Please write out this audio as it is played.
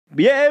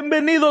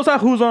Bienvenidos a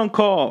Who's on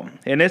Call.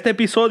 En este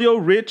episodio,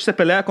 Rich se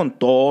pelea con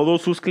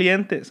todos sus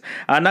clientes.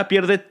 Ana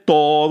pierde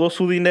todo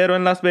su dinero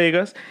en Las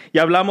Vegas. Y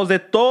hablamos de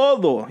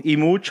todo y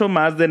mucho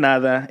más de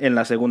nada en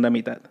la segunda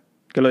mitad.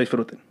 Que lo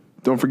disfruten.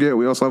 Don't forget,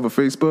 we also have a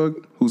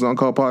Facebook, Who's On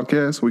Call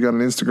Podcast. We got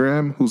an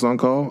Instagram, Who's On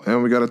Call.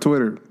 And we got a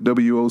Twitter,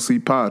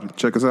 WOC Pod.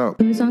 Check us out.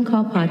 Who's on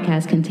Call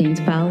podcast contains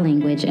foul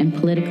language and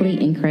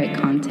politically incorrect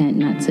content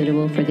not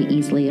suitable for the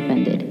easily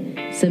offended.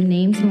 Some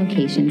names and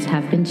locations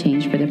have been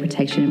changed for the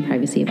protection and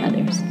privacy of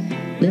others.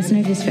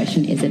 Listener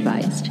discretion is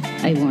advised.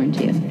 I warned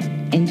you.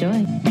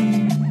 Enjoy.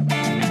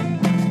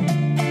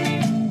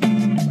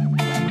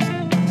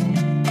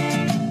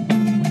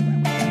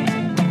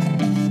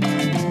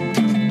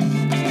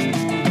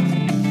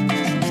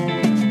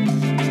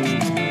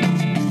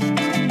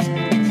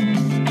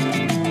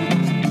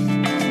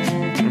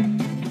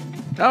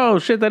 Oh,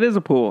 shit, that is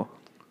a pool.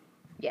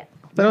 Yeah.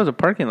 That was a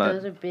parking lot.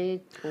 Those are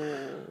big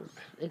pools.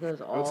 It goes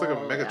all looks like a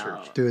mega out.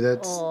 church. Dude,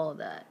 that's... all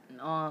that,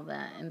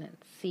 and then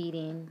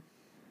seating.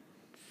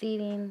 I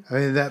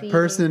mean, that seating,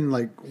 person,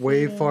 like,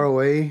 way seating. far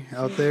away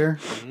out there,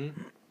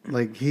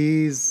 like,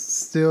 he's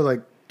still,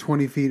 like,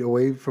 20 feet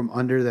away from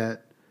under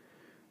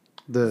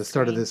the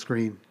start of the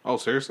screen. Oh,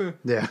 seriously?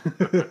 Yeah.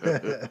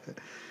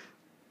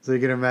 So you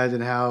can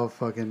imagine how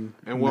fucking...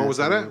 And where was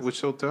that massive at? it is.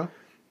 Which hotel?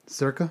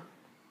 Circa?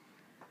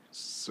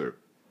 Sir.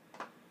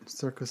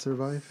 Circa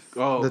Survive?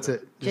 Oh, That's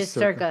okay. it. Just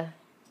circa.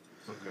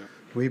 Okay.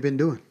 What you been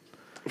doing?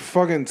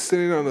 Fucking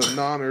sitting on a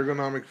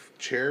non-ergonomic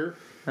chair.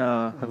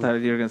 I thought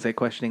you were going to say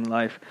questioning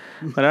life.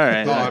 But all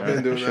right. No, I've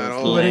been doing that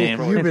all What lame.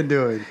 have you been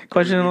doing?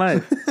 Questioning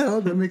life. Oh,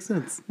 that makes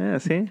sense. Yeah,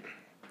 see?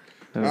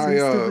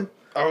 I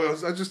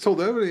just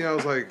told Ebony, I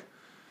was like,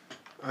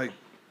 I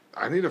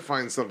need to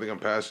find something I'm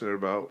passionate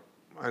about.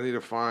 I need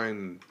to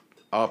find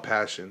a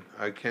passion.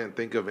 I can't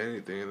think of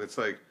anything, and it's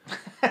like,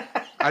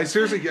 I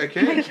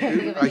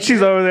can't.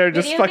 She's over there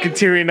just Video fucking games?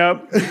 tearing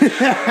up.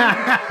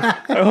 I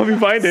hope you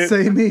find it.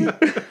 Say me.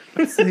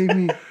 Say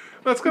me.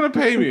 That's gonna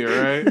pay me, all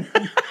right?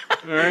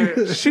 All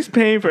right. She's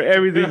paying for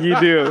everything you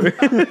do.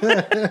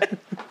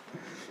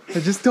 I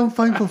just don't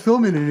find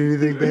fulfillment in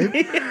anything,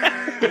 babe.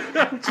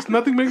 Just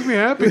nothing makes me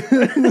happy.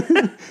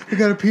 I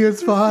got a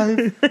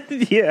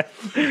PS5. Yeah.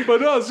 But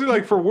no, see,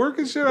 like for work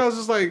and shit, I was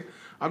just like,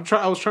 I've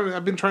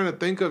been trying to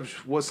think of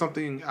what's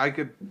something I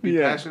could be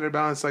passionate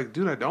about. It's like,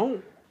 dude, I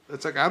don't.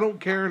 It's like I don't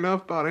care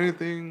enough about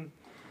anything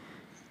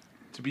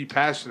to be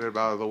passionate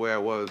about the way I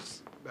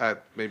was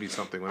at maybe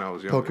something when I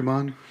was younger.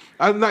 Pokemon.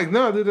 I'm like,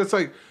 no, dude, it's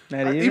like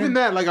Not either? even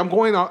that. Like I'm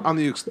going on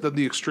the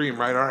extreme,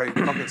 right? All right,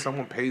 fucking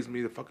someone pays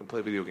me to fucking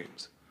play video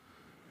games.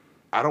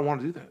 I don't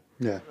want to do that.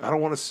 Yeah. I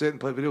don't want to sit and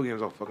play video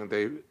games all fucking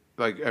day,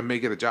 like, and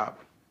make it a job.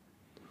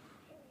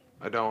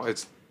 I don't.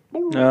 It's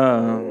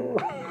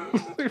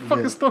your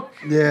fucking stomach.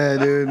 Yeah,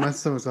 dude. My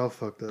stomach's all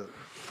fucked up.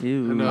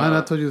 You. And,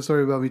 I told you the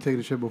story about me taking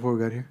a shit before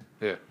we got here.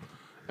 Yeah,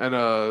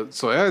 and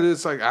so yeah,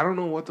 it's like I don't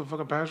know what the fuck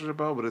I'm passionate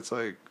about, but it's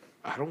like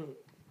I don't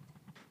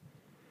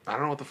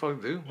know what the fuck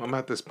to do. I'm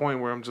at this point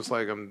where I'm just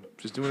like I'm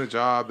just doing a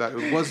job that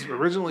it was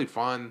originally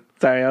fun.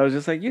 Sorry, I was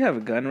just like, you have a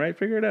gun, right?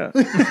 Figure it out.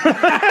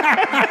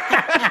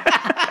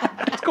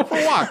 Let's go for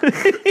a walk. Go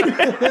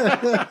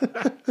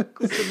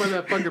sit by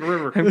that fucking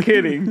river. I'm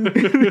kidding.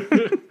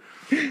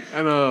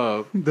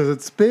 And Does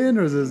it spin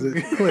or does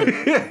it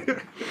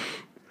click?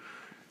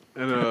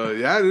 and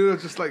yeah, dude,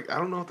 it's just like I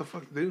don't know what the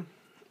fuck to do.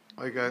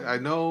 Like I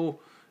know,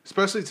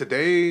 especially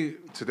today.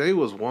 Today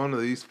was one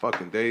of these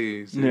fucking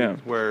days, Yeah.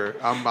 where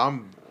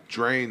I'm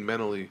drained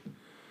mentally.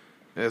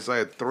 And it's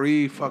like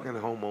 3 fucking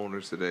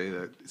homeowners today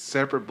that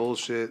separate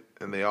bullshit,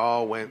 and they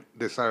all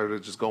decided to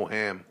just go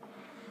ham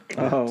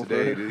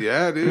today. Dude.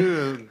 Yeah,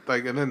 dude.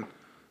 And then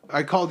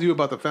I called you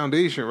about the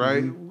foundation,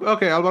 right? Mm-hmm.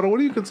 Okay, Alvaro, what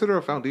do you consider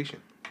a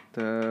foundation?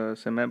 The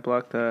cement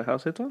block the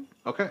house hits on?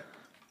 Okay,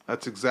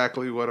 that's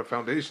exactly what a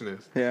foundation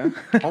is. Yeah.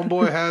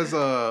 Homeboy has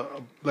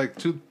like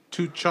two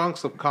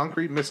chunks of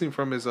concrete missing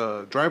from his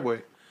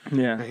driveway.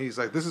 Yeah. And he's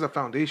like, this is a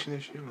foundation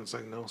issue. And it's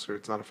like, no, sir,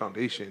 it's not a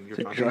foundation. Your It's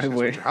a foundation is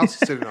driveway. what your house is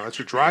sitting on. That's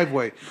your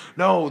driveway.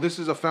 No, this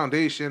is a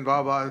foundation,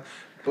 blah, blah.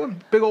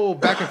 Big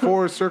old back and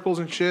forth circles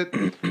and shit.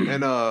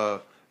 And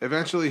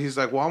eventually he's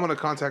like, well, I'm going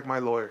to contact my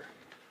lawyer.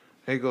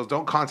 And he goes,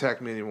 don't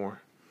contact me anymore.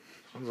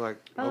 I was like,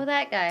 Oh,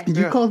 that guy.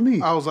 You called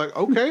me. I was like,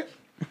 okay.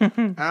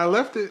 And I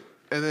left it.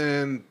 And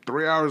then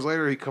 3 hours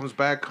later, he comes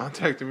back,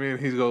 contacting me, and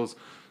he goes,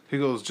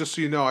 just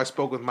so you know, I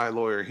spoke with my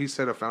lawyer. He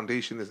said a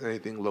foundation is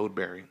anything load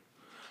bearing.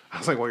 I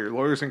was like, well, your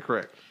lawyer's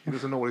incorrect. He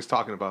doesn't know what he's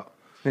talking about.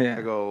 Yeah.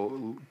 I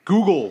go,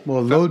 Google.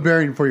 Well, load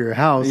bearing for your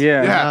house.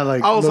 Yeah. Yeah, Not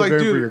like I was load like,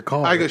 bearing dude, for your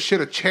car. I go, shit,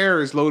 a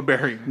chair is load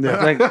bearing.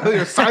 Yeah. Like-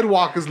 Your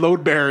sidewalk is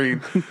load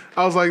bearing.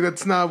 I was like,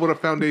 that's not what a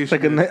foundation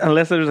Like, is.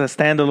 unless there's a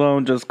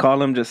standalone, just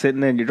call him just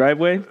sitting in your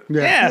driveway.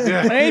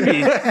 Yeah.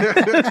 Maybe.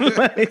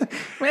 Like,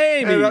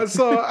 maybe. And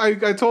so I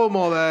told him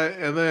all that,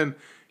 and then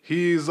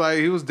he's like,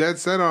 he was dead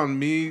set on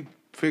me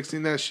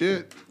fixing that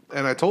shit.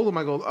 And I told him,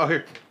 I go, oh,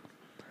 here.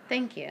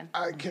 Thank you.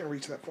 I can't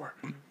reach that far.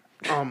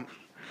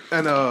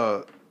 And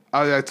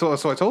I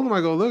told him,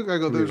 I go, look, I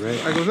go, there's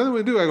nothing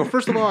we can do. I go,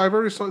 first of all, I've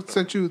already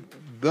sent you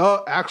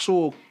the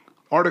actual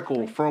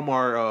article from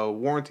our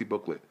warranty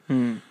booklet.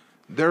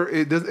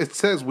 It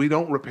says we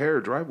don't repair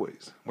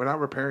driveways. We're not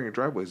repairing your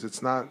driveways.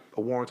 It's not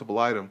a warrantable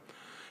item.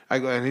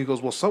 And he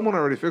goes, well, someone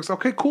already fixed it.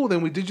 Okay, cool.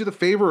 Then we did you the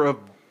favor of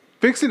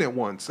fixing it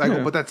once. I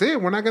go, but that's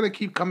it. We're not going to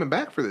keep coming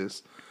back for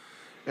this.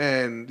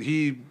 And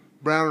he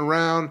round and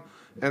round.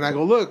 And I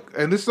go, look,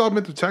 and this is all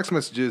meant through text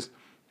messages.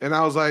 And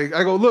I was like,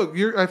 look,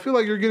 I feel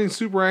like you're getting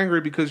super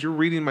angry because you're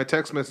reading my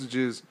text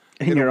messages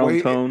in your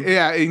own tone.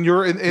 Yeah, in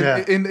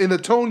the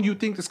tone you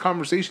think this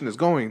conversation is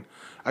going.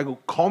 I go,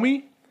 call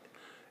me,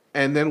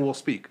 and then we'll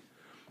speak.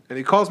 And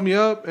he calls me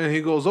up, and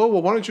he goes, oh,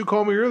 well, why don't you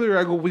call me earlier?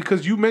 I go,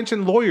 because you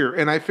mentioned lawyer,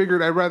 and I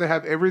figured I'd rather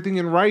have everything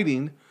in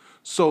writing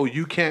so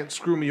you can't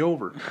screw me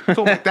over.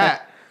 Something like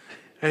that.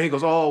 And he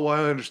goes, oh, well,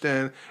 I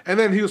understand. And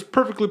then he was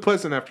perfectly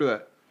pleasant after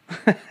that.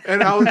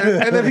 And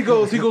then he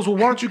goes, well,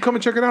 why don't you come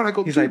and check it out? I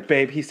go, he's like,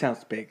 babe, he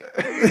sounds big.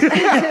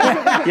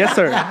 Yes,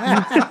 sir.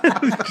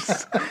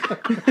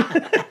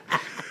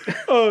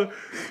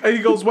 And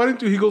he goes, why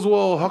didn't you? He goes,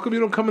 well, how come you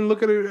don't come and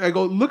look at it? I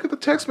go, look at the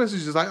text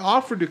messages. I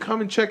offered to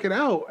come and check it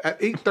out at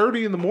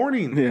 8:30 in the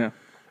morning. Yeah.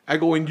 I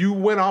go, and you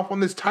went off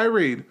on this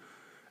tirade.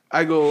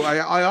 I go,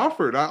 I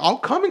offered. I'll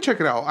come and check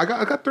it out. I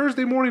got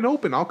Thursday morning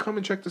open. I'll come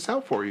and check this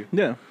out for you.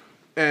 Yeah.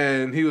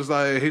 And he goes,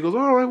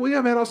 all right, well,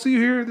 yeah, man, I'll see you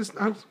here.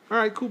 All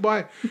right, cool,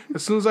 bye.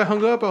 As soon as I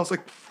hung up, I was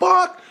like,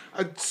 fuck.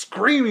 I'm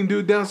screaming,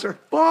 dude, downstairs.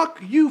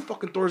 Fuck you,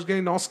 fucking Thor's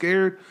getting all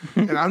scared.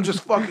 And I'm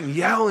just fucking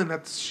yelling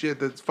at this shit,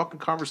 that fucking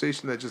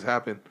conversation that just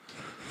happened.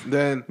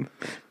 Then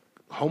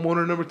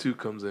homeowner number 2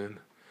 comes in.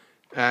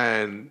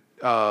 And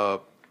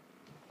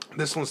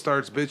this one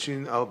starts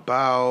bitching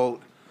about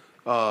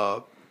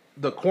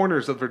the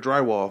corners of her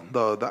drywall.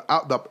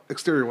 The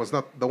exterior ones,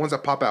 not the ones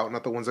that pop out,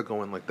 not the ones that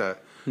go in like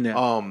that.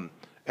 Yeah.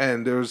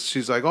 And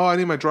she's like, oh, I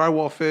need my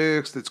drywall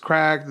fixed. It's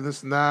cracked and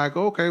this and that. I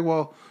go, okay,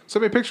 well,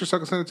 send me a picture so I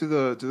can send it to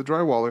the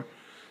drywaller.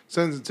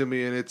 Sends it to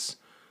me, and it's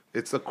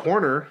the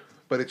corner,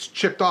 but it's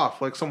chipped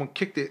off, like someone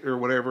kicked it or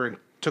whatever and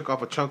took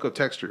off a chunk of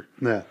texture.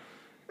 Yeah.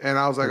 And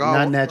I was like,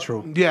 not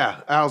natural.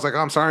 Yeah. I was like,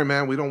 I'm sorry,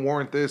 man. We don't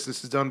warrant this.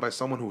 This is done by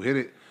someone who hit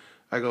it.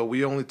 I go,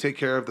 we only take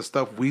care of the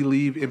stuff we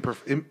leave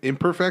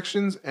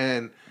imperfections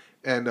and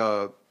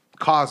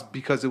caused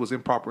because it was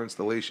improper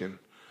installation.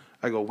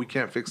 I go, we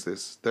can't fix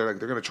this. They're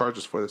going to charge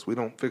us for this. We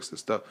don't fix this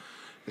stuff.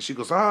 And she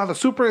goes, the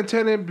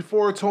superintendent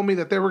before told me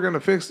that they were going to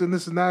fix it and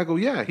this and that. I go,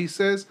 yeah, he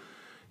says,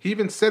 he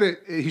even said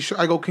it.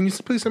 I go, can you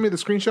please send me the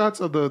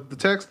screenshots of the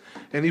text?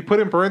 And he put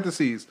in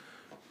parentheses,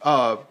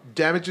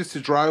 damages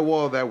to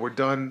drywall that were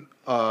done,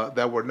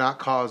 that were not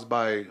caused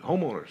by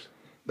homeowners,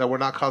 that were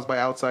not caused by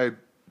outside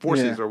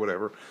forces or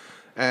whatever.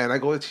 And I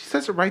go, she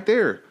says it right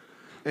there.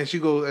 And she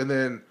goes, and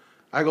then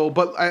I go,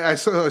 but I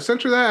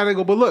sent her that, and I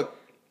go, but look,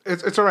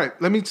 it's all right.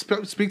 Let me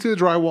speak to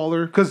the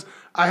drywaller, because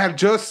I had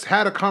just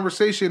had a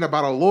conversation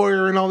about a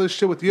lawyer and all this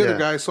shit with the other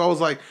guy. So I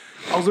was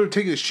literally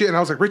taking this shit, and I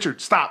was like,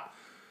 Richard, stop.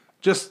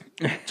 Just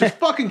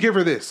fucking give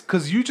her this,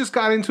 because you just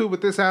got into it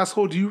with this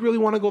asshole. Do you really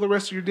want to go the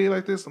rest of your day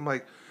like this? I'm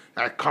like,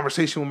 I had a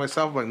conversation with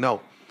myself. I'm like,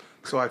 no.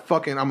 So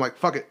I'm like,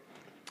 fuck it.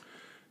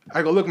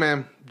 I go, look,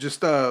 man,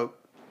 just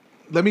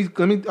let me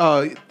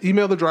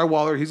email the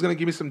drywaller. He's gonna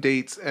give me some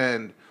dates,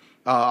 and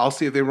I'll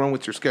see if they run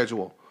with your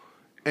schedule.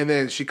 And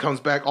then she comes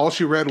back. All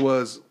she read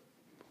was,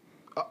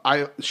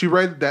 she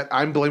read that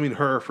I'm blaming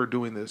her for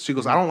doing this. She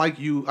goes, I don't like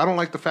you. I don't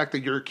like the fact that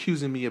you're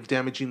accusing me of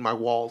damaging my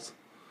walls.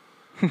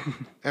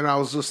 And I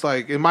was just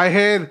like, in my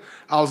head,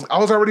 I was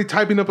already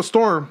typing up a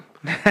storm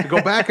to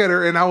go back at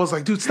her. And I was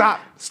like, dude,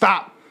 stop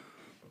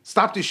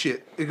this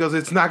shit. Because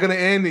it's not going to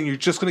end, and you're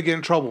just going to get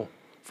in trouble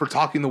for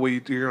talking the way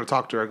you're going to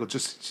talk to her. I go,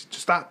 just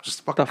stop.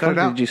 Just fucking cut it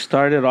out. Did you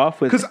start it off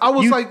with? Because I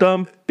was you like,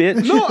 dumb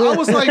bitch. No, I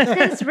was like,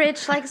 Because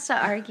Rich likes to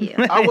argue.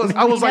 I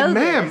was like,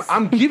 ma'am, this.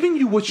 I'm giving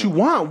you what you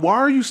want. Why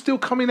are you still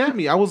coming at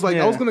me? I was like,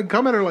 I was gonna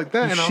come at her like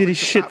that. You and I was shitty like,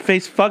 shit stop.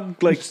 face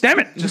fuck. Like, damn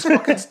it. Just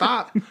fucking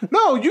stop.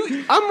 No,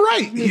 I'm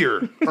right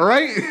here. All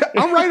right,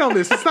 I'm right on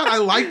this. It's not I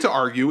like to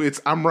argue. It's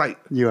I'm right.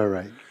 You are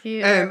right.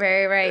 You are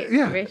very right.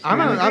 Yeah, Rich. I'm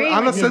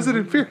not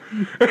sensitive fear.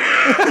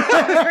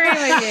 I'm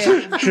agreeing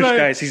with you. Shush,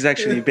 guys, he's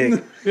actually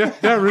big.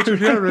 Yeah, Richard,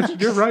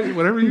 you're right.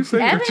 Whatever you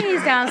say.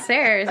 Ebony's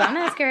downstairs. I'm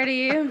not scared of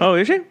you. Oh,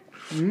 is she?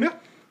 Yeah.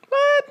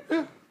 What?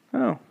 Yeah.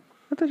 Oh,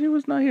 I thought she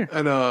was not here.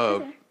 And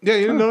yeah,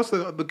 you didn't notice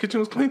that the kitchen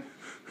was clean.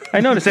 I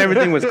noticed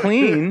everything was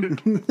clean.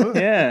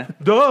 Yeah.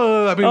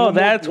 Duh. I mean, Oh, what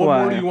that's more, why.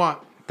 What more do you want?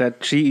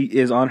 That she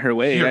is on her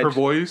way. Hear I her just-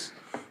 voice.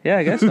 Yeah,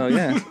 I guess so.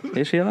 Yeah.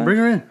 Is she alive? Bring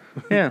her in.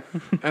 Yeah.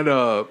 And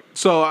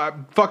so I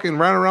fucking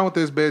ran around with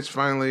this bitch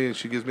finally, and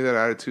she gives me that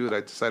attitude.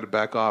 I decided to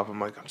back off. I'm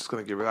like, I'm just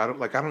gonna give her. I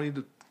don't need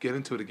to get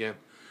into it again.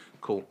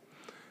 Cool.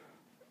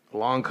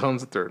 Along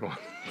comes the third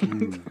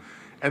one,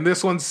 and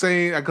this one's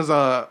saying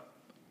because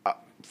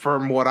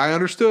from what I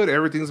understood,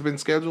 everything's been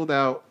scheduled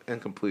out and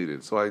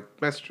completed. So I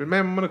messaged her,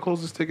 ma'am, I'm gonna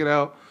close this ticket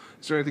out.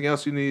 Is there anything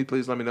else you need?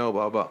 Please let me know.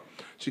 Blah blah.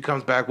 She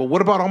comes back. Well,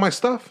 what about all my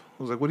stuff?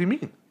 I was like, what do you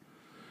mean?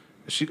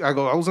 I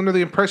go, I was under the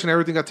impression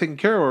everything got taken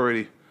care of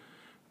already.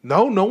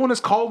 No one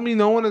has called me.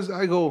 No one has.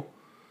 I go,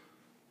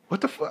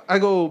 what the fuck? I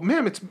go,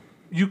 ma'am,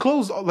 you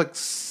closed like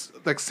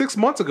 6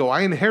 months ago.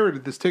 I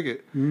inherited this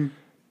ticket.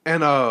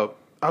 And I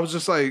was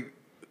just like,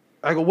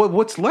 I go,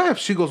 what's left?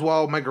 She goes,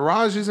 well, my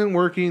garage isn't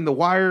working. The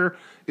wire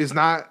is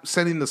not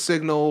sending the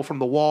signal from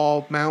the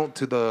wall mount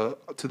to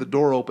the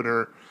door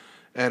opener.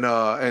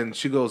 And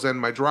she goes, and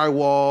my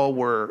drywall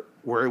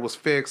where it was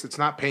fixed, it's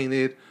not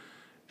painted.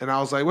 And I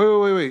was like,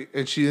 wait.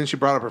 And she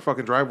brought up her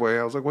fucking driveway.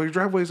 I was like, well, your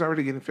driveway's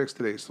already getting fixed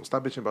today, so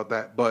stop bitching about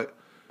that. But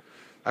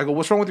I go,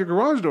 what's wrong with your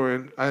garage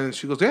door? And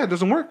she goes, yeah, it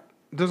doesn't work.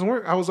 It doesn't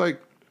work. I was like,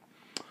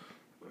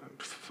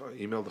 I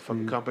emailed the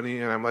fucking company,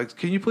 and I'm like,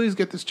 can you please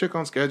get this chick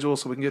on schedule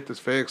so we can get this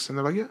fixed? And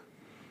they're like, yeah.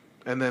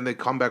 And then they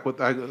come back with,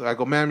 I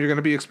go, ma'am, you're going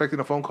to be expecting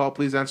a phone call.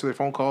 Please answer their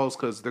phone calls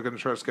because they're going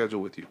to try to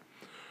schedule with you.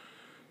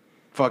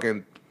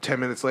 Fucking 10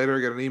 minutes later, I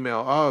get an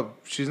email. Oh,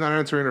 she's not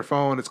answering her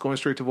phone. It's going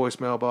straight to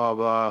voicemail, blah,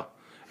 blah.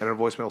 And her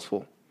voicemail's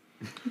full.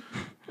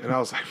 And I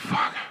was like,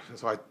 fuck.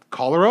 So I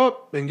call her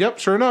up, and yep,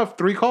 sure enough,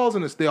 3 calls,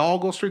 and they all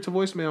go straight to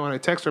voicemail. And I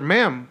text her,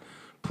 ma'am,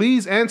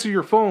 please answer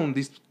your phone.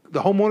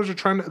 The homeowners are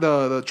trying to,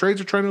 the trades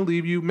are trying to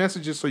leave you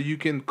messages so you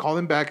can call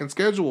them back and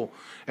schedule.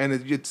 And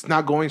it's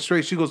not going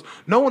straight. She goes,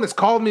 no one has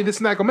called me this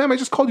and that. I go, ma'am, I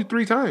just called you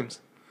 3 times.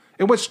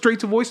 It went straight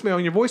to voicemail,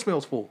 and your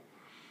voicemail's full.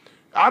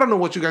 I don't know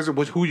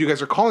who you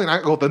guys are calling.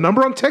 I go, the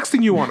number I'm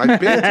texting you on, I've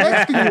been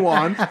texting you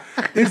on,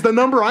 is the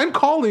number I'm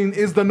calling,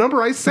 is the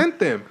number I sent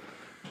them.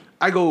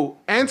 I go,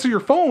 answer your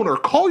phone or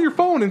call your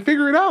phone and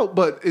figure it out,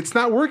 but it's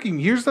not working.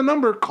 Here's the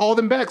number, call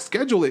them back,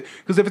 schedule it.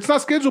 Because if it's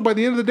not scheduled by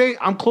the end of the day,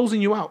 I'm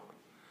closing you out.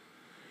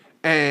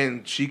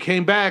 And she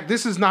came back,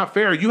 this is not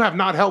fair. You have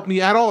not helped me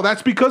at all.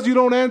 That's because you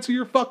don't answer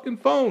your fucking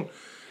phone.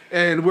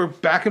 And we're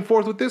back and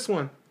forth with this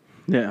one.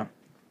 Yeah.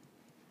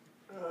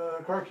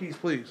 Car keys,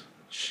 please.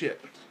 Shit.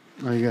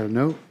 Oh, you got a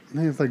note?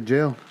 Man, it's like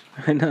jail.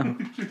 I know.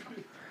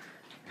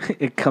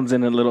 It comes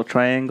in a little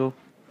triangle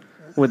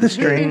with a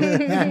string.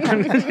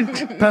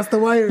 Pass the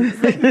wires.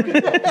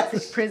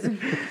 Prison.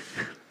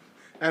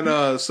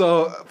 And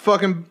so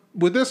fucking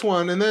with this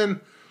one, and then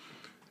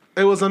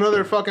it was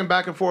another fucking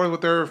back and forth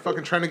with her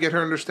fucking trying to get her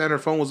to understand her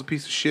phone was a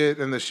piece of shit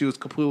and that she was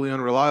completely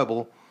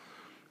unreliable.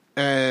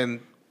 And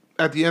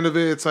at the end of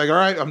it, it's like, all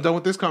right, I'm done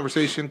with this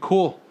conversation.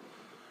 Cool.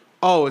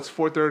 Oh, it's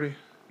 4:30.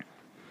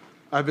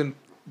 I've been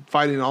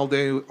fighting all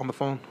day on the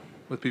phone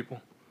with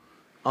people.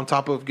 On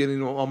top of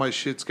getting all my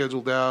shit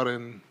scheduled out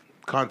and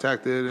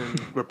contacted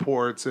and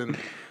reports and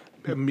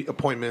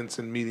appointments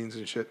and meetings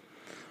and shit.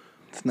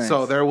 It's nice.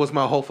 So there was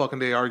my whole fucking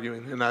day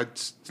arguing. And I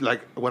just,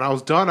 like, when I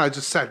was done, I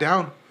just sat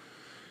down.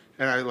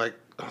 And I was like,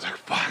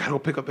 fuck, I gotta go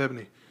pick up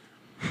Ebony.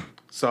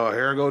 So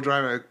here I go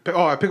driving.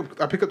 I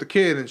pick up the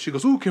kid, and she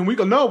goes, ooh, can we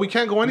go? No, we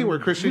can't go anywhere,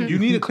 Christian. You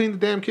need to clean the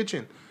damn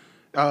kitchen.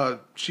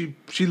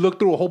 She looked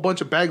through a whole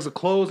bunch of bags of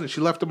clothes, and she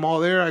left them all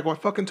there. I go, I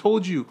fucking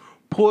told you,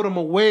 put them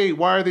away.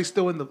 Why are they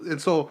still in the...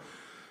 And so,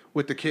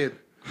 with the kid,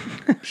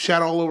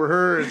 shat all over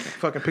her, and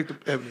fucking picked up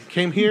Ebony.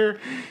 Came here,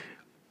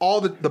 all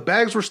the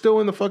bags were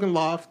still in the fucking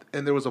loft,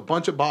 and there was a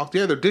bunch of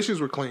boxes. Yeah, their dishes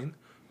were clean.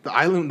 The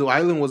island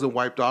wasn't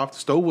wiped off. The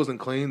stove wasn't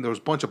clean. There was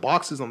a bunch of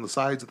boxes on the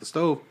sides of the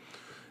stove.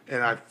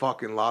 And I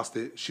fucking lost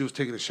it. She was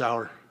taking a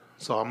shower.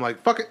 So I'm like,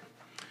 fuck it.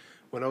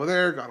 Went over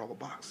there, got all the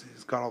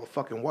boxes, got all the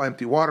fucking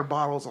empty water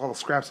bottles, all the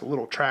scraps of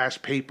little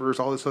trash, papers,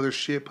 all this other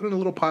shit. Put it in a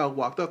little pile,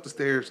 walked up the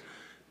stairs,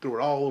 threw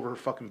it all over her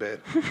fucking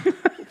bed.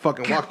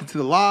 Fucking walked into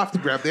the loft,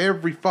 grabbed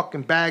every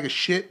fucking bag of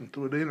shit and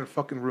threw it in her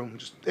fucking room.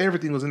 Just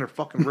everything was in her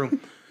fucking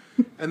room.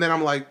 And then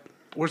I'm like,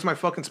 where's my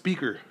fucking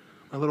speaker?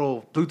 My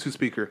little Bluetooth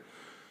speaker.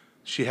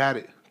 She had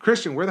it.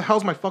 Christian, where the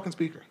hell's my fucking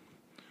speaker?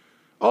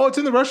 Oh, it's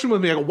in the restroom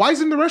with me. I go, why is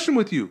it in the restroom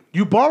with you?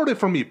 You borrowed it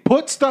from me.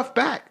 Put stuff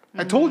back.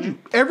 I told you.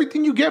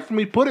 Everything you get from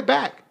me, put it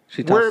back.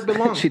 Where it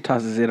belongs. She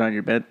tosses it on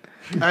your bed.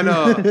 I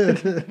know.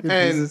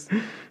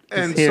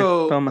 and Here,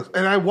 so, toma.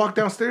 and I walk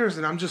downstairs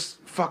and I'm just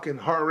fucking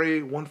heart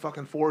rate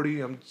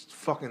 140. I'm just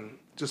fucking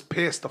just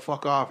pissed the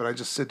fuck off. And I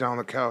just sit down on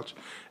the couch.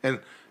 And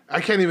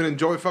I can't even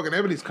enjoy fucking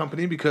Ebony's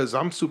company because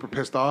I'm super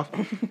pissed off.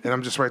 And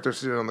I'm just right there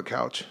sitting on the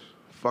couch.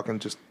 Fucking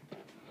just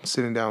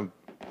sitting down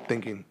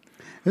thinking.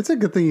 It's a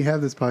good thing you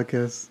have this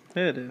podcast.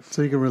 It is.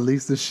 So you can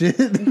release the shit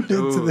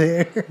into the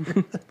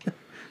air.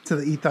 To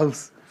the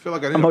ethos. I feel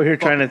like I'm over here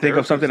trying to think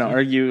of something to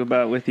argue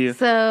about with you.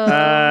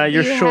 So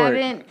you're you short.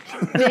 haven't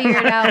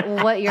figured out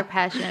what you're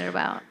passionate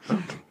about.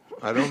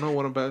 I don't know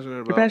what I'm passionate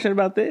about. You're passionate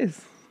about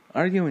this.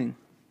 Arguing.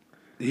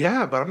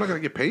 Yeah, but I'm not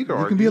going to get paid to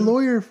argue. You can be a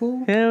lawyer,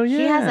 fool. Hell yeah.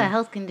 He has a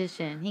health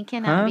condition. He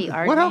cannot be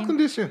arguing. What health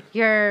condition?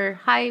 Your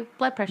high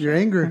blood pressure. Your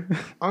anger.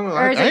 I don't know.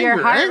 Or is it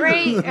your heart anger.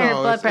 rate or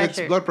No, blood it's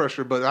pressure? blood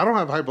pressure, but I don't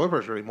have high blood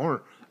pressure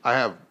anymore. I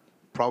have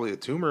probably a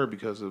tumor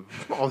because of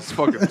all this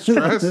fucking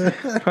stress.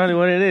 Probably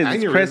what it is.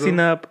 It's Aneurysm. pressing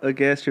up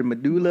against your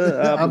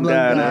medulla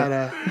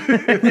oblongata.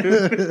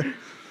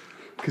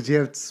 Because you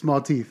have small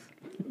teeth.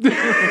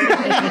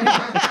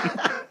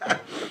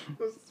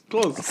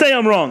 Close. Say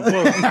I'm wrong. But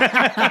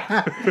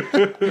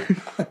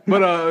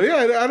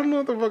yeah, I don't know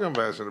what the fuck I'm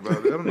passionate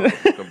about. I don't know what the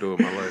fuck I'm doing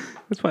with my life.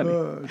 It's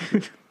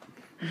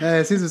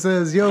funny. Caesar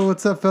says, yo,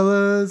 what's up,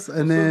 fellas?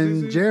 And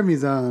then Caesar?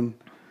 Jeremy's on.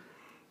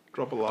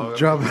 Drop a log.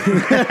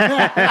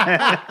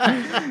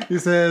 He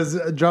says,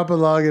 drop a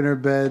log in her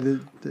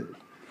bed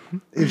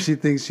if she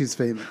thinks she's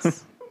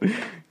famous.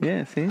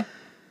 Yeah, see?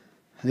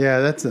 Yeah,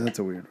 that's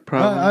a weird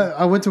problem.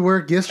 I went to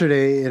work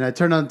yesterday and I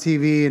turned on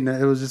TV and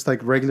it was just like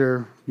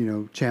regular,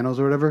 channels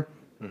or whatever.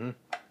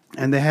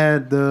 And they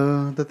had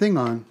the thing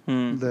on,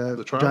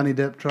 the trial? Johnny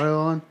Depp trial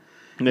on.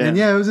 Yeah.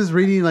 And I was just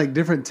reading like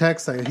different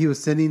texts like he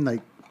was sending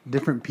like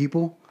different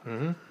people.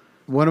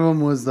 One of them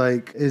was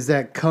like, "Is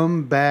that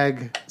cum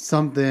bag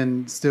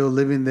something still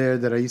living there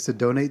that I used to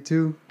donate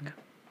to?"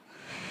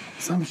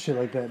 Some shit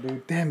like that,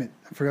 dude. Damn it,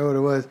 I forgot what it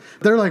was.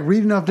 They're like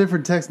reading off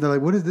different texts and they're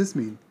like, "What does this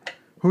mean?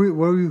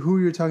 Who are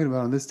you talking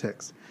about on this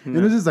text?" And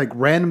it was just like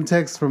random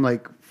texts from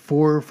like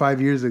 4 or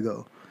 5 years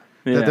ago.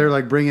 That they're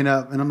like bringing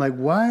up, and I'm like,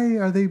 why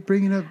are they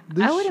bringing up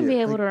this? I wouldn't shit?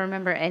 be able Like, to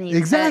remember any.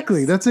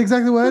 exactly. text. That's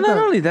exactly what I Not thought.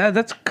 only that,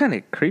 that's kind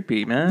of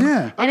creepy, man.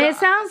 Yeah, And it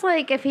sounds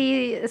like if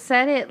he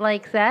said it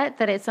like that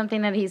it's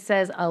something that he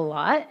says a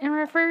lot and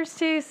refers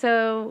to.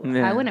 So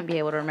Yeah. I wouldn't be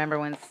able to remember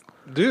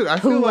Dude, I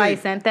feel who I like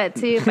sent that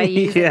to if I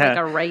used it like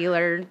a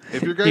regular.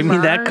 if your guys You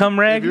mean that cum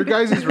rag? if your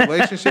guys'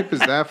 relationship is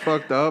that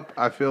fucked up,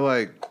 I feel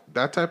like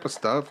that type of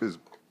stuff is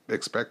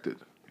expected.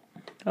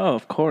 Oh,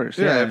 of course.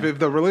 Yeah, Yeah. if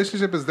the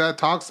relationship is that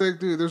toxic,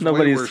 dude, there's way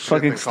Nobody's worse shit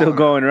fucking than still calling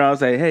going around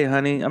saying, "Hey,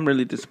 honey, I'm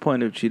really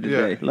disappointed with you her.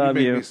 today. Yeah, Love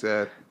you. you." Make me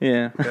sad.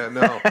 Yeah. Yeah,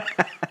 no.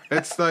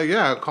 It's like,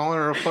 calling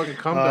her a fucking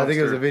cum I think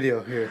it was dumpster. a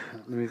video. Here,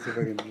 let me see if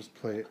I can just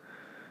play it.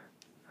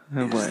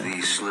 Oh, Is boy.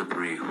 the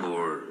slippery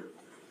whore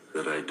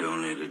that I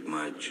donated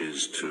my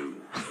jizz to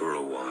for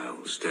a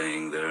while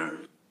staying there?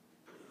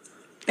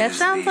 That Is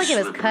sounds the like it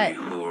was slippery cut.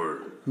 Whore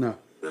No.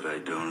 that I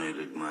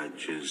donated my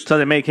jizz So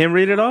they make him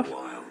read it for off? a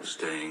while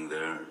staying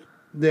there?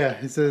 Yeah,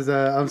 it says,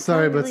 "I'm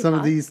sorry, that but really some of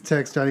hot? these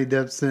texts Johnny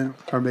Depp sent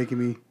are making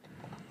me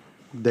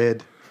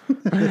dead."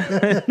 Dude,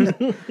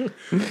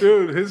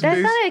 his That's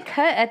base. not a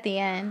cut at the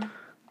end.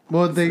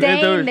 Well, they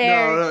Staying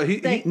there. No,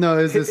 like, no,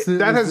 it's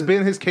that has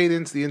been his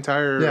cadence the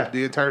entire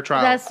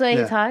trial. that's the way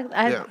Yeah. he talked.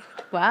 Yeah.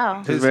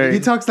 Wow. His- very-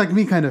 He talks like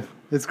me, kind of.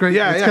 It's great.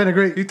 yeah, It's kind of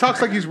great. He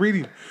talks like he's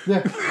reading.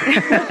 Yeah.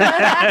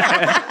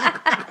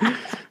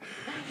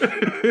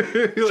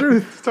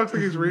 Truth. He talks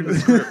like he's reading the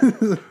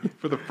script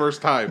for the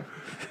first time.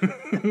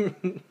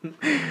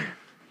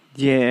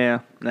 Yeah.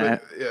 Nah.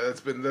 Yeah,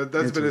 that's been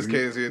his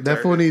cadence the entire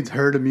That fool day. needs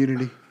herd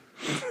immunity.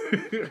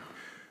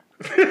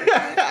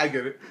 I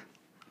get it.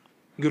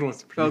 Good one.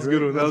 That was a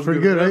good one. That was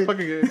pretty good. good, That right?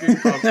 fucking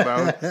good. Talks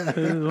about.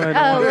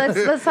 Oh,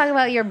 let's talk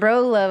about your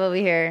bro love over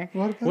here.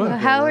 What?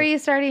 How are you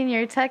starting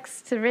your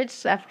text to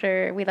Rich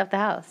after we left the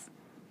house?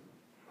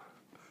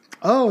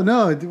 Oh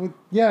no!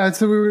 Yeah,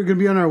 so we were gonna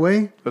be on our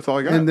way, That's all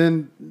I got. and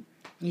then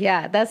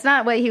Yeah, that's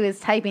not what he was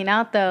typing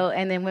out though,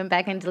 and then went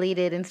back and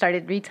deleted and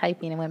started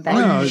retyping and went back.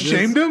 No, you just-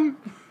 shamed him?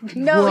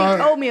 No, Well,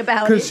 he told me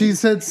about it. because she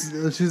said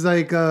she's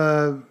like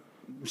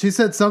she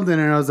said something,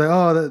 and I was like,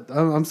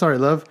 "Oh, I'm sorry,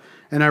 love."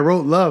 And I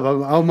wrote "love."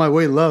 I'm on my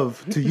way,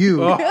 love, to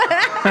you. And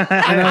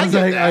I was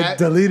like, I that.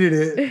 deleted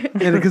it,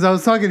 and because I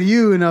was talking to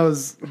you and I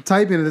was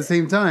typing at the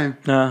same time,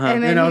 Uh-huh.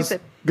 and then and I he was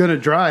said, gonna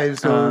drive,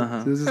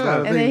 so this is a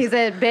lot of and then he things.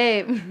 said,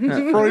 "Babe," he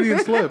Freudian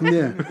slip.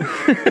 Yeah,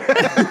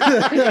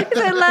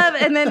 said, "Love,"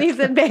 and then he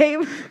said,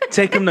 "Babe."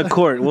 Take him to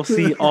court. We'll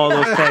see all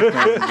those text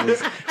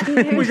messages.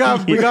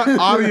 We got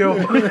audio.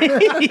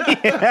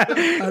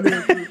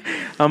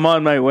 I'm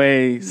on my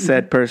way,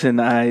 said person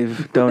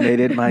I've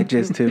donated my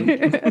jizz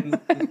to.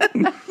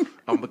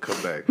 I'm gonna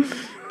come back.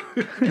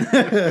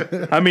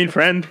 I mean,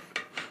 friend.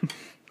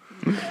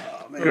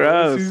 What's he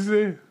Gross.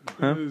 say?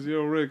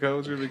 Yo, Rick, how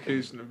was your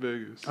vacation in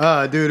Vegas?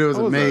 dude, it was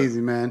What was that?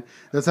 amazing, man.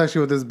 That's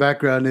actually what this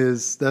background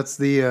is. That's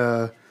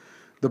the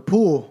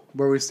pool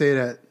where we stayed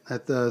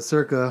at the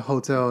Circa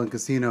Hotel and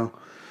Casino.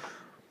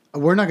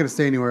 We're not gonna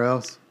stay anywhere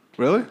else.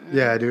 Really?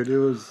 Yeah, dude, it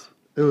was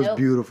Nope.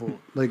 beautiful.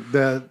 Like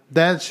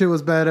that shit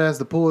was badass.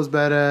 The pool was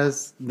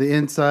badass. The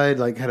inside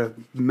like had a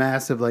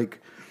massive like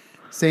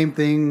same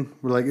thing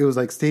where like it was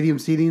like stadium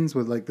seatings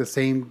with like the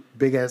same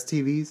big ass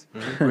TVs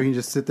where you can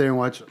just sit there and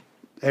watch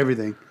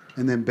everything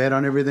and then bet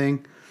on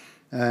everything.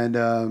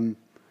 And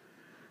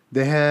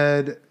they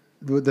had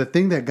the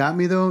thing that got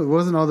me though. It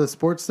wasn't all the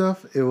sports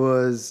stuff. It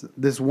was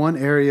this one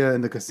area in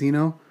the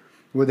casino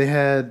where they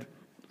had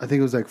I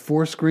think it was like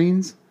 4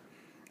 screens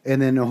and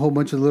then a whole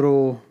bunch of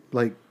little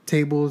like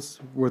tables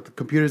with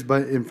computers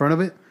in front of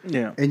it.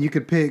 Yeah. And you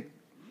could pick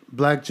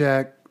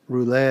blackjack,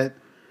 roulette,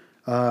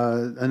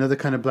 another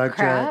kind of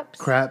blackjack,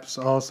 craps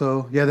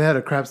also. Yeah, they had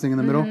a craps thing in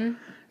the middle.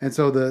 And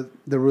so the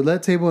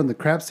roulette table and the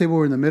craps table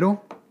were in the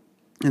middle.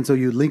 And so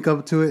you'd link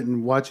up to it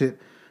and watch it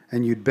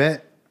and you'd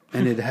bet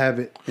and it'd have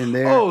it in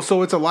there. Oh,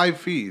 so it's a live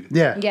feed.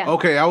 Yeah. Yeah.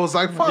 Okay, I was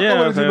like, fuck, Yeah, I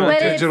wanted to know But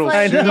digital it's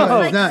like, shit. it's No,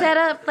 like it's not. set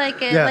up like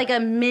a Yeah. like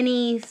a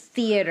mini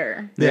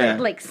theater. Yeah.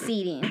 Like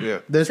seating. Yeah,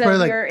 There's So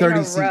probably you're like in 30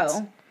 a seats.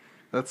 row.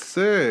 that's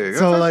sick. That's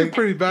So, actually like-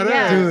 pretty badass.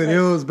 Yeah. Dude, it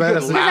was badass. Good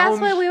Because that's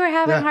what Lounge? we were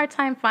having a Yeah. hard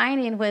time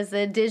finding was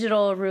the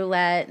digital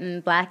roulette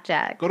and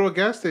blackjack. Go to a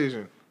gas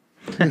station.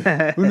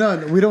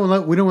 No, we don't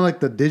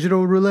like the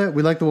digital roulette.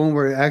 We like the one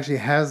where it actually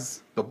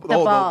has The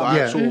ball. the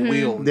Yeah. actual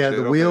wheel. and the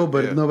shit. wheel, Okay,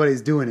 but yeah.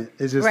 nobody's doing it.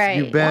 It's just Right.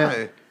 you bet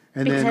Why?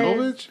 and Because- then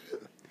COVID shit?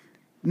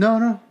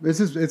 no,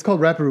 it's called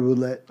rapid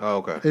roulette. Oh,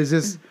 okay. It's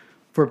just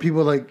for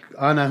people like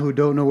Anna who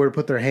don't know where to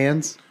put their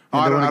hands.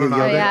 I don't know.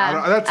 yelled at.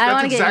 Yeah, That's I don't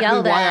want to get exactly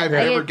yelled why at. I've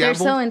never They're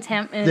so gambled.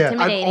 intimidating.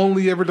 I've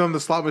only ever done the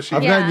slot machine.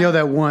 I've gotten yelled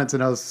at once,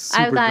 and I was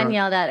super I've gotten drunk.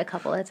 yelled at a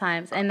couple of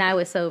times, and I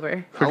was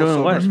sober. I was doing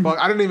sober what? as fuck.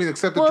 I didn't even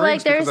accept the Well,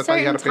 drinks like there's because I thought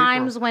you had certain to pay for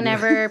times them.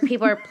 whenever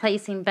people are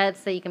placing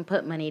bets that you can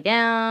put money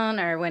down,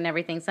 or when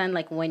everything's done,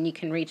 like when you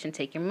can reach and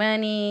take your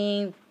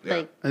money. Yeah.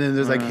 Like And then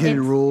there's like hidden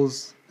It's-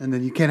 rules. And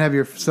then you can't have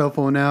your cell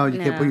phone out. You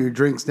can't No. put your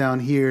drinks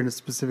down here in a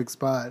specific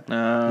spot. You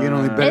can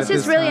only bet it's at just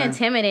this really time.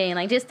 intimidating.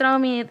 Like just throw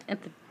me at the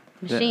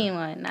machine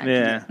one.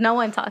 Yeah. No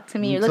one talk to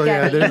me or So look yeah,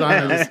 at there's me.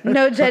 honest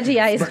No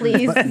judgy eyes,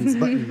 please. buttons.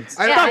 Yeah, I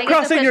Stop get the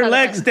crossing push your all the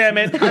legs, time. damn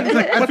it.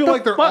 I feel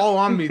like they're fuck? all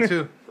on me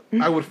too.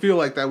 I would feel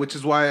like that, which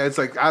is why it's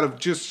like out of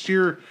just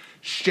sheer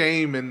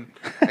shame and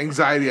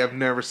anxiety, I've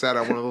never sat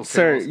at one of those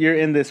Sir, tables. you're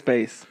in this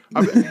space.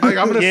 I'm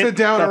gonna Get sit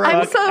down the around.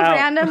 I'm so out.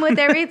 random with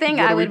everything.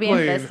 What I are we would be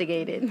playing?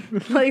 investigated.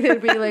 Like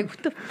they'd be like,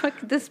 "What the fuck?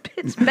 This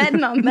bitch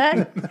betting on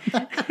that?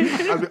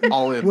 I'm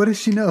all in. What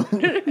does she know?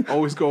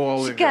 Always go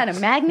all in. Got a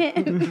magnet."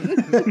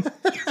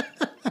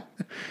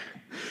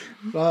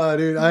 Oh,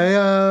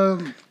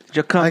 dude, Did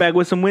you come back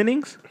with some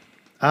winnings?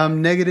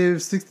 I'm negative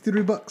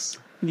 $63.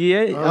 Yeah.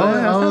 I that's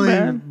not only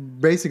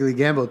bad. basically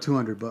gambled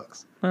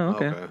 $200, Oh,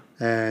 okay. Okay.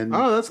 and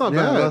Oh, that's not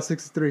yeah, bad. I lost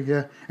 63.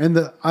 Yeah, and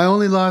I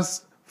only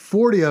lost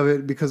 40 of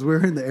it because we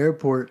were in the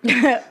airport.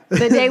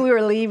 The day we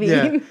were leaving.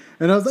 Yeah,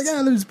 and I was like,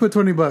 let me just put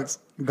 $20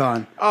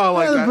 gone. Oh,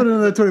 like Let's that. put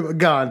another $20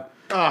 gone.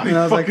 Oh, And you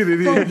I was like, fucking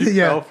idiot. You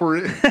yeah. fell for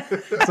it.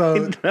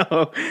 So,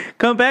 No.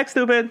 Come back,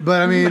 stupid.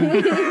 but I mean,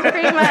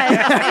 Pretty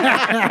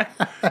much.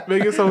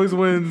 Vegas always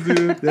wins,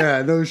 dude.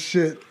 yeah, no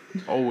shit.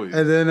 Always.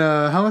 And then,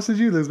 how much did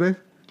you lose, babe?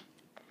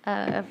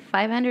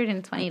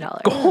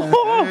 $520.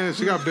 Man,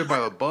 she got bit by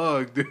the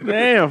bug, dude.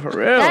 Damn, for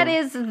real. That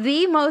is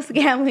the most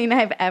gambling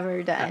I've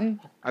ever done.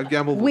 I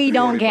gambled. with We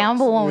don't 40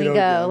 gamble when We we don't go.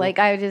 gamble. Like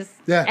I just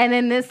Yeah. And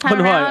then this time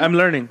Hold on, around, I'm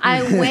learning.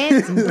 I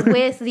went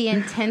with the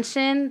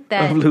intention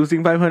that Of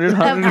losing $500.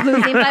 of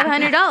losing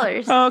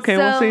 $500. Oh, okay, so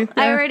we'll see.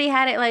 I Yeah. already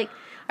had it like,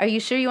 are you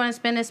sure you want to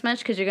spend this much?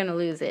 Because you're going to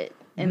lose it.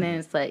 And then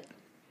it's like,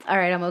 all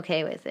right, I'm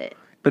okay with it.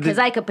 But Because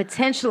I could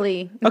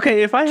potentially.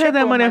 Okay, if I had that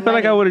Triple money, I my feel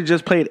like I money. would have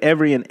just played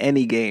every and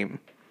any game.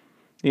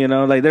 You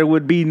know, like there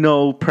would be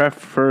no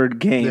preferred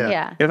game.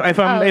 Yeah.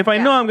 Yeah. If I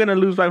know I'm gonna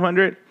lose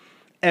 500,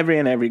 every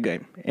and every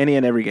game, any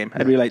and every game,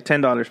 I'd be like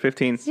 $10,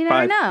 $15, You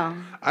never $5. know.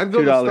 I'd go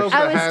with $2. stuff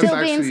that I was has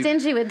still being actually.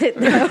 stingy with it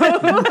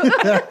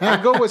though.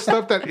 I'd go with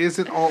stuff that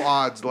isn't all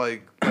odds,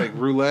 like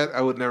roulette.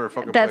 I would never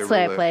fucking. That's play what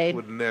I roulette. played.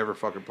 Would never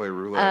fucking play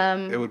roulette.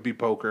 It would be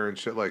poker and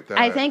shit like that.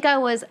 I think I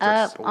was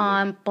up hold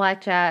on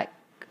blackjack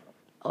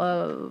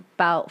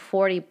about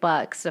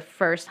 $40 the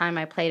first time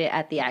I played it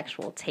at the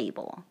actual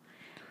table.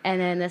 And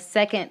then the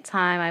second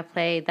time I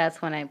played,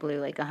 that's when I blew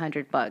like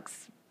 $100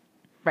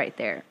 right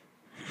there.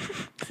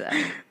 So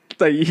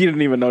Like he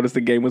didn't even notice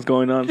the game was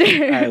going on.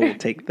 I will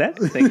take that.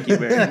 Thank you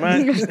very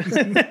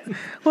much.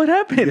 What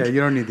happened? Yeah,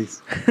 you don't need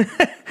these.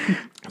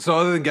 So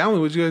other than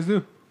gambling, what'd you guys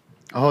do?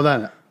 Hold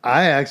on.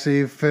 I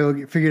actually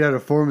figured out a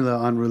formula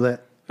on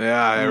roulette.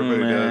 Yeah,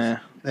 everybody does.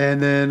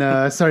 And then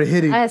I started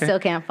hitting. I still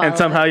can't follow. And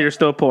somehow you're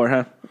still poor,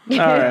 huh? All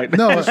right.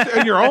 No,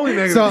 And you're only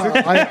negative. so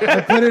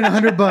I put in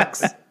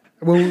 $100.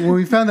 When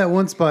we found that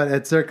one spot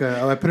at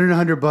Circa, I put in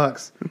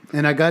 $100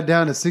 and I got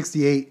down to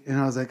 68 and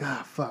I was like,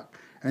 ah, fuck.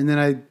 And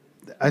then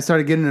I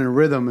started getting in a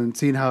rhythm and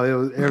seeing how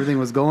everything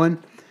was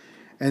going.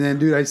 And then,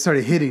 dude, I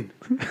started hitting.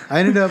 I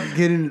ended up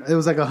getting, it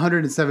was like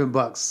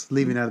 $107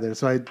 leaving out of there.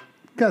 So I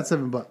got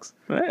 $7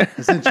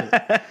 essentially.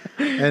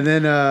 And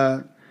then,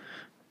 All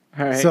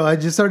right. so I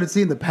just started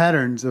seeing the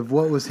patterns of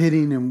what was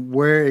hitting and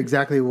where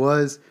exactly it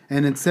was.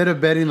 And instead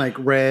of betting like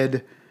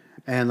red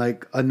and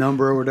like a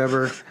number or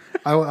whatever,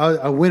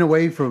 I went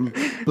away from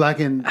black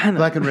and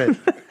red.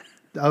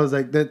 I was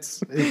like,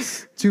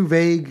 it's too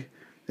vague.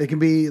 It can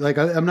be like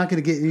I'm not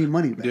going to get any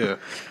money back. Yeah.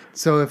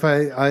 So if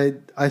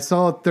I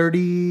saw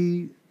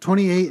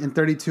 28 and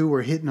 32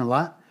 were hitting a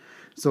lot.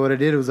 So what I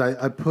did was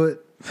I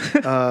put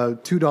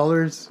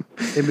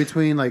 $2 in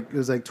between, like it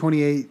was like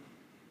 28,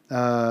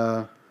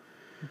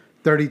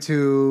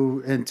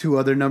 32 and two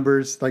other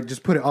numbers. Like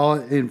just put it all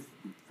in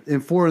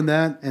 4 in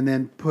that, and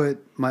then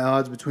put my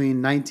odds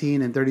between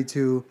 19 and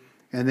 32,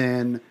 and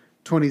then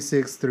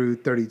 26 through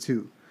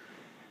 32.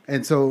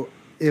 And so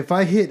if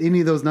I hit any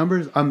of those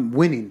numbers, I'm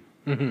winning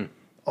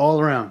all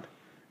around.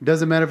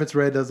 Doesn't matter if it's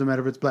red, doesn't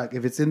matter if it's black.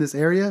 If it's in this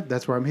area,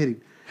 that's where I'm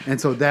hitting. And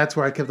so that's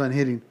where I kept on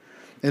hitting.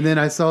 And then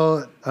I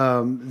saw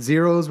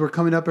zeros were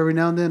coming up every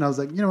now and then. I was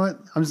like, you know what?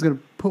 I'm just going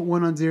to put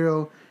one on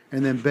zero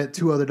and then bet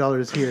 $2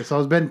 other here. So I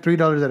was betting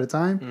 $3 at a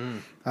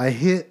time. I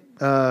hit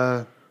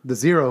the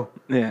zero.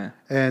 yeah.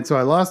 And so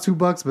I lost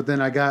 $2, but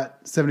then I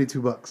got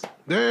 $72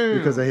 Damn.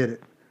 because I hit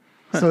it.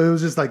 So it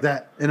was just like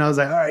that. And I was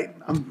like, all right,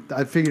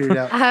 I figured it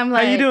out. I'm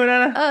like, How you doing,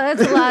 Anna? oh,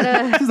 that's a lot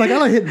of. She's like, I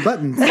like hitting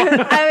buttons.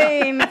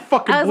 I mean,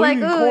 Fucking I was like,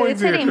 bleeding ooh, coins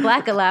it's here. hitting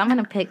black a lot. I'm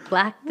gonna pick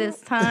black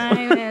this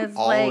time. It's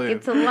All like in.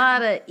 it's a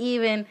lot of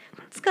even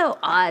let's go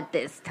odd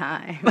this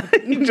time.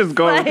 You just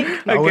go Like-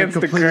 I went against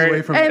the completely away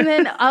current. from And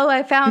then,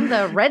 I found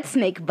the red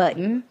snake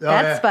button.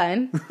 That's yeah.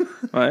 fun.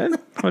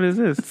 What? What is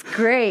this?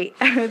 Great.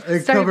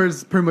 It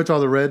covers pretty much all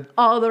the red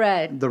Oh.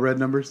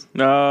 numbers.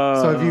 No.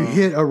 So if you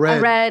hit a a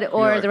red, red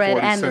or Like the red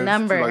 40 and the cents to,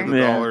 number. like the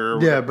Yeah. dollar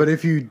or yeah, but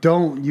if you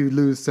don't, you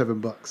lose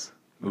 $7.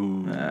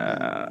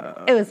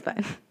 It was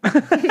fun.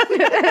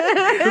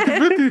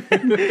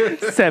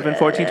 7,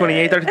 14,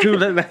 28, 32.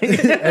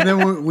 And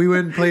then we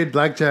went and played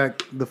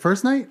blackjack the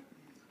first night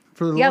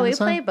for the Yeah, we longest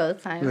time. played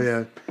both times. Oh,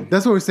 yeah,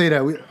 that's what we stayed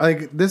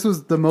at. This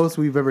was the most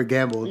we've ever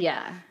gambled.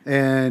 Yeah.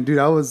 And dude,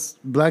 I was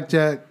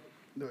blackjack.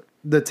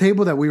 The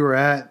table that we were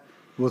at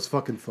was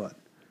fucking fun.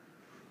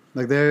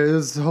 Like there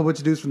was a whole bunch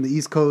of dudes from the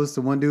East Coast.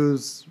 The one dude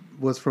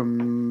was from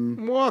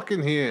I'm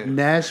walking here.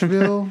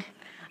 Nashville.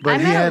 I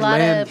he met a had lot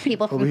land of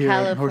people over from here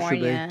in Horseshoe Bay.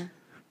 California.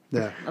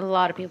 Yeah. A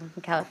lot of people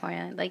from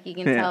California. Like you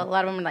can Yeah. tell a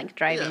lot of them are like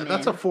driving Yeah,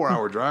 that's in. a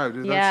 4-hour drive,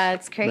 dude. Yeah,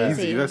 That's it's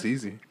crazy. easy. That's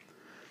easy.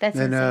 That's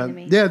And insane to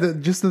me. yeah,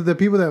 just the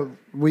people that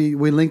we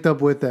linked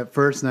up with that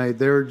first night,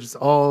 they were just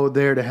all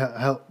there to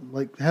help,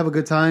 like have a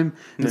good time.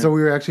 And so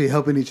we were actually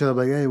helping each other.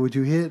 Like, hey, would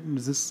you hit?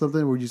 Is this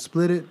something? Would you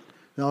split it?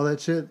 And all that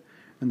shit.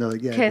 And they're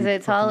like, yeah, Because we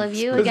it's all fucking of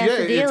you split it. against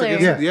the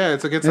dealer.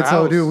 It's against And the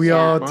so, house. dude, we Yeah.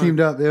 all Fun. teamed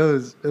up. It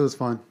was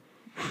fun.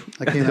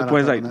 I came The out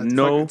boy's on like, top on that.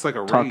 no it's like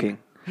a raid. talking.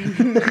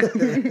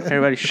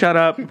 Everybody, shut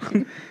up.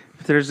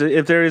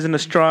 If there isn't a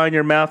straw in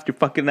your mouth, you're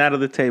fucking out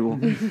of the table.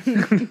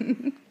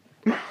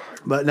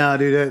 But no,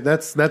 dude,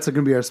 that's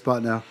gonna be our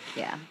spot now.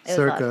 Yeah, it was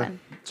a lot Circa. of fun.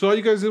 So all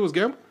you guys did was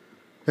gamble?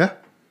 Yeah.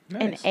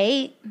 And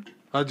 8.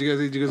 How'd you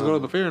guys eat? Did you guys go to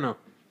the fair or no?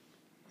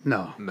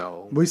 No.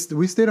 No. We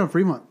stayed on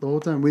Fremont the whole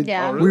time. We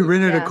Yeah. Oh, really? we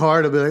rented Yeah. a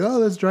car to be like, oh,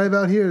 let's drive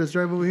out here. Let's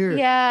drive over here.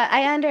 Yeah,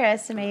 I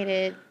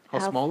underestimated How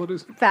small it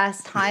is?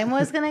 fast time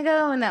was going to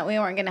go and that we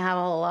weren't going to have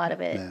a whole lot of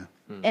it. Yeah.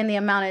 And the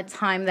amount of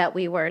time that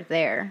we were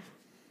there.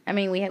 I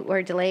mean, we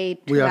were delayed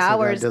We 2 also got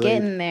hours delayed.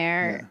 getting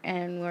there,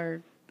 and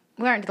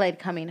we weren't delayed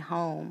coming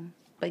home,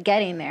 but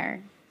getting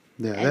there.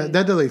 Yeah, And-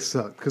 that delay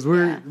sucked because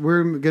Yeah.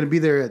 we're gonna be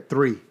there at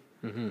 3,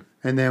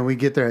 and then we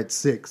get there at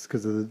 6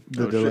 because of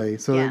the delay.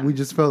 So Yeah. we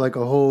just felt like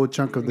a whole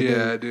chunk of the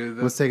Yeah, day dude,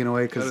 was taken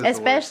away because that is-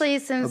 Especially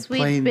since A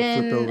plane we've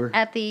flipped been over.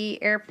 at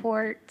the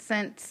airport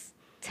since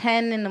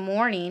 10 in the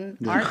morning,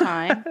 our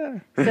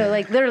time. So,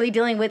 like, literally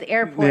dealing with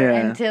airport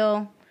Yeah.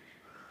 until,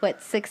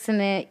 6 in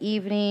the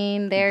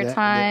evening, their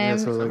time.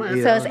 so like So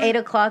 8 So it's hours. 8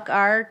 o'clock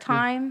our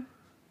time.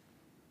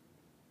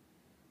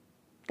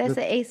 That's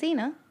the AC,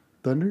 no?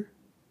 Thunder.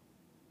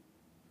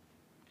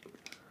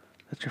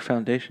 That's your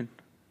foundation.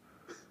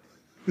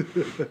 I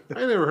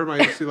never heard my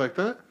AC like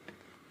that.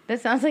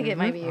 That sounds like it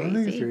might be I your don't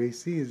think it's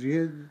AC. your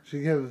AC. Should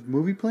you have a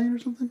movie playing or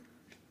something?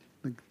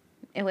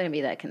 It wouldn't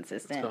be that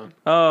consistent. gone.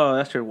 Oh,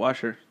 that's your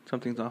washer.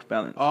 Something's off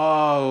balance.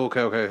 Oh, okay.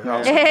 I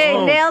was Hey,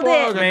 Oh, nailed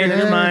fuck. it. Man,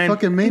 never mind.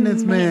 Fucking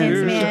maintenance man.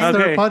 Maintenance man. Start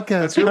a Okay.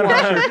 podcast.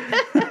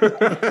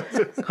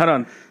 Hold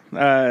on.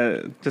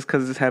 Just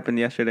because this happened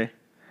yesterday.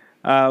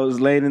 I was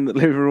laying in the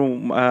living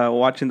room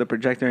watching the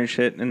projector and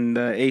shit, and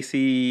the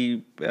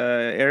AC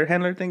air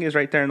handler thing is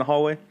right there in the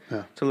hallway.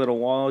 Yeah. It's a little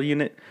wall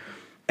unit.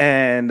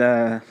 And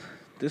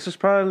this is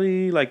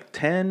probably like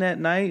 10 at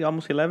night,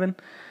 almost 11.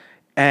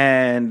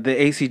 And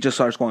the AC just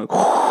starts going.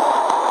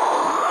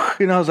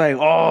 And I was like,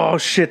 oh,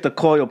 shit, the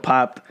coil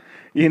popped.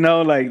 You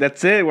know, like,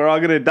 that's it. We're all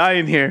going to die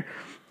in here.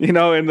 You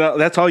know, and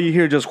that's all you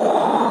hear, just.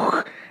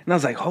 And I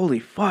was like,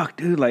 holy fuck,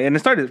 dude. Like, and it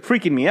started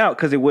freaking me out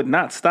because it would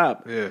not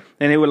stop. Yeah.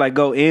 And it would, like,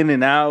 go in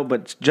and out,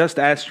 but just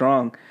as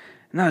strong.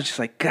 And I was just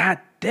like, God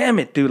damn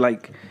it, dude.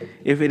 Like,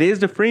 if it is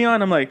the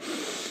Freon, I'm like,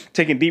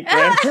 taking deep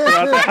breaths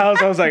throughout the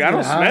house. I was like, I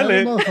don't smell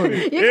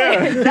it.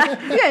 Yeah. You're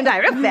gonna die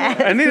real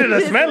fast. I needed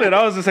to smell it.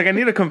 I was just like, I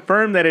need to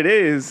confirm that it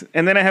is.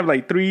 And then I have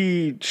like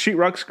 3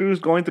 sheetrock screws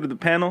going through the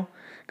panel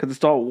because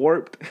it's all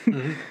warped.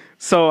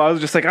 So I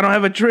was just like, I don't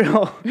have a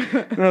drill.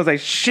 And I was like,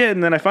 shit.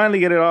 And then I finally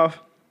get it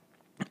off.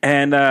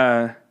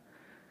 And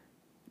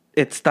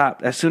it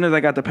stopped. As soon as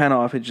I got the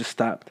panel off, it just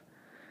stopped.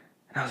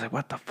 And I was like,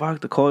 what the fuck?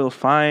 The coil's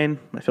fine.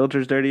 My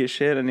filter's dirty as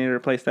shit. I need to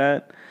replace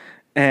that.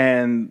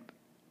 And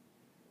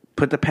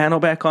put the panel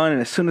back on.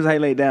 And as soon as I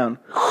lay down,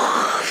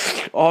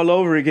 all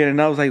over again.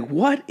 And I was like,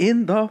 what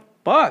in the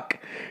fuck?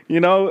 You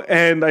know?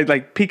 And I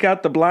like peek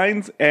out the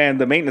blinds, and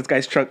the maintenance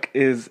guy's truck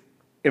is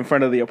in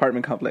front of the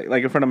apartment complex,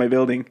 like in front of my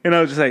building. And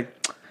I was just like,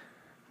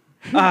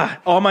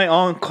 all my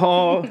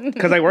on-call,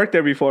 because I worked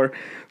there before.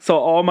 So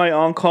all my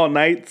on-call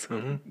nights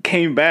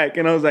came back.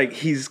 And I was like,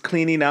 he's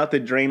cleaning out the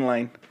drain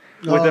line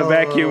with a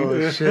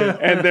vacuum. Shit.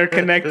 And they're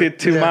connected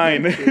to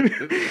mine.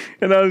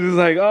 And I was just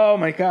like, oh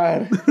my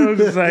God. I was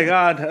just like,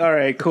 God, all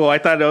right, cool. I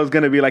thought that was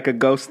going to be like a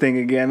ghost thing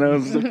again. I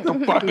was like, the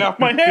fuck off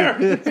my hair.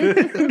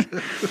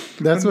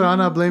 That's what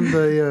Anna blamed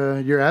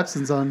your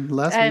absence on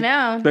last I week.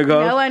 know. The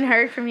ghost? No one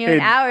heard from you in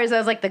It- hours. I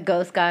was like, the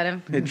ghost got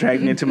him. It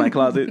dragged me into my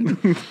closet.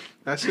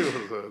 That shit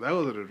was that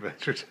was an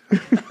adventure.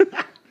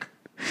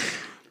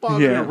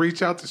 Bob, Yeah. gonna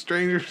reach out to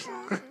strangers,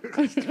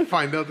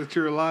 find out that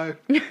you're alive.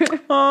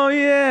 Oh,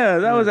 yeah.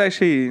 That was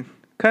actually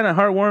kind of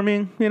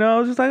heartwarming. You know, I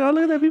was just like, oh,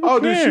 look at that, people Oh,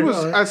 dude, care. she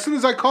was. As soon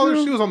as I called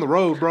her, she was on the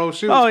road, bro.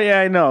 She was. Oh yeah,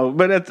 I know,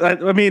 but it's, I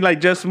mean,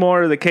 like just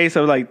more the case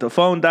of like the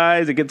phone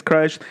dies, it gets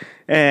crushed,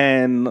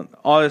 and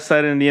all of a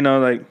sudden, you know,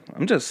 like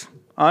I'm just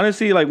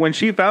honestly like when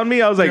she found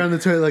me, I was like, You're on the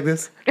toilet like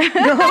this.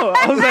 no,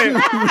 I was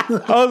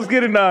like, I was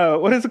getting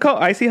what is it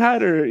called, icy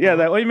hot or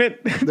that ointment,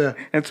 Yeah.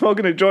 and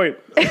smoking a joint,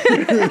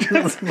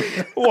 just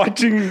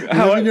watching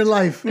how Living your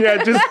life.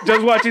 yeah,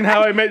 just watching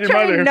How I Met Your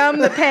Trying to Mother, numb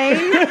the pain.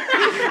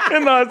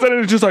 and all of a sudden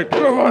it's just like.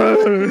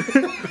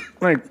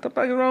 Like, what the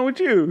fuck is wrong with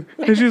you?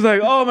 And she's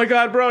like, oh my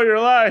God, bro, you're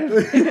alive.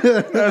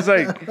 And I was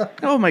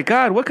like, oh my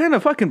God, what kind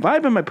of fucking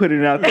vibe am I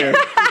putting out there?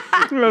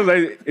 And I was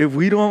like, if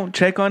we don't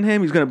check on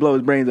him, he's going to blow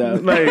his brains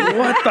out. Like,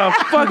 what the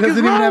fuck is Doesn't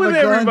even wrong have with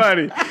a gun.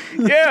 everybody?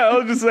 Yeah, I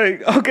was just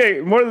like,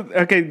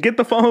 okay, get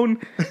the phone.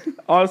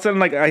 All of a sudden,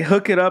 like, I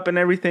hook it up and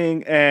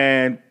everything,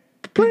 and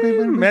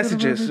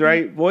messages,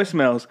 right?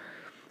 Voicemails.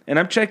 And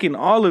I'm checking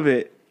all of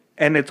it,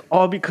 and it's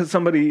all because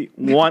somebody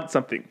wants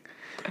something.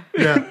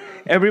 Yeah.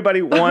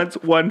 Everybody wants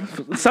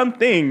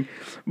something,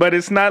 but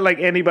it's not like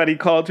anybody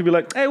called to be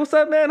like, hey, what's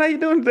up, man? How you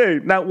doing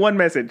today? Not one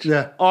message.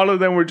 Yeah. All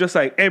of them were just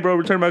like, hey, bro,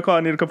 return my call.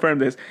 I need to confirm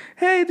this.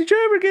 Hey, did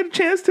you ever get a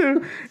chance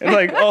to? And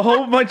like a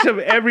whole bunch of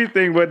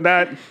everything, but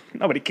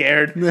nobody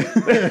cared.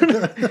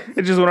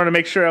 They just wanted to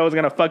make sure I was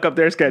going to fuck up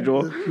their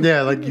schedule.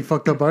 Yeah, like you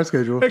fucked up our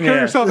schedule. Take care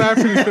of yourself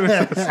after you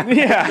finish this.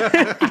 Yeah.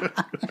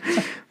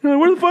 They're like,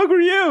 where the fuck were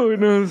you?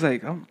 And I was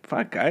like, oh,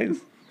 fuck, guys.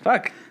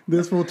 Fuck.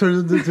 This fool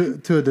turns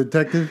into a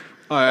detective.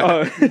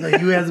 Oh, yeah.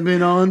 Like, you hasn't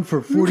been on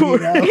for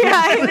 48 hours. Yeah,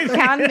 I was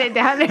counting it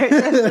down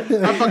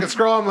there. I fucking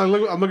scroll. I'm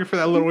looking for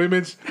that little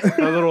image,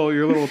 your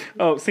little.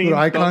 Oh, see. Little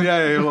icon.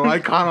 Yeah, your little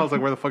icon. I was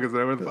like, where the fuck is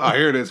that? Oh,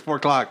 here it is.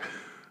 4:00.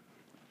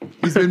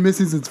 He's been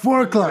missing since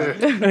 4 o'clock.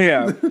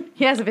 Yeah.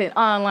 He hasn't been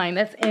online.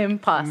 That's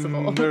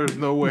impossible. There's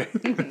no way.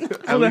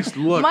 At least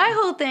look. My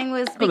whole thing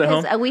was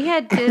because we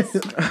had just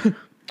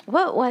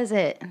what was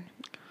it?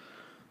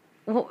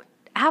 Well,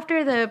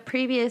 after the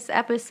previous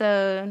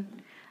episode,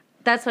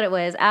 that's what it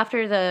was.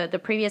 After the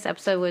previous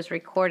episode was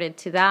recorded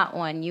to that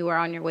one, you were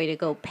on your way to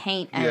go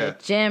paint at a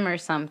gym or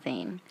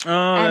something. Oh,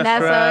 and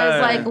that's right. why I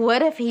was like,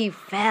 what if he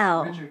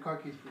fell?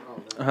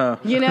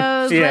 You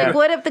know, it's Yeah. like,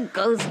 what if the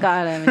ghost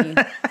got him and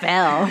he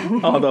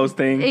fell? All those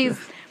things. He's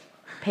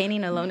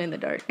painting alone in the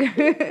dark.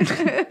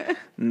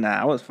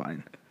 Nah, I was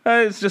fine.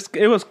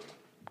 It was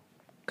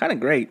kind of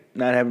great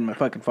not having my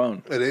fucking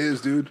phone. It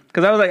is, dude.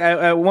 Because I was like,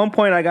 at one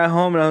point I got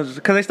home and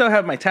because I still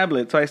have my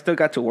tablet, so I still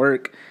got to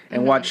work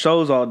and watch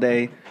shows all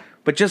day.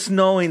 But just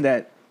knowing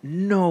that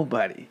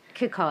nobody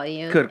Could call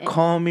you. could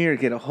call me or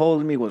get a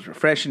hold of me was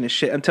refreshing as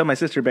shit until my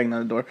sister banged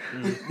on the door.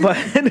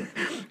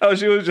 But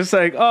she was just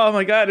like, oh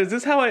my God, is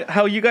this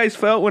how you guys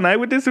felt when I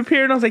would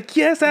disappear? And I was like,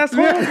 yes,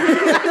 asshole.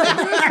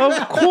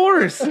 Of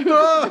course.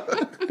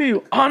 Do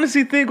you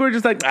honestly think we're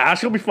just like,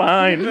 she'll be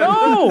fine?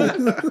 No.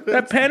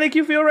 That panic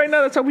you feel right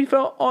now, that's how we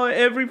felt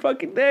every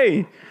fucking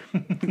day.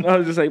 I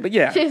was just like, but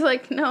yeah. She's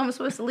like, no, I'm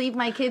supposed to leave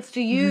my kids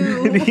to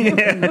you.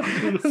 Yeah.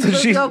 So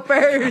Let's she's go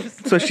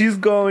first. So she's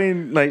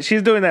going, like,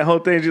 she's doing that whole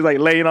thing. She's like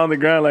laying on the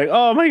ground, like,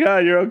 oh my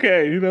God, you're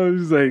okay. You know,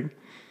 she's like,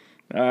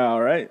 all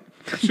right.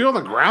 She on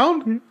the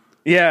ground?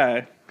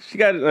 Yeah. She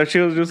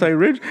was just like,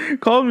 Rich,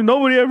 call me.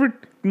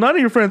 None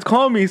of your friends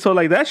call me. So,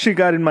 like, that shit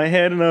got in my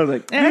head. And I was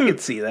like, I could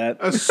see that.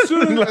 As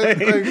soon as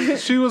like,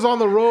 she was on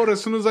the road,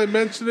 as soon as I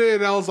mentioned it,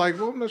 and I was like,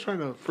 well, I'm not trying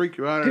to freak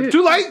you out.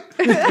 Too late!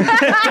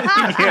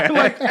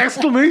 Like,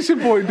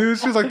 exclamation point, dude.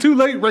 She's like, too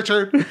late,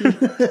 Richard.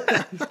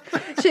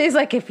 She's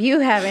like, if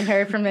you haven't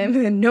heard from him,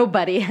 then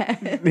nobody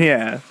has.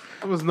 Yeah.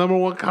 That was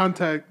 #1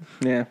 contact.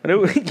 Yeah. But it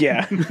was,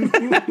 yeah.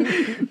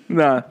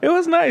 Nah, it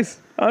was nice,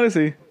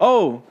 honestly.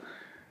 Oh,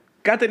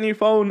 got the new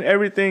phone,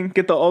 everything.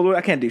 Get the old one.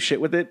 I can't do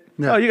shit with it.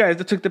 Yeah. Oh, you guys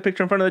took the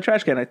picture in front of the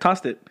trash can. I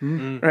tossed it.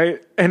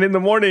 Right? And in the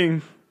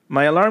morning,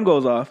 my alarm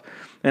goes off.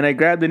 And I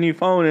grabbed the new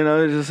phone and I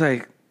was just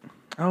like,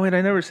 oh, wait,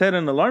 I never set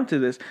an alarm to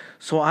this.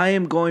 So I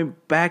am going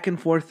back and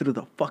forth through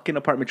the fucking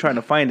apartment trying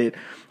to find it.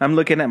 I'm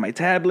looking at my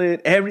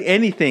tablet,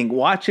 anything,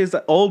 watches,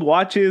 old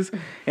watches.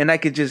 And I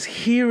could just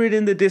hear it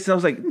in the distance. I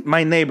was like,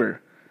 my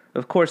neighbor.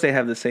 Of course they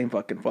have the same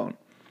fucking phone.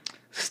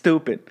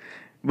 Stupid.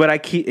 But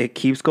it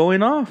keeps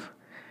going off.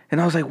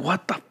 And I was like,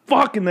 what the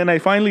fuck? And then I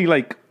finally,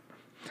 like,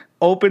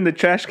 opened the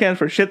trash can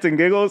for shits and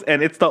giggles,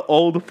 and it's the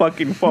old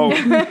fucking phone.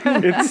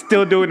 It's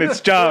still doing its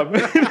job.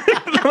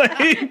 Like,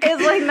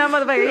 It's like, no,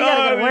 motherfucker, you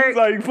gotta go it's work.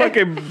 like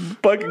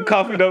fucking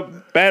coughing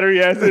up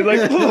battery acid.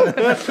 Like,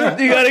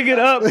 you gotta get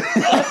up.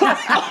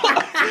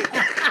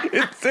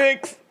 It's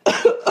 6.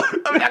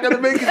 I'm not going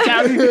to make it,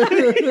 Johnny.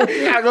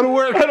 I got to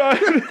work.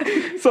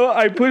 So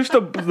I pushed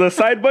the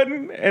side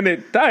button, and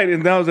it died.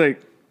 And I was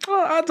like,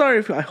 oh, I'm sorry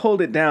if I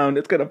hold it down,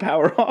 it's going to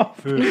power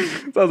off. So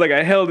I was like,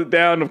 I held it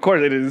down. Of course,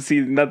 I didn't see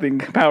nothing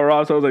power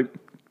off. So I was like,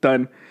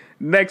 done.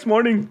 Next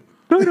morning,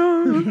 and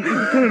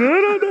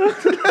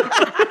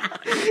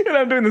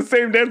I'm doing the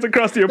same dance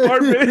across the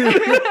apartment.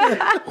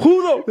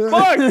 Who the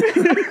fuck?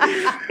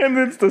 And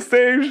it's the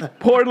same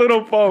poor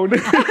little phone.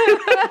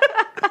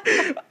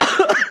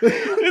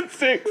 It's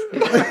 6.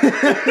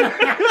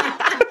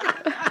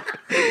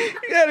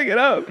 You gotta it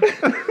up.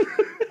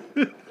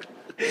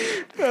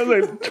 I was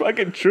like,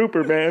 fucking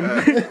trooper,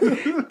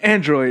 man.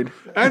 Android.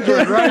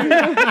 Android,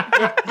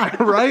 right?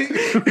 Right?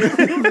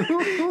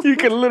 You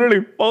can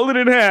literally fold it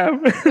in half.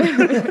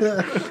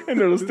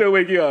 And it'll still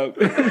wake you up.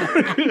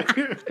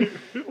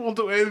 Won't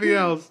do anything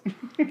else.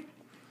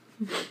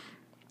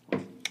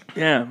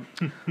 Yeah.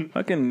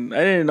 Fucking, I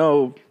didn't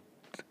know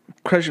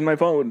crushing my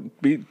phone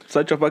would be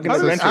such a fucking How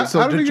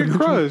adventure. did it get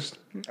crushed?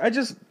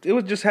 It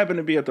was just happened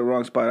to be at the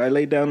wrong spot. I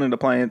laid down an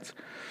appliance.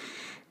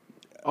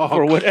 Oh,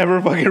 For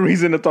whatever fucking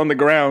reason, it's on the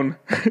ground.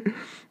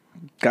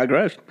 Got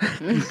crushed.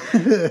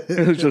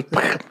 It was just.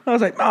 I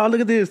was like, "Oh, look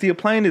at this! The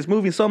appliance is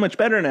moving so much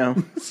better now."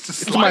 it's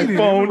just It's my sliding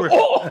phone. everywhere.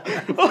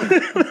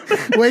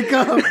 Oh, Wake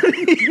up!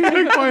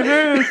 Take my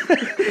hand.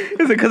 is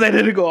it because I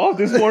didn't go off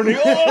this morning?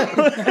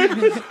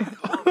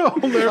 Oh,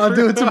 I'll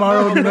do it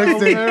tomorrow. The next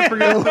day. never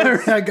forget Don't worry,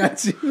 I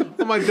got you.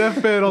 On my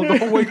deathbed,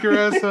 don't wake your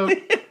ass up.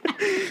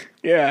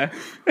 yeah.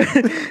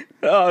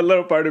 Oh, a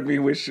little part of me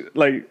wish,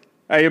 like,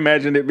 I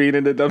imagined it being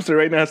in the dumpster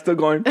right now, still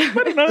going. I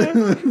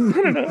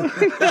don't know.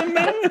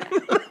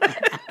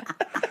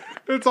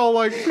 It's all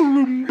like.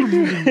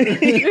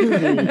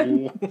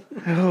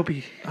 I hope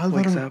he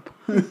wakes up.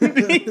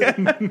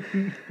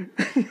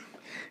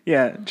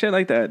 Yeah, shit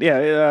like that.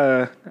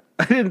 Yeah,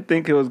 I didn't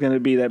think it was gonna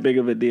be that big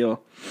of a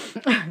deal.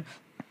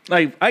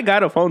 Like, I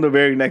got a phone the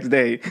very next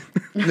day,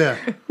 Yeah.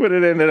 but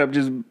it ended up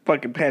just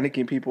fucking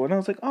panicking people, and I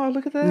was like, "Oh,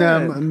 look at that!"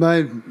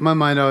 Nah, my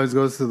mind always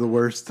goes to the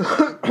worst.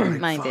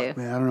 Mine do.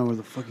 Man, I don't know where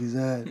the fuck he's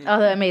at.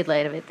 Although I made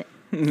light of it,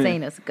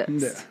 saying it's a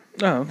ghost.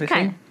 Oh, they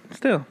Kinda. say,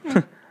 still,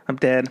 I'm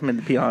dead. I'm in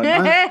the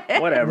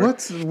pond. Whatever.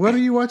 What are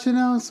you watching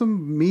now?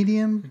 Some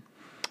Medium?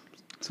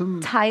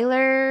 Some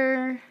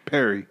Tyler.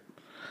 Perry.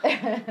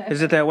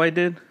 Is it that white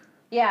dude,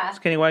 Yeah.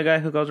 skinny white guy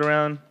who goes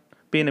around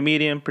being a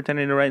medium,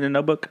 pretending to write in a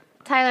notebook?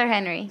 Tyler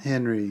Henry.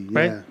 Henry? Yeah.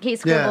 Right? He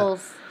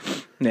scribbles.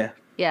 Yeah,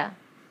 Yeah.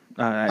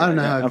 I don't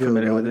know how I I'm feel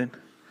familiar about with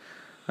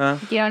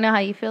it. You don't know how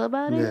you feel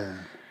about it? Yeah.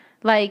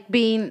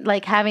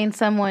 Like having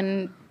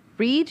someone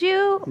read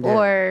you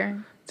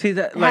or See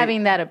that, like,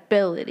 having that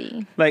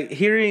ability. like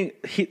hearing,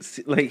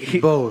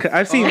 Both.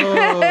 I've seen,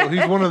 Oh,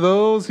 he's one of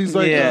those. He's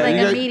like, Yeah. Like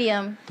you a got-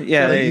 medium.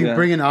 yeah, there Like you you go.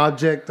 bring an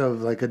object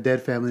of like a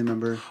dead family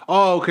member.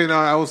 Oh, okay. Now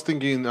I was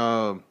thinking.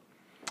 You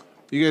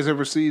guys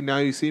ever see Now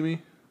You See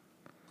Me?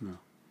 No.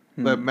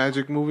 That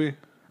magic movie.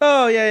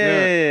 Oh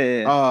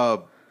yeah.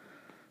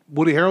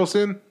 Woody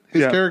Harrelson,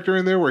 his Yeah. character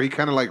in there, where he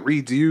kind of like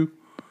reads you,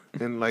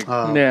 and like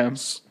Yeah.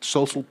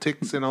 social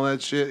ticks and all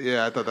that shit.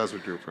 Yeah, I thought that's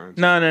what you were referring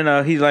to.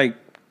 No. He's like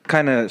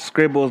kind of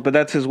scribbles, but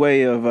that's his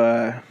way of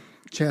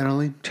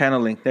Channeling.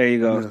 channeling. There you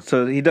go. Yeah.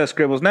 So he does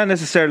scribbles, not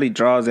necessarily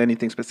draws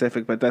anything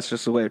specific, but that's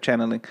just a way of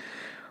channeling.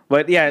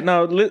 But yeah,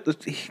 no,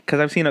 because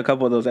I've seen a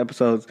couple of those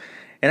episodes,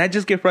 and I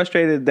just get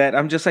frustrated that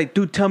I'm just like,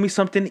 dude, tell me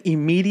something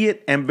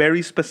immediate and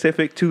very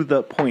specific to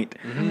the point.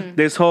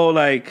 This whole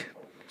like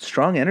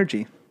strong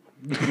energy.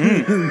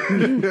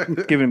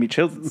 Giving me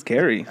chills. It's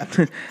scary.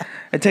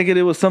 I take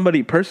it was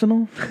somebody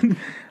personal.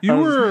 You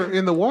were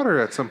in the water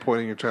at some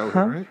point in your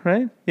childhood, right?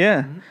 Right?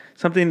 Yeah.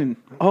 Something.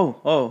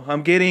 Oh,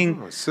 I'm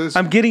getting. sis.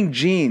 I'm getting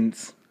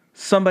jeans.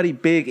 Somebody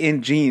big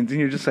in jeans, and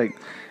you're just like,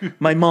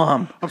 my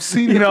mom. I'm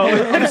seeing,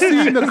 I'm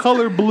seeing the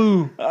color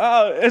blue.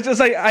 It's just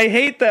like I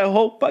hate that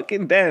whole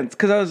fucking dance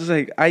because I was just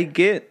like, I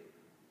get.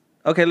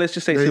 Okay, let's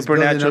just say That he's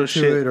building supernatural up to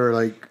shit. it, or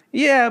like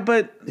Yeah,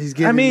 but He's I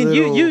getting mean,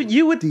 you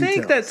little would think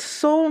details. that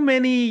so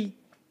many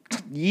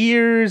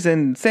years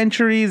and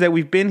centuries that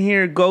we've been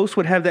here, ghosts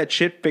would have that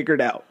shit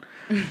figured out.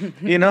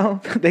 You know,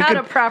 they How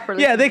to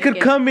properly Yeah, they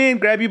could communicate. come in,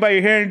 grab you by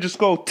your hair, and just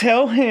go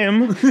tell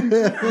him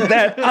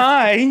that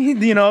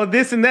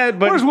this and that.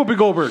 But Where's Whoopi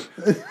Goldberg?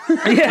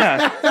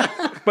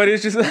 yeah, but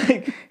it's just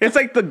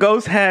like the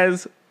ghost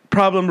has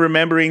problem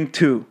remembering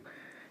too.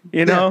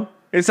 You know.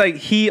 It's like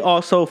he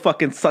also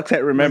fucking sucks at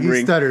he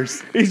remembering.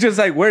 stutters. He's just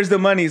like, "Where's the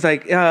money?" He's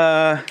like,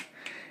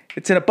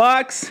 "It's in a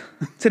box.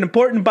 It's an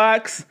important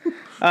box." box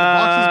is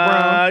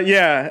brown.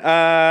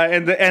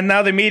 Yeah. And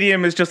now the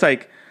medium is just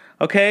like,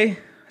 "Okay,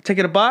 take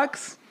it a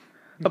box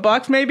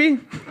maybe."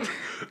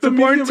 It's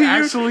important to you.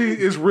 Actually,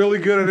 is really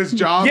good at his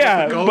job.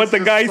 Yeah, ghost but the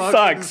just guy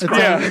sucks at sucks. his-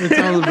 Yeah. It's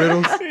all the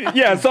riddles.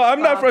 Yeah. So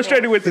I'm not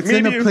frustrated with the It's in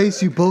a medium.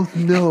 place you both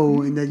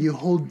know and that you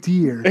hold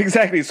dear.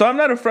 Exactly. So I'm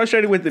not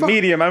frustrated with the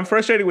medium. I'm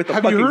frustrated with the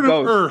Have fucking you heard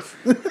ghost.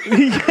 of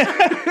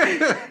Earth?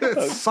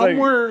 It's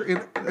somewhere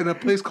in a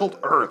place called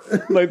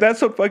Earth. Like,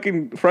 that's what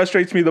fucking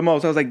frustrates me the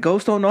most. I was like,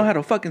 ghosts don't know how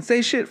to fucking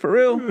say shit for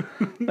real.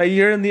 Like,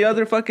 you're in the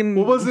other fucking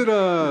What was it?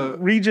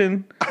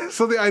 region.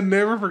 Something I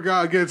never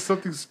forgot. Again,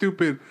 something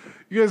stupid.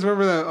 You guys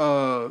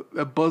remember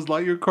that Buzz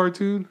Lightyear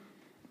cartoon?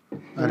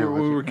 When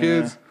we were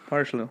kids.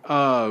 Partially.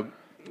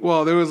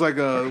 Well, there was like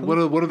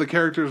one of the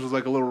characters was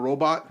like a little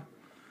robot,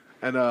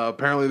 and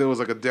apparently there was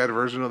like a dead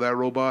version of that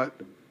robot,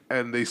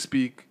 and they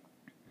speak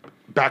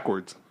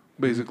backwards,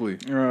 basically.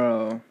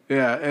 Oh.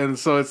 Yeah, and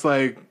so it's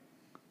like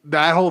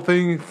that whole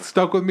thing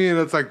stuck with me, and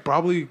it's like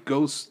probably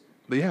ghosts.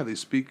 Yeah, they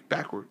speak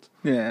backwards.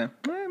 Yeah.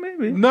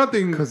 Maybe.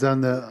 Nothing Because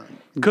on the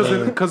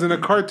because in a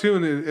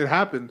cartoon it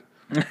happened.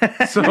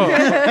 So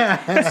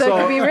it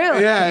could be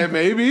real. Yeah,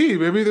 maybe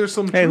there's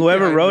some. Hey, truth whoever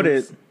behind wrote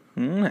this.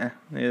 it.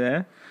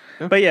 Yeah.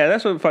 But yeah,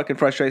 that's what fucking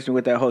frustrates me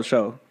with that whole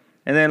show.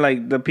 And then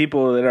like the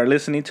people that are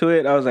listening to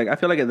it, I was like, I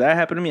feel like if that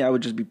happened to me, I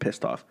would just be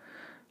pissed off.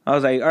 I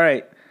was like, all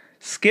right,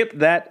 skip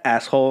that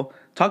asshole.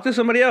 Talk to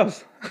somebody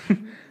else.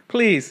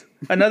 Please.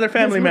 Another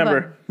family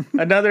member.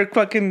 Another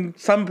fucking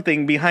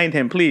something behind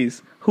him,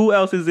 please. Who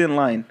else is in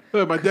line?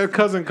 Look, my dead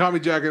cousin caught me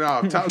jacking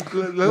off.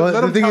 Well, Let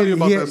the him thing tell is, you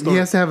about that he story.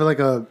 has to have like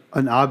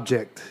an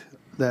object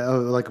that,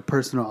 like a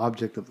personal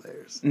object of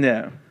theirs.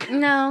 Yeah.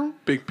 No.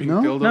 Big pink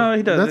No? dildo. No,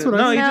 he doesn't. That's what I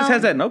no, he said. just No.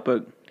 has that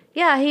notebook.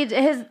 Yeah,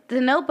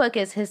 the notebook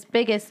is his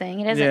biggest thing.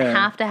 He doesn't Yeah.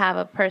 have to have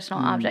a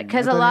personal object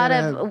because I a thought lot he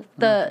of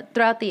had-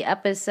 throughout the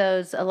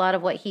episodes, a lot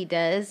of what he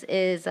does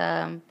is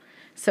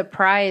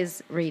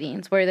surprise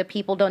readings where the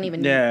people don't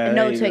even Yeah,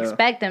 know there you to go.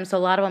 expect them. So a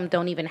lot of them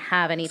don't even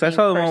have anything. So I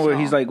saw the one where personal.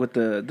 he's like with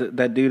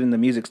that dude in the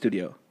music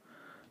studio.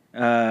 oh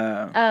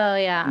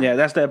yeah, Yeah,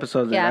 that's the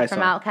episode that I from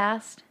saw.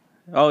 Outcast.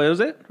 Oh, it was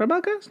it? From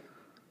Outcast?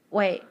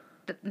 Wait,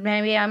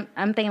 maybe I'm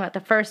thinking about the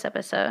first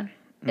episode.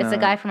 It's the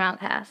guy from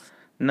Outcast.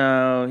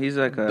 No, he's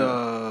like a...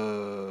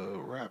 The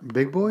rap.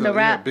 Big boy? The Yeah,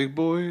 rap. Big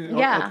boy.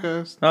 Yeah.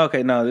 Outcast.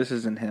 Okay, no, this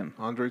isn't him.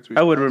 Andre 3000.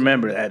 I would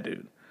remember that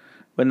dude.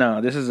 But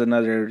no, this is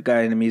another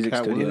guy in the music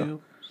Cat studio.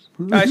 Williams.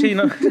 Actually,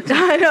 no.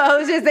 I know. I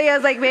was just saying. I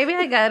was like, maybe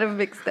I got him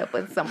mixed up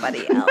with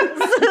somebody else.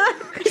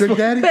 Trick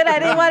Daddy? But I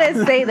didn't want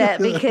to say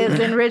that because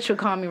then Rich would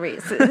call me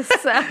racist.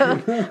 So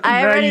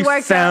I Now already you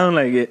worked sound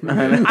out. like it.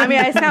 I mean,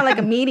 I sound like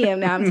a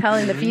medium now. I'm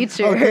telling the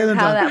future Okay, then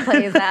how talk. that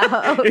plays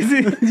out. Is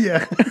it?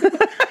 Yeah.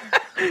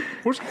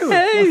 Where's Caleb?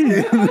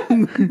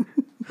 Hey,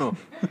 Oh.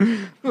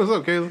 What's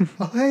up, Caleb?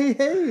 Oh, hey.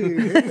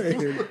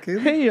 Okay.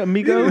 hey,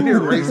 amigo. I hear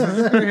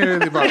racist. I didn't hear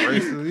anything about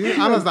racism.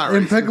 I was not racist.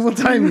 Impeccable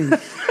timing.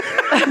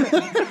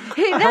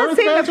 He does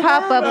seem to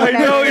pop up I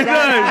know whenever he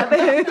that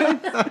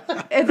does.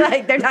 happens. It's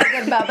like they're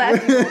talking about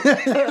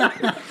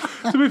that.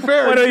 To be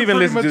fair, Why don't you even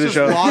pretty listen much to the just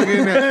show? Log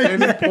in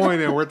at any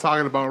point and we're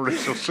talking about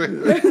racial shit.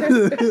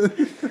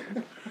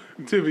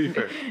 To be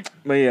fair,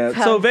 But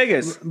yeah, so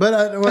Vegas. But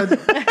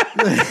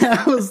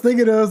I was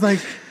thinking, I was like,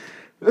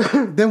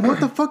 then what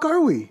the fuck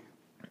are we?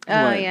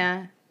 Oh What?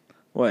 yeah.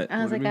 What?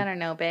 I was like, I don't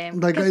know,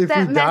 babe. Like, 'Cause if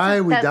that we die,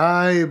 messes- we that-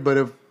 die. But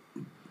if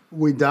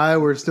we die,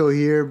 we're still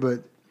here.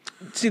 But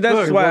See, that's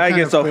Look, why what I kind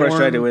get of so form-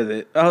 frustrated with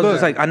it. I was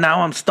just like,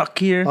 now I'm stuck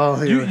here.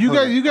 oh,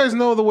 you guys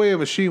know the way a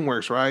machine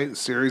works, right?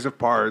 Series of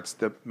parts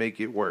that make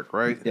it work,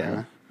 right?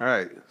 Yeah. All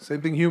right.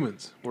 Same thing.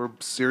 Humans. We're a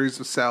series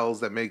of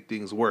cells that make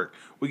things work.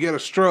 We get a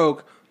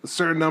stroke. A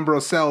certain number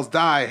of cells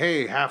die.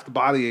 Hey, half the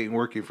body ain't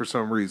working for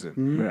some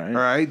reason. Right. All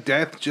right.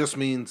 Death just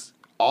means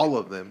all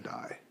of them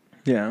die.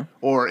 Yeah.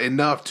 Or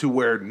enough to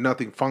where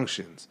nothing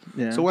functions.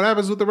 Yeah. So what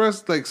happens with the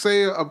rest? Like,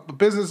 say a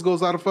business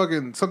goes out of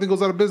something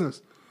goes out of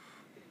business.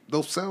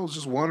 Those cells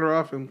just wander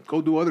off and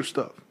go do other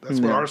stuff. That's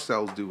what Yeah. our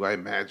cells do, I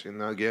imagine.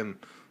 Now, again,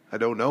 I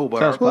don't know, but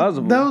Sounds our,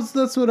 plausible.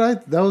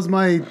 that was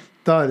my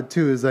thought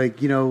too. Is like,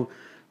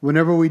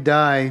 whenever we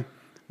die,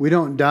 we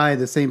don't die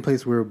the same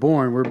place we were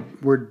born.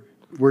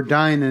 We're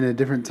dying in a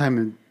different time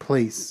and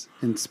place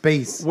and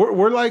space.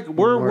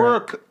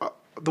 we're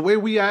the way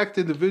we act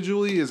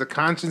individually is a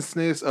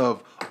consciousness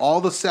of all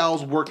the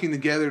cells working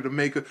together to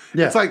make a.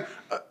 Yeah. It's like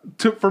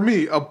for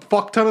me, a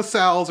fuck ton of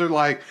cells are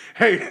like,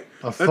 hey,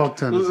 fuck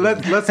ton of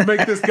cells. let's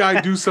make this guy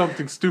do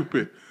something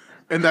stupid,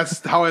 and that's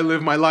how I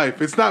live my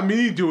life. It's not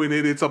me doing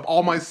it; it's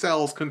all my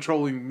cells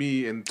controlling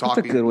me and That's a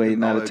talking. good way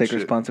and not all to that take shit.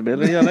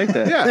 responsibility. I like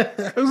that. Yeah,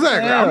 exactly.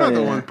 I'm Hell not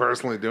the yeah. one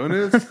personally doing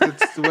it.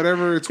 It's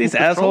whatever. It's These who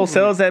asshole controls me.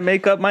 cells that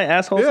make up my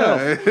asshole self.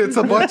 Yeah, it's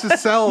a bunch of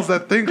cells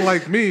that think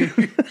like me,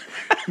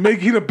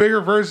 making a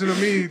bigger version of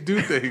me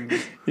do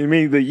things. You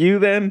mean the you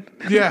then?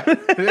 Yeah,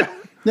 yeah.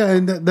 Yeah,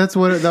 and that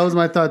was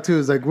my thought too.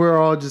 Is like we're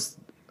all just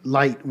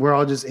light. We're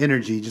all just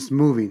energy, just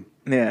moving.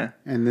 Yeah.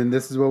 And then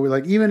this is what we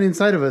like. Even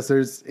inside of us,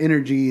 there's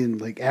energy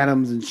and like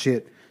atoms and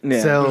shit.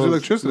 Yeah. Cells There's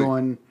electricity.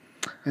 going.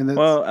 And that's,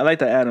 Well, I like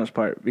the atoms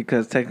part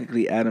because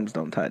technically atoms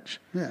don't touch.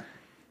 yeah.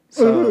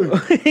 So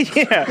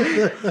yeah,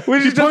 which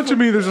is She's punching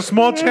me. There's a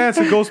small chance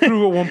it goes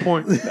through at one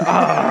point.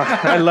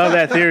 I love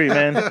that theory,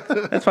 man.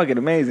 That's fucking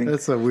amazing.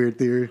 That's a weird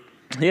theory.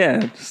 Yeah,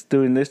 just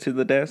doing this to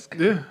the desk.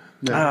 Yeah.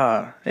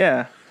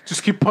 Yeah.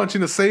 Just keep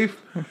punching the safe.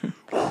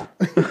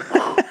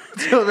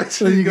 Until eventually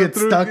So you go get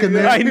through. stuck in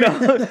there. I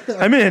know.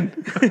 I'm in.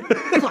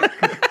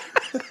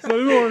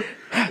 Anymore.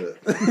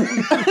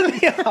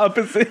 Yeah,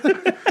 opposite.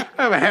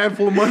 I have a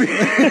handful of money.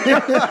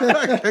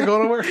 I can't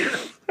go nowhere.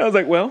 I was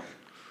like, well,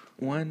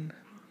 one.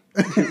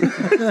 Got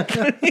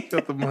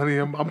the money.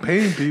 I'm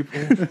paying people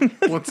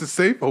once the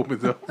safe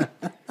opens up.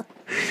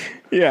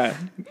 Yeah.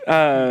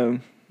 I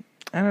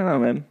don't know,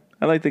 man.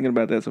 I like thinking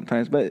about that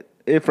sometimes, but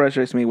it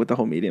frustrates me with the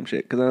whole medium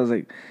shit because I was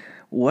like,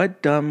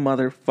 what dumb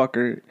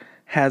motherfucker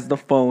has the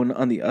phone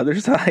on the other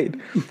side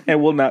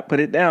and will not put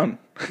it down?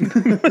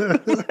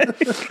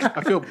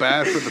 I feel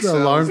bad for the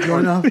cells, alarm's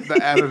going off. the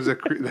atoms that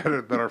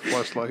are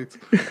fleshlights.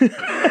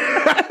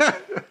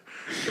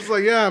 It's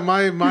like, yeah,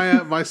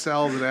 my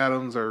cells and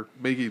atoms are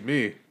making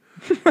me.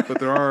 but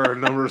there are a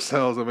number of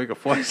cells that make a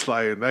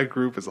fleshlight, and that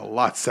group is a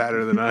lot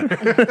sadder than I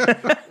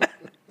am.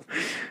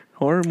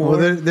 Or more.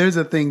 Well, there's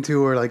a thing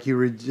too where like you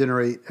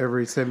regenerate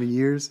every 7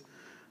 years,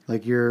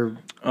 like your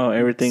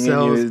Everything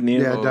cells, in you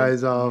is new.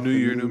 dies off. New and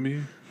year, new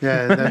me.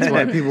 Yeah, that's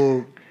why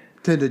people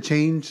tend to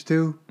change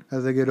too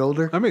as they get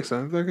older. That makes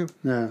sense.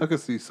 Yeah. I could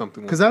see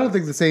something. Because I don't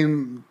think the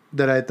same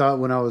that I thought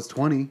when I was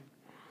 20.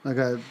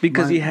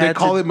 Because he they had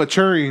call to, it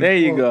maturing. There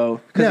you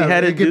go. Because yeah, he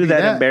had to it could do be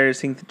that, that.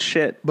 embarrassing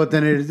shit. But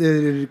then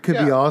it could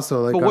be Yeah.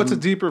 also like. But what's a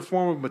deeper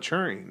form of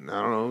maturing?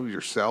 I don't know.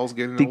 Your cells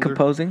getting older.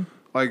 Decomposing.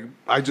 Like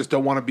I just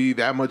don't want to be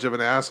that much of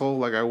an asshole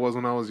like I was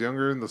when I was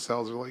younger, and the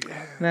cells are like,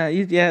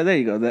 Yeah, there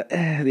you go.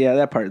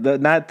 That part.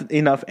 Not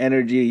enough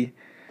energy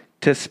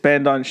to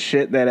spend on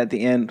shit that at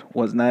the end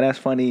was not as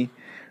funny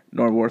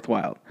nor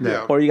worthwhile.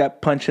 Yeah. Or you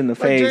got punched in the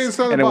Like Jay and face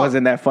Silent and it Bob.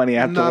 wasn't that funny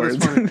Not as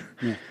afterwards.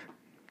 funny.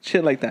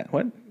 Shit like that.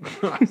 What?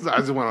 I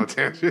just went on a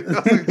tangent. I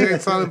was like, Jay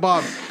and Silent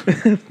Bob,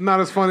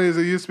 not as funny as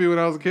it used to be when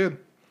I was a kid.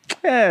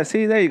 Yeah,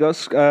 see, there you go.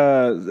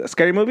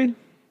 Scary movie?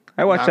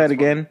 I watched Not that as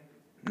again.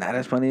 Not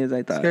as funny as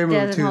I thought. Scary Movie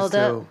Doesn't 2 hold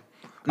still.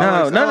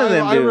 No, none of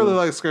them I do. really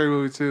like Scary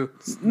Movie too.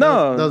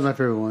 No, That was my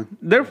favorite one.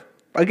 they're,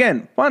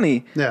 again,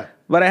 funny. Yeah.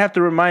 But I have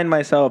to remind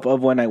myself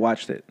of when I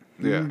watched it.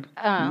 Yeah.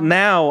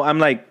 Now I'm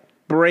like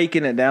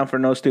breaking it down for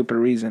no stupid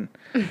reason.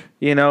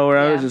 You know, where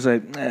I was Yeah. just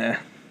like,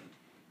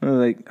 I was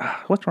like,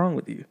 what's wrong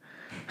with you?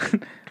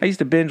 I used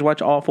to binge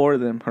watch all 4 of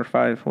them or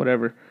 5,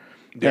 whatever.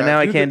 Yeah, and now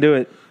I you can't did- do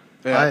it.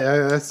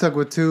 Yeah. I stuck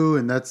with 2,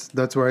 and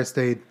that's where I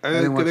stayed. I And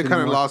didn't watch they kind of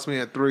anymore. lost me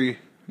at 3.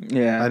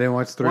 Yeah. I didn't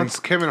watch 3. Once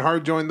Kevin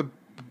Hart joined the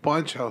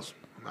bunch, I was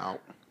out.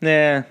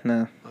 Yeah,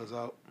 no. I was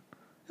out.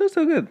 It was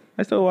still good.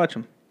 I still watch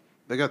them.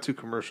 They got too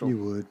commercial. You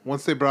would.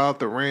 Once they brought out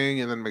the ring,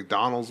 and then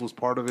McDonald's was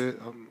part of it.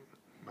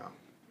 No.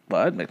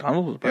 But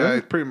McDonald's was Yeah, better.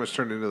 it pretty much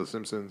turned into The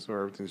Simpsons, where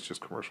everything's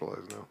just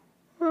commercialized now.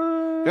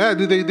 Yeah,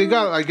 dude, they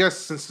got. I guess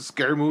since the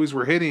scary movies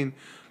were hitting,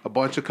 a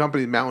bunch of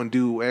companies, Mountain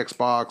Dew,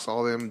 Xbox,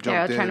 all them They're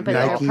all jumped trying to in. put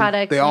Nike. their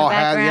products They in all the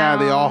had,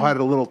 background. they all had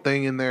a little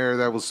thing in there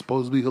that was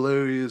supposed to be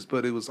hilarious,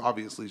 but it was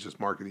obviously just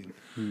marketing,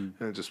 and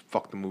it just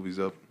fucked the movies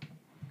up.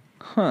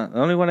 Huh. The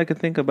only one I could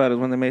think about is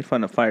when they made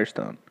fun of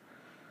Firestone.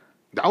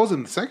 That was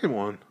in the second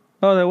one,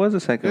 Oh, there was a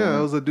second Yeah, one.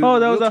 that was a dude Oh,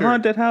 in that a was a wheelchair.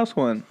 haunted house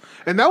one.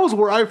 and that was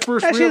where I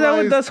first Actually, that one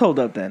realized does hold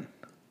up then.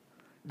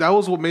 that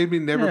was what made me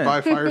never Yeah.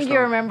 buy Firestone. You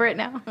remember it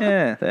now?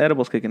 Yeah, the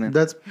edible's kicking in.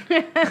 That's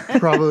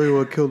probably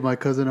what killed my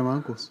cousin and my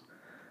uncles.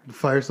 The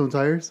Firestone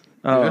tires.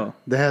 Oh,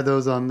 They had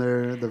those on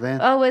the van.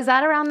 Oh, was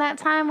that around that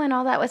time when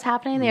all that was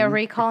happening? They were Mm-hmm.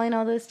 recalling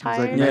all those It was tires.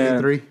 like Yeah.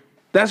 93.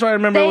 that's why I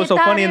remember it They was so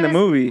thought funny it in the was-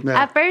 movie.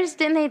 Yeah. At first,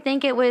 didn't they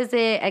think it was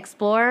the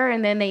Explorer,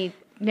 and then they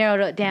narrowed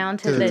it down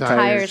to To the the tires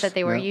tires, that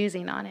they were yeah.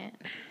 using on it?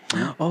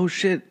 Oh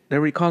shit,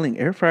 they're recalling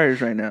air fryers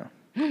right now.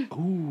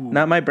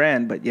 Not my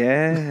brand, but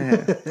yeah.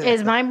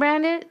 Is mine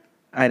branded?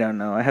 I don't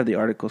know. I have the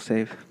article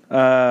saved.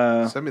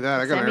 Send me that.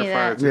 I got Send an me air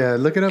fryer that. too. Yeah,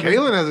 look it up.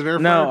 Kaylin has an air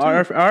no,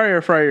 fryer too. our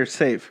air fryer is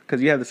safe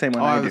because you have the same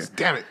one I Oh, do.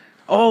 damn it!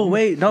 Oh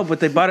wait, no, but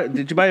they bought it.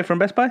 Did you buy it from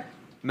Best Buy?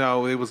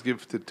 No, it was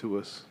gifted to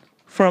us.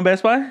 From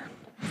Best Buy? I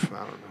don't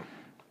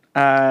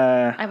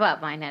know. I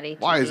bought mine at HEB.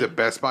 Why is it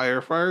Best Buy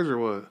air fryers or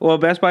what? Well,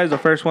 Best Buy is the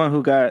first one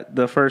who got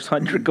the first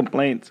 100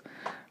 complaints,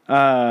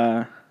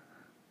 and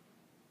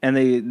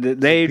they did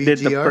the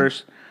BGR?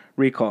 first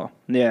recall.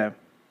 Yeah,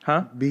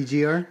 huh?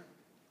 BGR.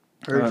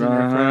 Urgent Hold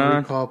Air Fryer on.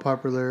 Recall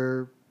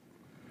Popular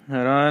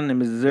Hold on, in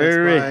Best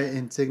Missouri. Buy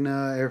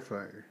Insignia Air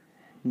Fryer.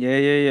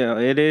 Yeah.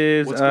 It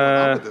is. What's going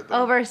on with it though?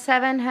 Over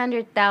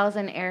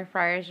 700,000 air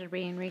fryers are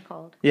being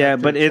recalled. Yeah,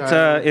 After but it's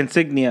trial.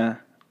 Insignia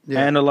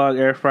Yeah. analog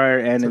air fryer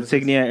and So this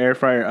Insignia air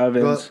fryer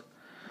ovens.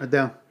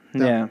 Down.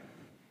 Yeah.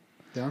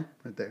 Down.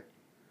 Right there.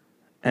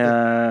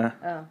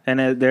 And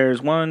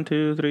there's 1,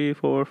 2, 3,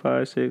 4,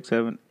 5, 6,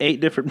 7,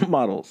 8 different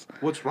models.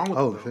 What's wrong with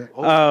Oh, it? Though? shit.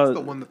 Oh, that's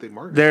the one that they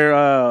marketed.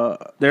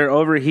 They're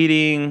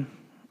overheating,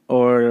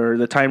 or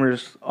the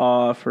timer's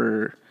off,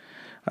 or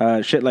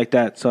shit like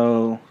that.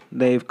 So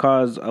they've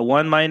caused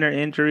one minor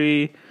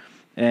injury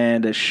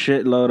and a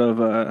shitload of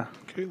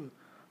Kaylin.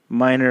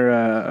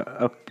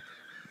 minor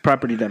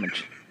property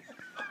damage.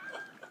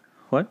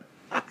 What?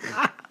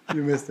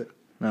 You missed it.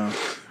 No.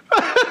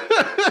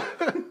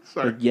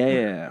 Sorry. But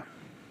yeah.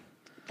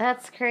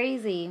 That's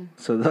crazy.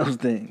 So those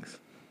things.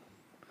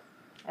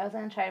 I was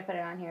going to try to put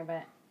it on here,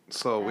 but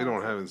So we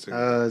don't have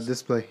Insignia.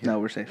 Display. No,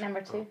 we're safe.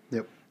 number 2.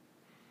 Yep.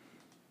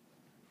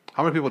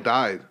 How many people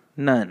died?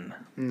 None.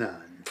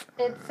 None.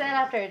 It said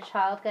after a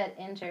child got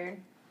injured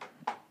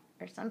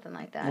or something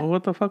like that. Well,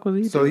 what the fuck was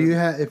he So doing?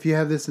 if you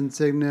have this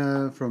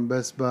Insignia from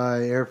Best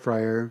Buy Air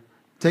Fryer,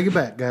 take it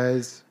back,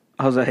 guys.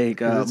 I was like,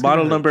 It's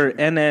model gonna number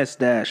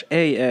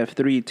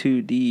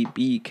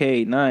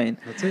NS-AF32DBK9.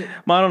 That's it.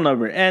 Model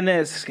number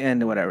NS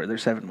and whatever.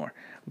 There's 7 more.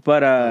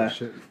 But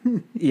Shit.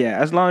 yeah,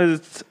 as long as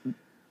it's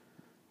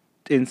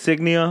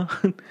Insignia,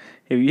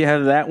 if you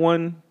have that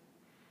one,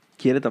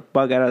 get it the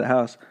fuck out of the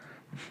house.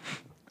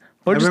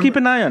 Or just keep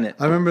an eye on it.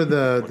 I remember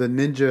the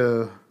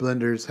Ninja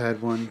blenders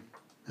had one.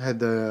 Had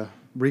the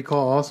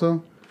recall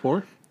also.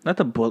 4? Not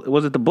the bullet.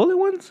 Was it the bullet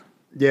ones?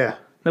 Yeah.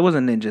 That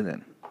wasn't Ninja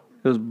then.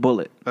 It was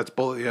Bullet. That's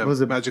Bullet. Yeah,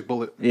 Was it- Magic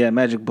Bullet? Yeah,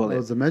 Magic Oh, Bullet.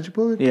 was the Magic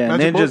Bullet? Yeah,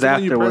 Magic Ninja's Bullet's the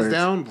one you press afterwards.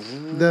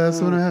 down. That's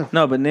the one I have.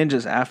 No, but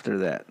Ninja's after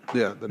that.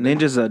 Yeah, the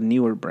Ninja's a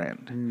newer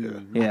brand.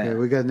 Yeah. Yeah, Okay,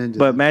 we got Ninja.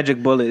 But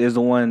Magic Bullet is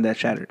the one that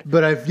shattered.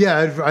 But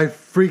I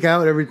freak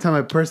out every time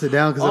I press it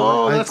down because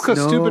Oh, that's because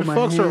stupid my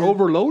fucks are hand.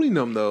 overloading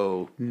them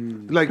though.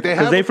 Like they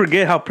Because have, they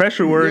forget how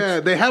pressure works. yeah,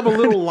 they have a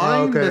little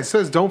line okay. that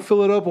says "Don't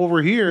fill it up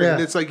over here," Yeah.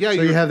 and it's like, yeah,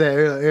 so you have that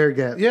air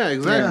gap. yeah,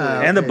 exactly.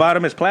 Yeah. And the Okay.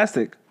 bottom is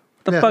plastic.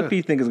 What the Yeah. fuck do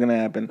you think is gonna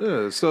happen?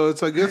 Yeah, so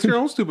it's like that's your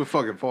own stupid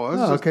fucking fault.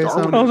 That's Oh, just okay, so-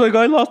 Darwin. I was like,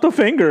 I lost a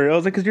finger. I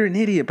was like, because you're an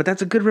idiot. But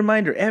that's a good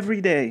reminder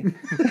every day.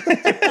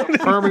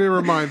 Permanent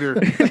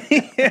reminder.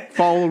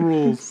 Follow the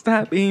rules.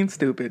 Stop being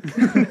stupid.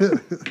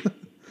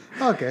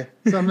 Okay,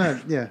 so I'm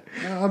not. Yeah,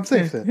 I'm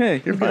safe then.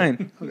 Hey, you're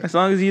fine. As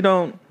long as you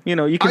don't,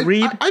 you can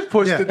read. I've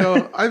pushed Yeah. it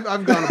though. I've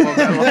gone above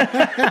that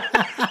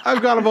line.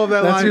 I've gone above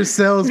that That's line. your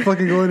cells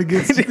fucking going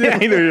against you. Yeah,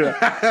 either-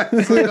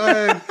 It's like, go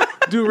ahead,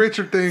 do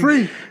Richard things.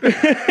 Free.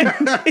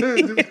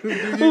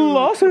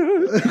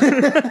 Lawsuit.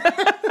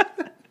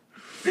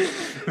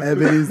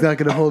 Ebony's not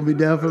gonna hold me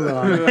down for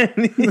long.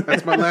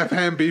 That's my left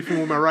hand beefing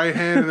with my right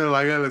hand, and they're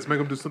like, let's make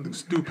them do something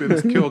stupid.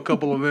 Let's kill a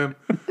couple of them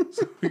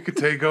so we could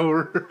take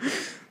over.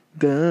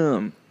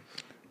 Dumb.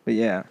 But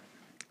yeah.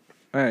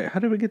 All right. How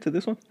did we get to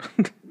this one?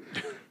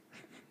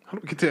 How do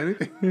we get to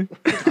anything?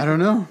 I don't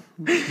know,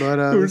 but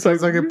it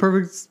sounds like a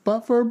perfect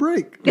spot for a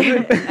break. We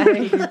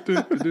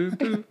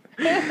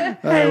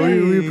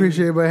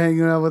appreciate everybody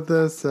hanging out with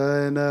us,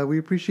 and we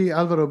appreciate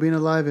Alvaro being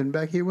alive and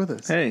back here with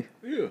us. Hey,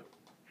 Yeah.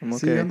 I'm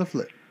See you okay. on the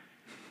flip.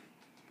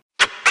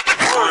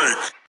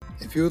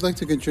 If you would like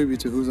to contribute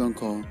to Who's on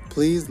Call,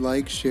 please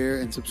like,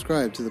 share, and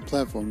subscribe to the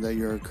platform that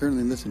you are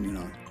currently listening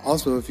on.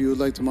 Also, if you would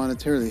like to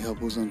monetarily help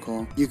Who's on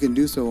Call, you can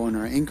do so on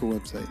our Anchor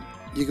website.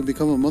 You can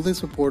become a monthly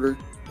supporter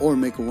or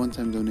make a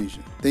one-time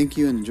donation. Thank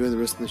you and enjoy the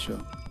rest of the show.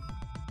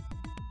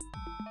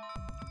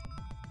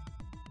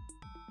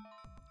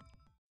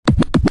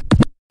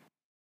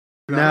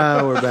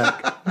 Now we're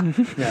back.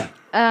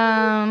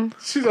 Yeah.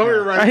 She's over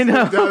here writing I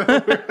know.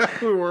 stuff down.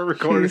 We weren't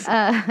recording.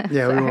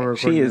 Yeah, we weren't recording.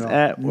 She is all.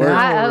 at work. Now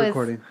I we're was-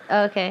 recording.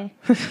 Okay.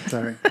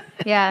 Sorry.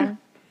 Yeah.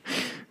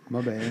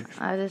 My bad.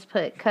 I just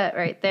put cut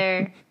right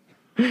there.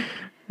 All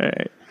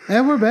right.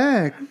 And we're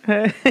back.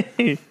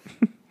 Hey.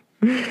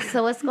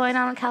 So what's going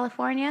on in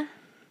California?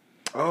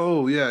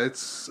 Oh yeah,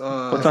 it's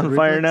What's on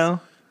fire reflex?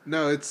 now?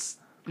 no, it's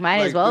Might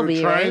as like well they're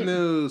be, trying right?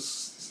 to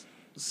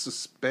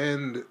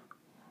suspend.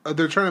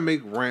 They're trying to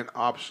make rent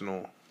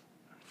optional,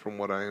 from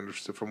what I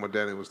understood, from what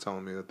Danny was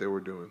telling me that they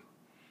were doing.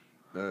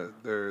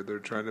 They're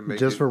trying to make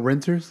Just it for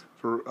renters?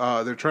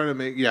 they're trying to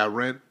make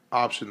rent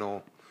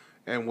optional,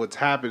 and what's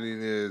happening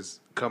is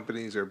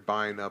companies are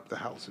buying up the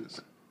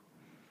houses,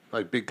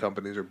 like big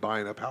companies are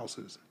buying up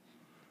houses,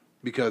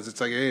 because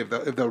it's like, hey, if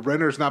the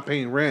renter's not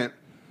paying rent,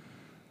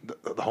 the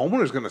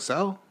homeowner's going to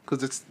sell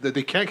because it's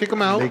they can't kick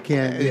them out. They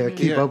can't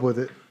keep up with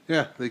it.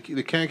 Yeah, they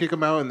can't kick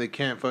them out, and they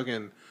can't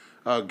fucking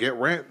get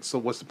rent. So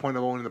what's the point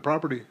of owning the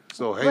property?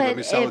 So hey, let But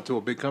me sell if- it to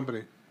a big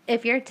company.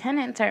 If your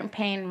tenants aren't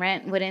paying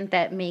rent, wouldn't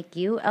that make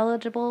you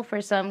eligible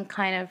for some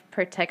kind of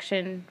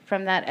protection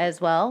from that as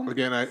well?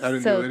 Again, I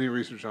didn't So- do any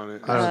research on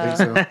it. I don't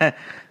think so.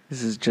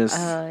 This is just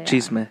yeah.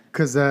 chisme.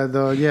 Because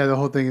the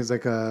whole thing is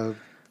like a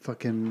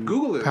fucking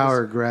Google it.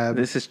 power grab.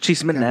 This is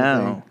chisme Kind of now.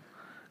 thing.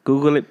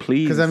 Google it,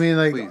 please. Because I mean,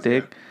 like, Please.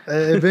 Dick.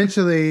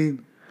 eventually,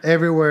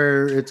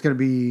 everywhere it's gonna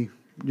be,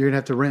 you're gonna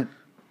have to rent.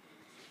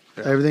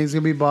 Yeah. Everything's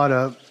gonna be bought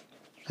up,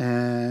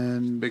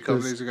 and Big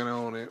companies are going to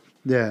own it.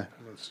 yeah,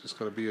 It's just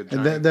going to be a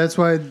and giant, that's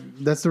why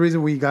that's the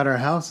reason we got our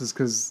house is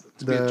because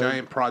be a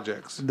giant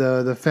projects.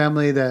 the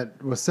family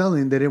that was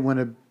selling, they didn't want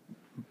to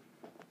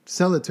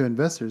sell it to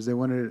investors. They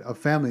wanted a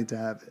family to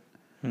have it.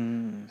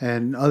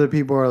 And other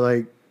people are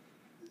like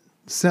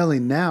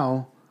selling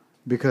now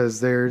because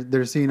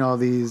they're seeing all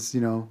these,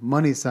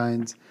 money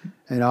signs,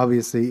 and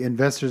obviously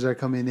investors are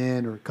coming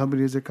in or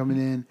companies are coming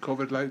in.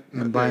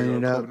 Buying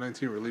it up.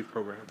 COVID-19 relief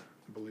program,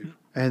 I believe.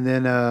 And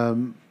then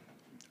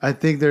I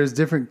think there's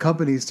different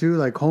companies too,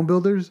 like home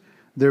builders.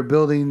 They're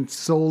building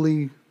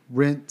solely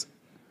rent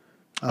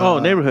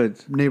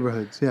Neighborhoods.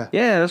 neighborhoods. Yeah.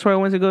 Yeah, that's where I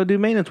went to go do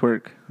maintenance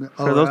work for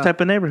Oh, those wow.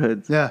 type of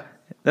neighborhoods. Yeah.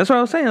 That's what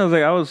I was saying.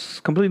 I was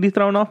completely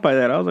thrown off by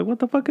that. I was like, what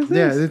the fuck is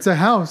Yeah. this? It's a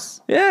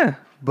house, Yeah.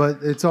 but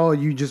it's all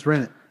you just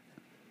rent it.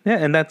 Yeah,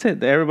 and that's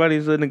it.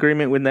 Everybody's in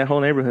agreement with that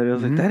whole neighborhood. I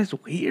was like, that is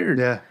weird.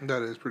 Yeah.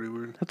 That is pretty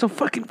weird. That's so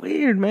fucking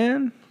weird,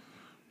 man.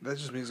 That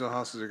just means the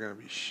houses are going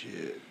to be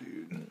shit,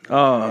 dude.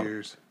 Oh,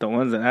 Years. the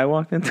ones that I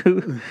walked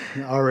into.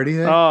 Already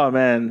there? Oh,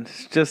 man.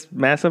 It's just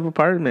massive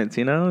apartments,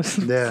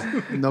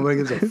 Yeah. Nobody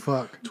gives a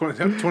fuck.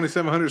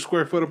 2,700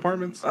 square foot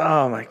apartments.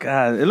 Oh, my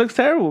God. It looks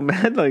terrible,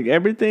 man. Like,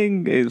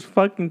 everything is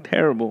fucking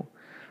terrible.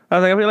 I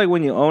was like, I feel like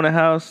when you own a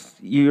house,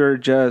 you're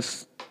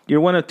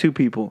one of two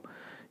people.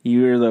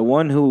 You're the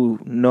one who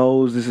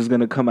knows this is going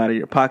to come out of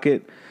your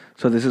pocket.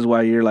 So this is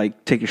why you're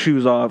like, take your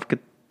shoes off,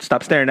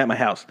 stop staring at my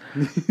house,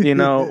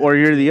 or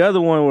you're the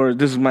other one where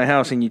this is my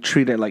house and you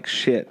treat it like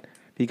shit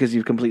because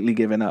you've completely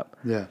given up.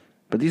 Yeah.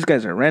 But these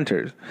guys are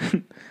renters.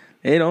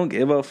 They don't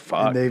give a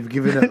fuck. And they've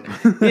given up.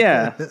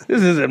 Yeah, this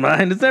isn't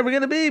mine. It's never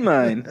gonna be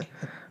mine.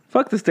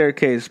 Fuck the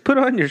staircase. Put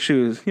on your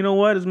shoes. You know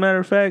what? As a matter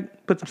of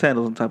fact, put some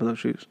sandals on top of those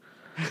shoes.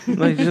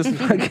 Like, just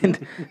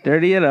fucking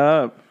dirty it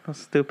up. That's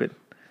stupid.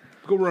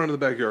 Let's go run to the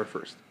backyard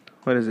first.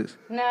 What is this?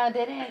 No,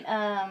 they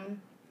didn't.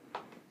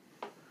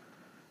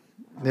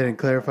 They didn't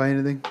clarify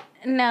anything?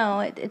 No,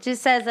 it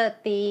just says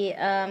that the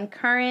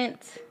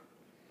current.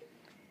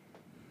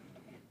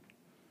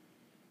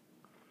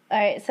 All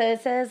right, so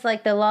it says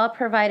like the law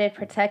provided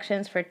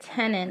protections for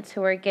tenants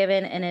who were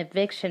given an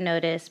eviction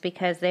notice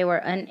because they were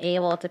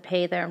unable to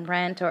pay their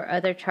rent or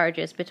other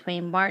charges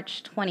between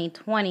March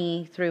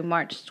 2020 through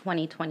March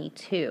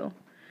 2022.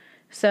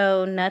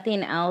 So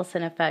nothing else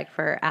in effect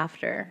for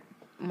after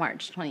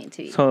March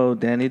 22. So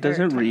Danny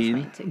doesn't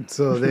read.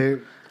 So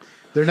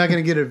they're not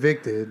going to get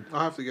evicted.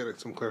 I'll have to get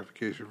some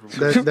clarification from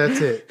That's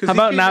it. How How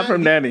about not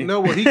from Danny? No,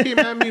 well, he came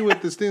at me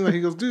with this thing. Like,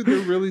 he goes, dude, they're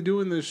really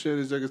doing this shit.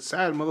 He's like, it's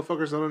sad.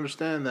 Motherfuckers don't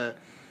understand that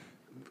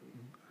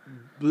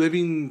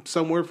living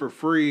somewhere for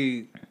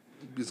free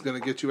is going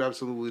to get you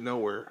absolutely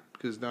nowhere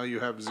because now you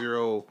have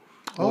zero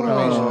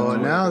motivation. Oh,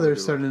 now they're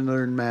starting to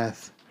learn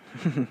math.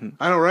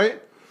 I know, right?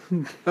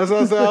 That's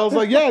what I said. I was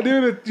like, yeah,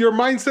 dude, your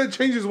mindset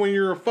changes when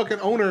you're a fucking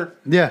owner.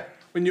 Yeah.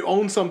 When you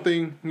own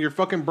something, your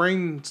fucking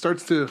brain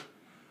starts to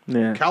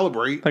Yeah.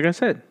 calibrate. Like I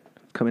said,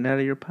 coming out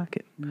of your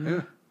pocket.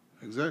 Yeah,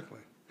 exactly.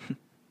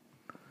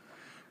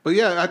 But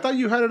yeah, I thought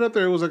you had it up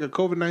there. It was like a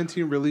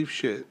COVID-19 relief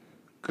shit.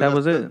 That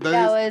was it.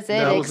 That was it.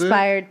 that It was it?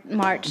 expired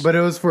March. But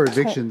it was for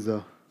evictions,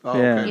 though.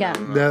 Oh, Yeah. okay.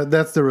 Yeah.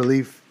 That's the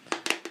relief.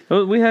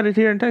 Oh, we had it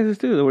here in Texas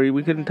too, where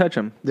we couldn't touch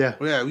them. Yeah.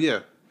 Yeah.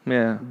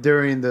 Yeah.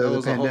 During That the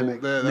was a whole-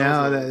 pandemic. that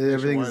Now was a that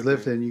everything's nationwide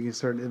lifted, thing. you can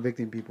start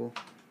evicting people.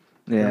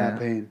 They're not Yeah.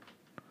 paying.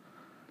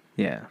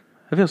 Yeah.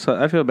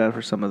 I feel bad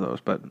for some of those,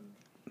 but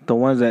the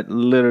ones that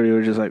literally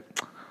were just like,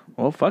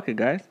 well, fuck it,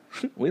 guys.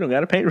 We don't got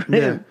to pay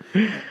rent.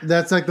 Yeah.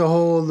 That's like the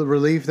whole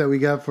relief that we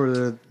got for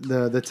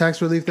the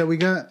tax relief that we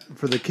got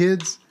for the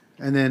kids.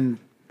 And then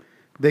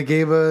they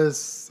gave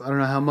us, I don't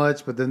know how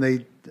much, but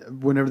then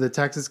whenever the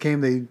taxes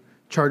came, they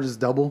charged us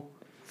double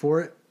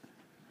for it.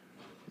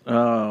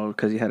 Oh,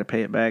 because you had to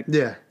pay it back.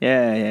 Yeah.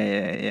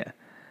 Yeah.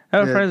 I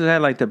have Yeah. friends that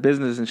had like the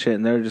business and shit,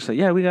 and they were just like,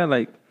 yeah, we got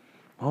like,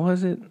 what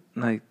was it?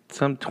 Like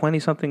some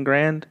 20-something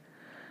grand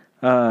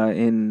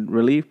in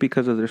relief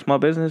because of their small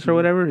business or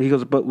whatever. He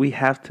goes, but we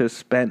have to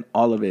spend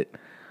all of it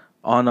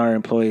on our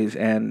employees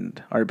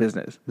and our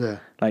business. Yeah.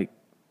 Like,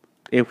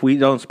 if we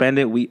don't spend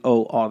it, we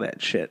owe all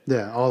that shit.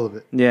 Yeah, all of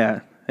it.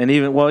 Yeah. And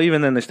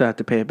even then they still have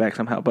to pay it back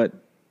somehow. But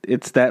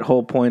it's that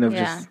whole point of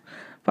just,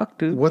 fuck,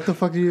 dude. What the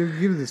fuck do you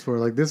give this for?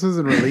 Like, this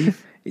isn't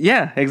relief.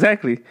 Yeah,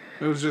 exactly.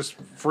 It was just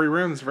free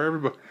rims for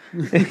everybody.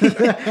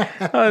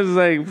 I was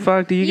like,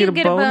 fuck, do you get a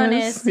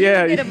bonus?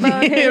 Yeah, you get a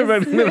bonus.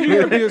 You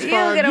get a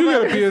PS5. get a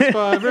You get a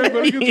PS5.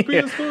 Everybody gets a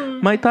Yeah.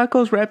 PS5. My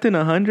taco's wrapped in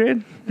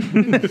 100.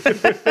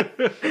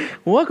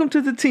 Welcome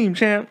to the team,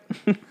 champ.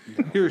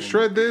 Here,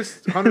 shred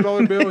this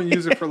 $100 bill and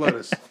use it for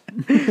lettuce.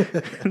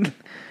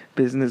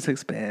 Business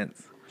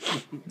expense.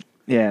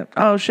 Yeah.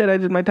 Oh shit, I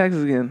did my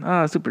taxes again.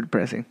 Ah, super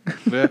depressing.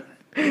 Yeah.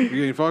 You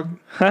getting fucked?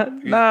 Huh?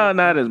 No,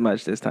 not as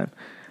much this time.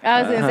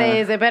 I was going to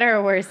say, is it better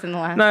or worse than the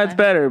last No, it's time?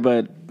 better,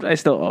 but I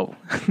still owe.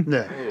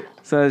 Yeah.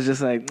 So it's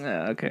just like,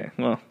 okay,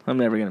 well, I'm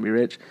never gonna be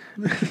rich.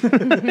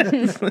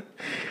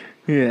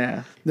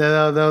 Yeah.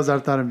 That was our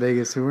thought in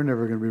Vegas, too. We're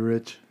never going to be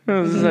rich. I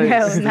was just like,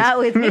 No, not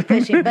with me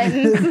pushing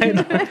buttons.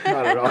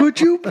 could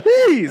you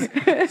please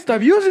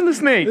stop using the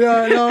snake?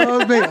 Yeah, no, I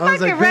was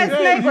Fucking like, Red babe,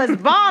 Snake was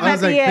bomb I at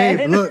was the like, babe,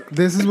 end. look,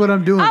 this is what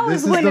I'm doing. I was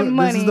This is the winning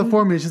money.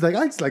 formula. She's like,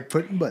 I just like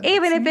putting buttons.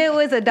 Even if it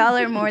was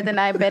 $1 more than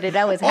I bet it,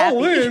 I was happy.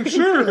 Oh, in,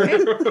 sure.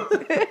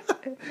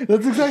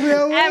 That's exactly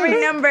how it was. Every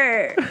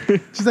number.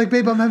 She's like,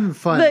 babe, I'm having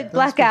fun. Look,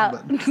 Let's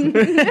blackout. push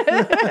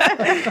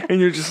buttons. And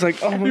you're just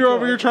like, oh my You're God.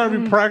 over here trying to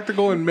be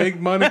practical and make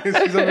money. And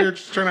she's over here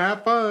just trying to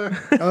have fun.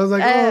 I was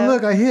like, oh,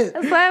 look, I hit.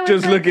 That's why I was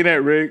Just like, looking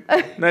at Rick,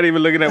 not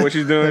even looking at what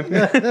she's doing.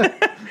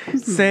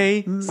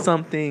 Say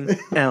something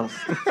else.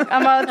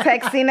 I'm all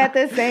texting at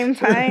the same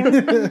time.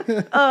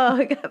 Oh,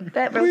 I got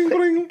that real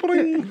Bling, quick.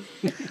 bling,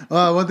 bling.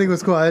 One thing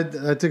was cool. I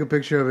took a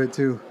picture of it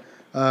too.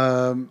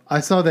 I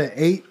saw that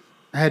 8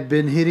 had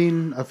been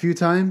hitting a few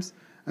times,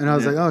 and I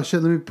was like, "Oh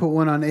shit, let me put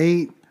one on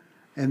 8."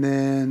 And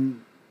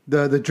then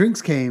the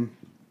drinks came,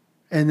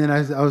 and then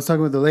I was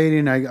talking with the lady,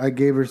 and I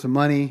gave her some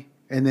money,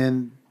 and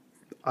then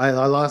I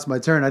lost my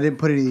turn. I didn't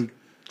put any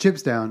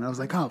chips down. I was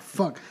like, "Oh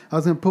fuck!" I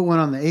was gonna put one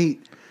on the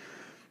 8,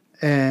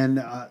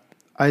 and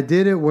I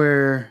did it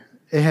where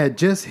it had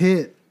just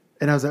hit,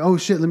 and I was like, "Oh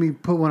shit, let me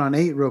put one on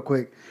 8 real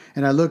quick."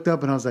 And I looked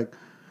up, and I was like,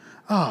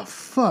 oh,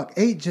 fuck,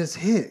 8 just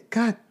hit.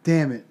 God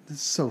damn it. This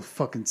is so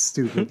fucking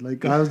stupid.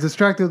 Like, I was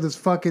distracted with this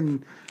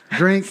fucking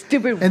drink.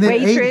 Stupid and then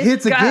waitress. 8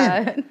 hits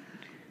again. God.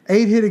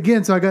 8 hit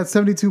again, so I got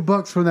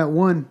 $72 from that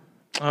one.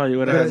 Oh, you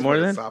would have had more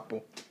than?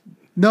 Sapo.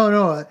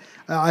 No.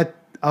 I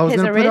was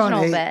His going to put it on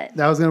original 8. bet.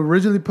 I was going to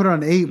originally put it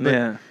on 8, but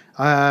Yeah.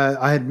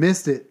 I had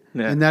missed it.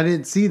 Yeah. And I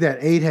didn't see that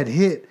 8 had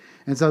hit.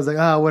 And so I was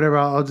like, whatever,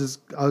 I'll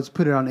just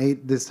put it on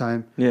 8 this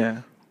time.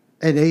 Yeah.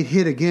 and 8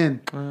 hit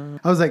again.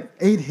 I was like,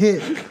 8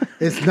 hit.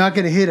 It's not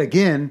going to hit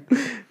again.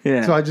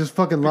 Yeah. So I just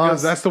fucking Because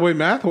lost. that's the way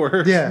math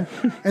works. Yeah.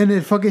 And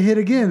it fucking hit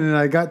again, and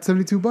I got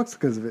 $72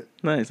 because of it.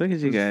 Nice. Look at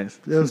you guys.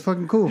 It was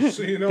fucking cool.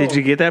 So you know, Did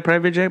you get that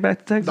private jet back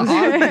to Texas?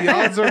 the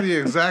odds are the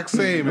exact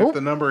same if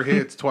the number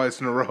hits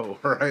twice in a row,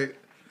 right?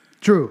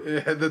 True.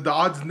 Yeah, the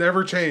odds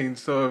never change.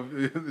 So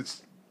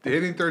it's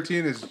hitting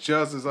 13 is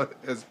just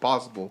as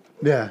possible.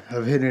 Yeah,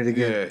 I've hit it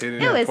again. Yeah,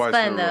 hitting It was twice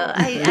fun in a though. row.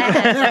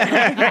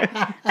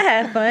 I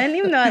had fun.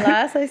 Even though I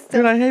lost, I They're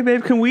still. like, hey,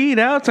 babe, can we eat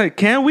out? It's like,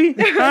 can we?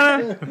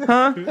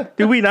 Huh?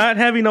 Did we not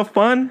have enough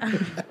fun?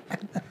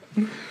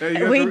 Hey, you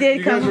guys We were- did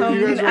you come guys were- home.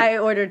 You guys, were, I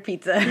ordered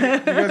pizza. you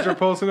guys were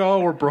posting, oh,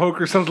 we're broke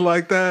or something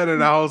like that.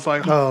 And I was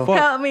like, Oh. fuck.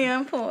 Help me,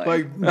 I'm poor.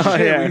 Like, Oh,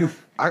 shit, yeah.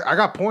 I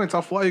got points.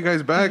 I'll fly you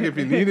guys back if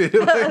you need it.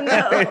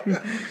 Like,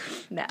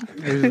 No.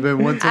 There's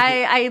been one ticket.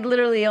 I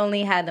literally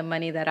only had the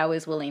money that I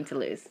was willing to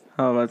lose.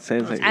 I was about to say,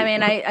 it's like, I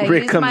mean, I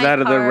Rick used comes my out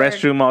of the card.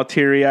 restroom all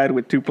teary-eyed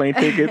with 2 plane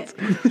tickets.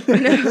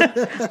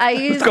 I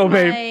used go,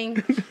 my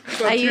babe.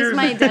 I used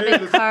my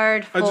debit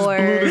card I just blew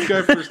for this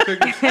guy for his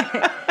tickets.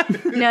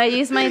 no, I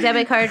used my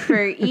debit card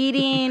for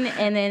eating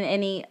and then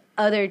any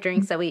other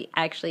drinks that we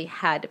actually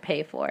had to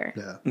pay for.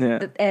 Yeah.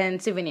 Yeah.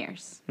 And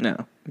souvenirs.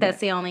 No. That's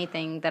the only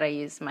thing that I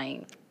used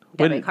my What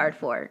debit did- card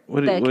for.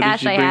 What, The what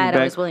cash did you I bring had,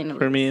 back I was willing to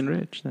for lose. me and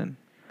Rich then?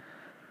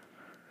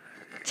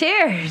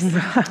 Cheers.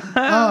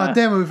 Oh,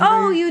 damn it. we Oh,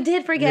 forgot- you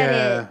did forget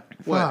Yeah. it.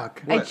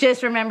 Fuck. I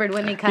just remembered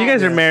when we cut. You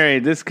guys are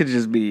married. This could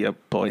just be a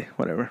boy,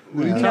 whatever.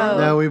 No.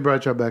 Yeah, we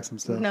brought y'all back some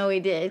stuff. No, we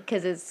did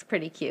because it's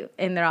pretty cute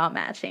and they're all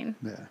matching.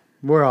 Yeah.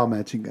 We're all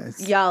matching,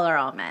 guys. Y'all are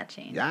all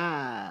matching.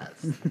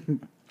 Yes.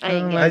 I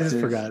didn't I get just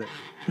forgot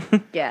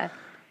it. Yeah.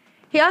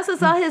 He also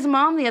saw his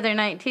mom the other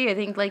night too. I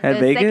think like At the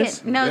Vegas?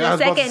 second, no, Yeah, I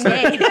the was about second to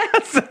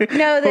day.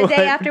 No, the What?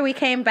 day after we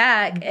came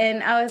back,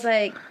 and I was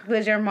like,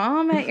 "Was your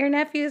mom at your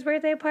nephew's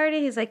birthday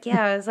party?" He's like,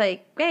 "Yeah." I was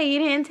like, "Hey, you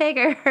didn't take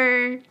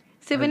her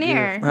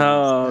souvenir.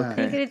 Oh, You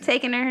okay. could have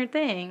taken her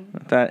thing."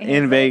 That He's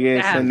in like,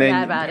 Vegas, "Ah, I and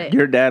forgot about then it."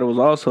 your dad was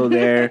also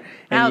there,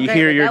 How and you great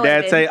hear would your that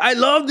would've dad say, been? "I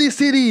love this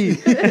city.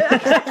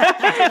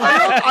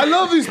 I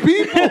love these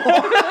people.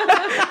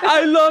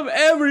 I love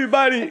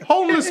everybody."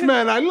 Homeless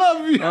man, I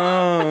love you.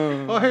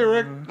 Oh, Hey,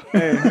 Rick.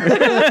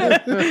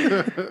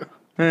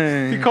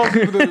 hey. He calls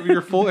you with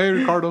your full, hey,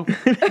 Ricardo.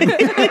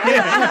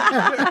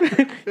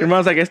 Your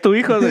mom's like, "Es tu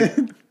hijo?" Like,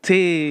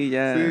 sí,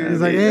 ya. He's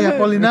like, hey,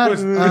 Apolinar,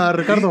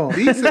 Ricardo,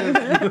 Dices.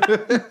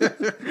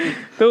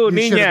 Tu You should've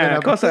been niña,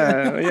 up-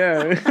 cosa.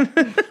 Yeah.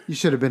 you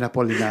should have been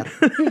Apolinar.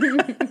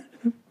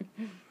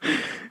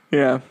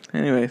 Yeah.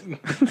 Anyways.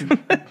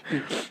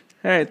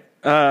 All right.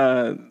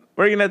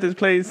 Working at this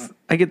place,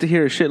 I get to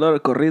hear a shitload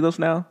of corridos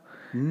now.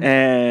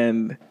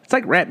 And it's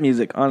like rap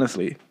music,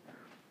 honestly.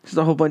 Just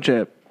a whole bunch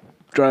of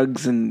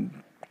drugs and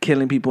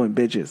killing people and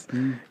bitches.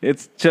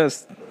 It's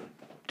just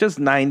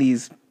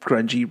 90s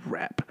grungy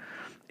rap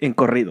in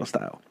corrido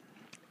style.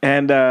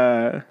 And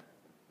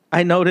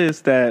I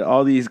noticed that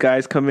all these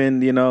guys come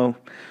in, you know,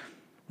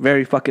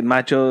 very fucking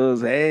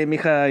machos. Hey,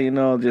 mija, you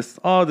know, just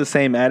all the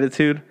same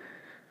attitude.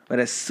 But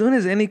as soon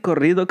as any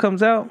corrido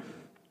comes out,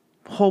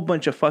 a whole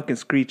bunch of fucking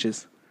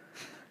screeches.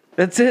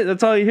 That's it.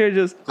 That's all you hear.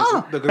 Just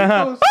The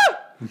gritos?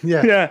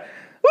 Yeah. yeah.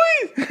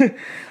 Whee!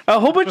 A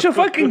whole bunch of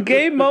fucking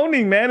gay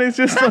moaning, man. It's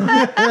just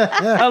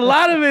a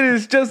lot of it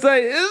is just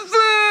like and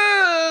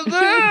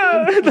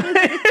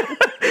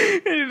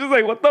you're just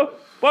like, what the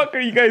fuck are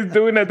you guys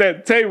doing at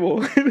that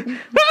table?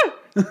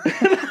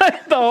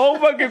 Like the whole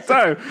fucking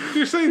time.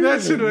 You're saying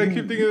that shit, and I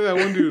keep thinking of that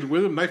one dude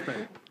with a knife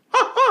man.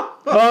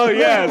 Oh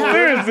yeah,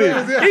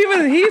 seriously.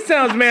 Even he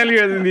sounds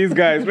manlier than these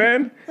guys,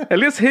 man. At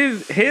least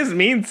his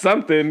means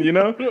something, you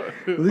know.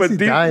 At least he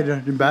died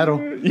in battle.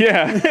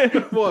 Yeah.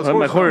 Well, it's On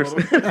my horse.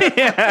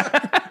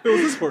 It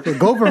was this horse.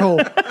 Gopher hole.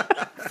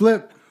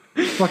 Flip.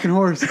 Fucking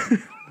horse.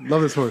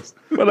 Love this horse.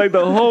 But like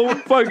the whole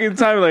fucking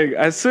time, like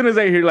as soon as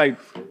I hear like,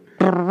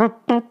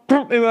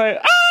 and like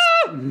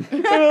and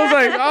I was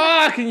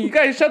like, can you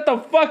guys shut the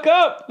fuck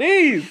up,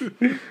 please?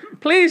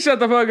 Please shut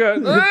the fuck up.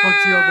 It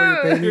fucks you up when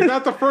you're paying. You're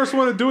not the first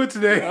one to do it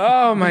today.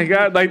 Oh my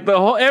god! Like the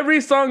whole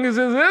every song is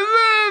just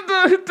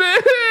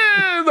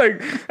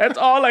like that's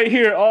all I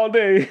hear all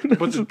day.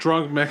 Bunch of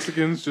drunk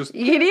Mexicans just.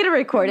 You need to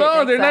record it. No,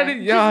 next they're not.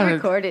 time. Yeah, Just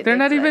record it. they're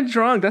not next even time.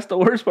 drunk. That's the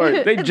worst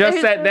part. They just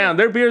sat down.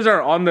 Their beers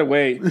are on the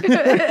way. Like,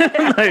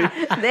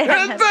 They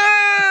have-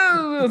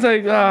 it's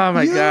like, oh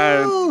my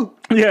god. Ooh.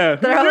 Yeah.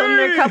 They're holding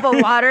their cup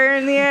of water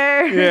in the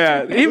air.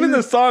 Yeah, even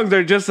the songs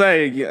are just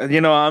like,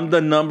 you know, I'm the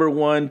number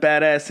one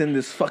badass in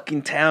this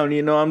fucking town.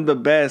 You know, I'm the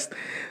best.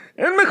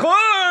 El mejor.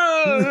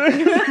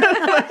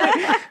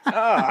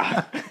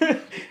 How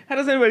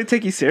does anybody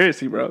take you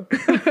seriously, bro?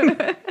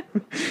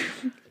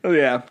 Oh,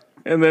 yeah,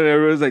 and then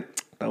everyone's like,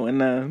 "Está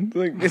buena."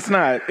 Like, it's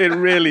not. It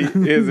really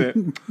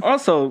isn't.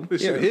 Also,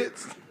 This shit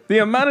hits. the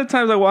amount of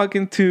times I walk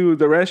into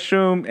the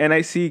restroom and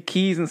I see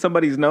keys in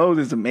somebody's nose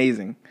is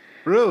amazing.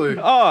 Really?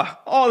 Oh,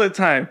 all the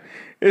time.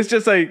 It's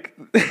just like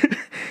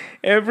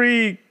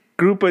every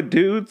group of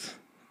dudes.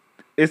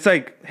 It's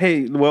like,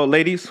 hey, well,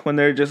 ladies, when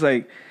they're just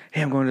like,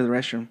 hey, I'm going to the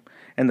restroom.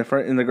 and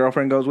the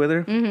girlfriend goes with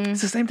her. Mm-hmm.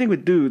 It's the same thing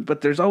with dudes,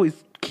 but there's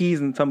always keys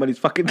in somebody's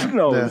fucking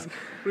nose. Yeah. What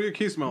do your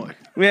keys smell like?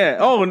 Yeah.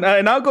 Oh, and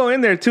I'll go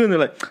in there too, and they're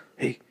like,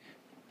 "Hey,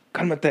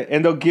 cálmate,"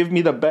 and they'll give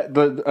me their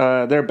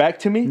back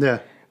to me. Yeah.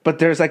 But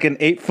there's like an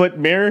 8-foot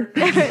mirror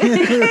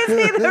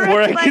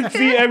where I can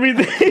see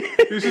everything.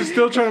 You're just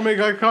still trying to make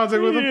eye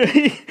contact with them?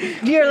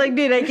 You're like,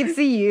 dude, I can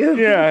see you.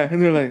 Yeah,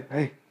 and they're like,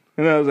 "Hey,"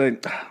 and I was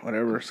like,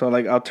 "Whatever." So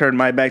like, I'll turn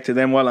my back to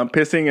them while I'm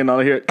pissing, and I'll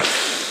hear,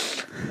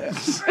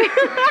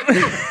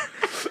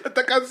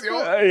 Esta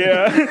canción.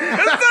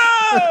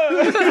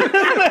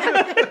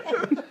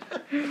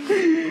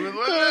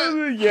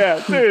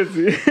 Yeah,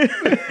 seriously.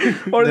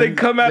 Or they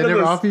come out They of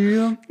never the. offer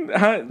you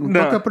Huh?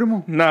 No. Coca,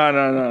 primo?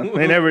 No.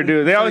 They never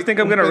do. They always think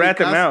I'm gonna rat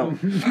them out.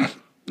 Pericazo.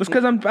 It's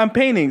because I'm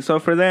painting, so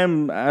for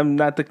them, I'm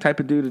not the type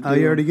of dude to do. Oh,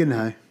 you're already getting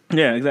high.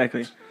 Yeah,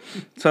 exactly.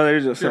 So they're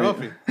just You're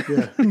like,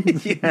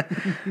 healthy. yeah.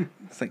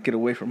 It's like, get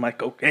away from my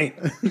cocaine.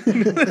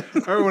 I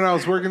remember when I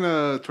was working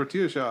a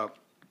tortilla shop,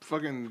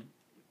 fucking,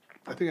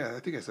 I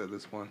think I said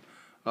this one.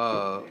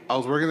 I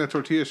was working at a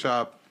tortilla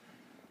shop,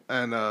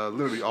 and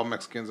literally all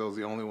Mexicans. I was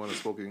the only one that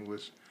spoke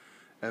English,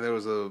 and I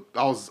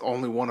was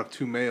only one of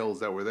 2 males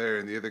that were there,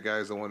 and the other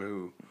guy's the one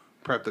who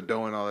prepped the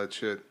dough and all that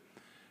shit.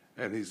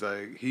 And he's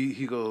like,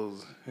 he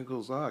goes,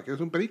 ¿quieres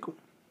un perico?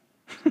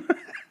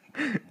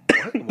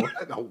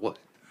 What?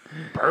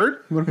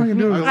 Bird? What am I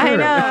gonna do? with I that?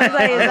 know. I was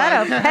like, is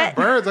that a pet?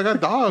 Birds. I got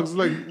dogs.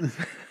 Like,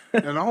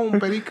 no, un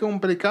perico, un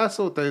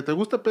pericazo. ¿Te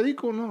gusta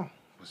perico? No.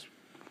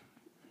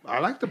 I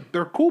like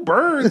they're cool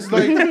birds.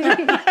 Like,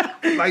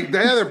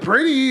 they're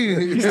pretty.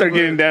 You start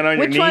getting down on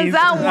Which your one's knees.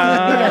 that one?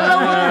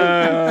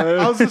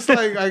 I was just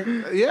like,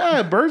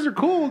 yeah, birds are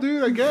cool,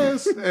 dude, I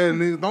guess.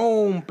 And he's,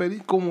 no, un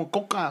perico,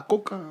 coca. I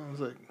was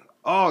like,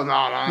 oh, no.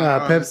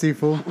 Pepsi,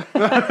 fool.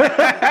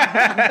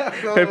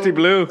 Pepsi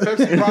Blue.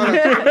 Pepsi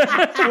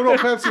product. Puro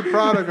Pepsi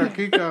product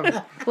aquí,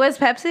 cabrón. Was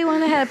Pepsi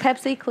one that had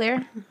Pepsi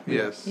Clear?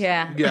 Yes.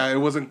 Yeah. Yeah, it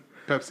wasn't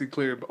Pepsi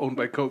Clear, but owned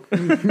by Coke.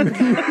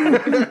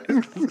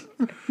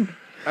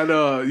 And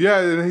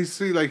and he's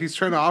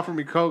trying to offer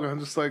me Coke, and I'm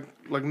just like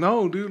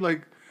no, dude,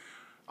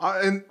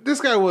 and this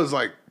guy was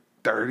like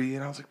 30,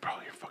 and I was like, bro,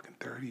 you're fucking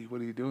 30.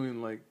 What are you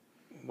doing? Like,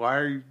 why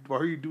are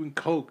you doing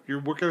Coke?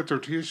 You're working at a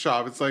tortilla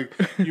shop. It's like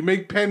you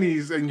make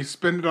pennies and you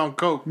spend it on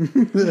Coke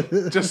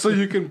just so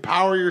you can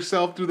power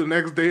yourself through the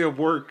next day of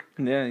work.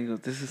 Yeah, he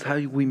goes, this is how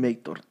we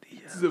make tortillas.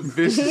 It's a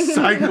vicious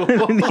cycle.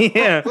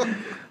 Yeah.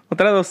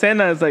 Otra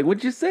docena is like,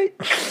 what'd you say?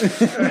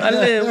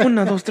 Dale, 1,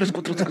 2, 3,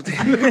 4,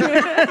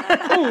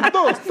 5.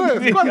 1, 2,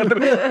 3, 4.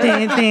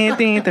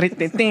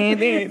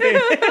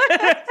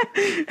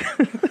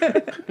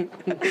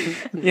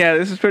 Yeah,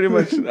 this is pretty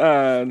much.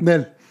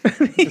 Nel.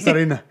 Es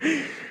harina.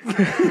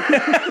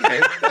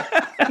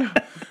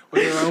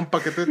 Voy a dar un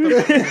paquetito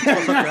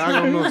para que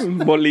haga unos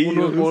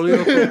Bolillos.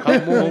 bolillos con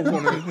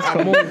el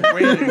jamón,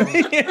 güey.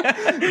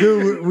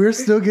 Dude, we're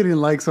still getting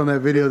likes on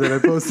that video that I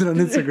posted on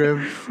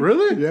Instagram.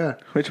 Really? Yeah.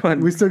 Which one?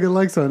 We still get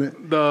likes on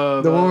it.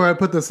 The one where I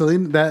put the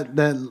Selena, that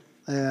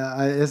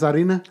Es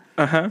Harina.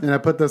 Uh-huh. And I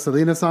put the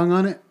Selena song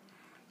on it.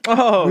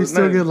 Oh, We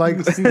still nice. get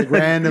likes like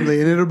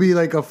randomly. And it'll be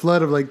like a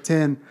flood of like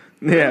 10.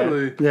 Yeah.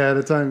 Really? Yeah, at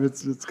a time.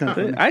 It's kind of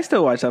funny. I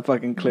still watch that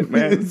fucking clip,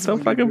 man. It's so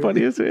fucking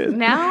funny as it.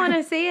 Now I want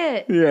to see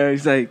it. Yeah,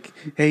 he's like,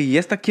 hey, ¿y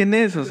esta quién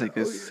es? I was like,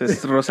 es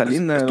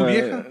Rosalinda. ¿Es tu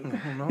vieja?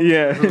 No.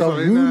 Yeah.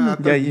 Rosalina,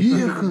 Yeah,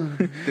 Vieja.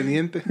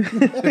 Teniente.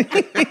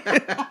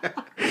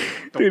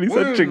 Dude, he's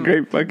such a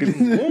great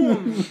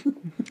fucking.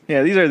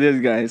 Yeah, these are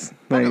these guys.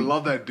 I Like,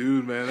 love that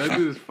dude, man. That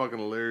dude is fucking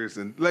hilarious.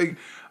 And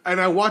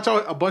I watch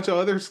a bunch of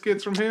other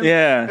skits from him.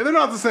 Yeah. And they're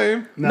not the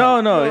same. no,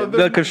 No, the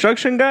they're-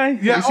 construction guy.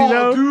 Yeah, You see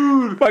that one?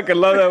 dude. Fucking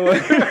love that one.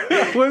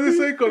 What did they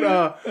say? Con,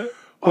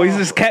 Oh, he's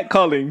just cat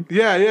calling.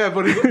 yeah,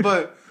 but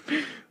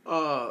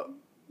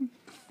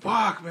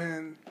fuck,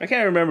 man. I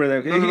can't remember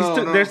that.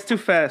 No. There's too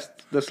fast.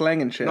 The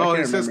slang and shit. No, I he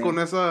can't says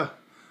remember.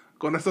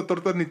 con esa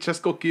torta ni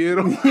chesco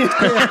quiero.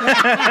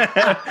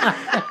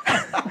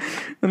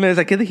 And he's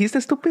like, ¿qué dijiste,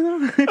 estúpido?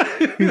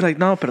 He's like,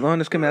 no,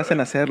 perdón, es que me hacen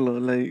hacerlo.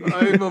 Like,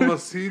 Ay,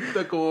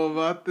 mamacita, como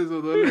bates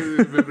o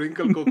duele, me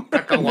brinca el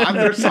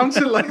cacahuate or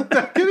something like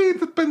that. ¿Qué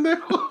dices,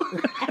 pendejo?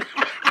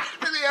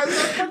 And he has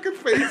that fucking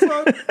face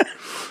on.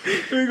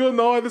 Y digo,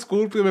 no,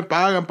 disculpe, me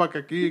pagan para que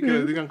aquí, que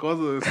les digan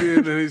cosas así.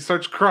 And then he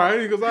starts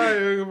crying. He goes, ay,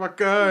 venga para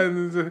acá.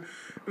 And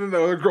then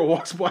the other girl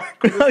walks by.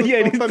 Oh, yeah,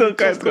 and he's still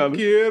Chesco crying.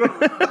 quiero.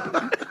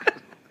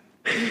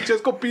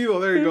 Chesco pido,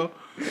 there you go.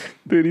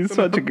 dude, he's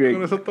such a great.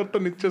 Con esa torta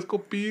ni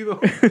chesco pido.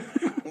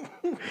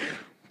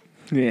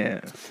 Yeah.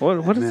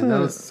 What is Man, that that?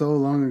 was so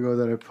long ago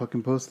that I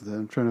fucking posted that.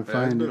 I'm trying to Yeah,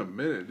 it's find been it. a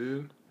minute,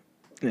 dude.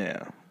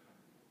 Yeah.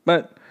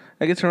 But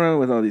I get to run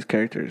with all these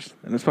characters,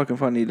 and it's fucking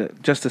funny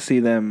to see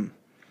them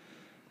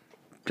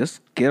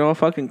just get all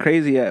fucking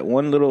crazy at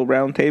one little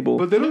round table.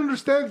 But they don't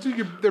understand.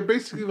 Dude, they're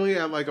basically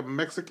at like a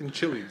Mexican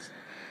Chili's.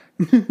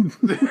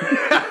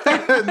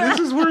 This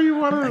is where you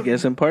want I to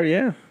guess in part,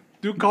 yeah.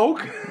 do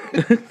coke.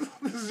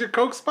 This is your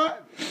coke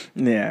spot.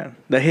 Yeah.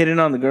 The hitting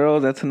on the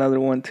girls, that's another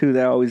one too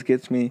that always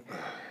gets me.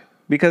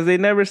 Because they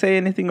never say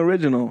anything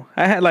original.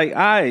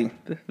 I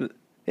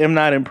am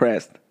not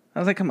impressed. I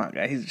was like, come on,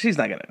 guys. She's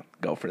not going to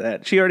go for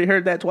that. She already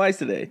heard that twice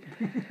today.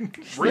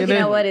 You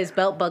know what his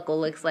belt buckle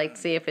looks like,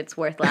 see if it's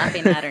worth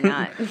laughing at or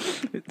not.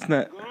 It's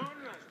not.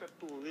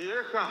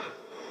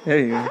 There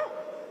you go.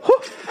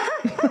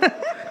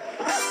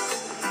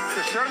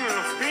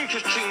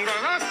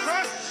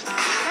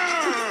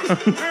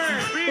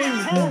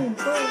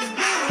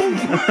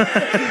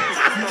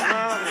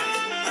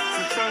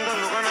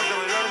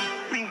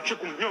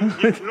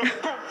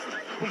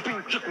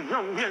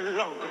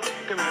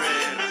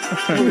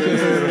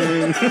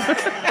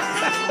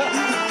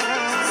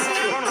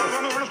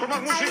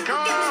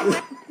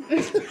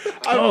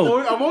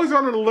 I've always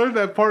wanted to learn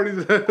that part.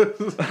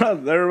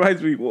 That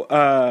reminds me.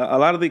 A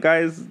lot of the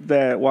guys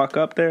that walk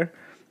up there,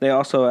 they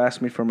also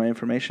ask me for my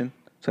information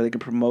so they can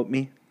promote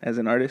me as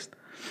an artist.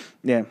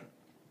 Yeah.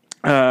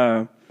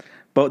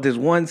 But this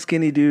one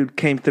skinny dude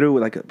came through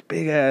with like a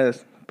big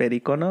ass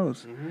perico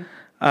nose.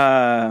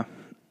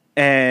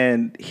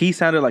 And he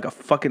sounded like a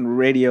fucking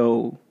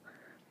radio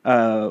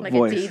Like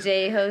voice. a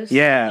DJ host?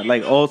 Yeah,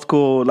 like old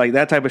school, like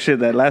that type of shit.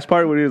 That last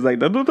part where he was like,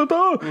 da, da, da,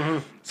 da.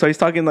 So he's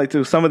talking like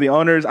to some of the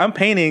owners. I'm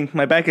painting,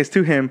 my back is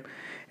to him,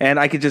 and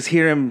I could just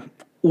hear him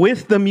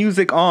with the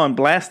music on,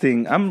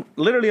 blasting. I'm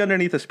literally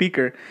underneath a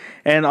speaker,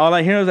 and all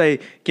I hear is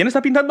like, ¿Quién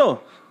está pintando?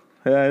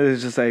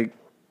 It's just like,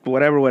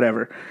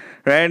 whatever.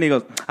 Right? And he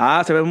goes,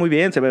 se ve muy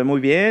bien.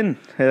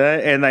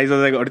 And I was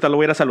like, ahorita lo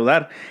voy a ir a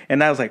saludar.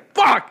 And I was like,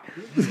 fuck!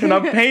 And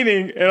I'm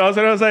painting. And all of a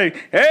sudden I was like,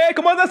 hey,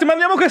 ¿cómo andas? Te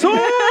mandamos Jesús!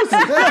 I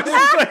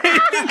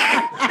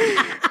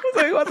was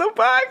like, what the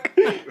fuck?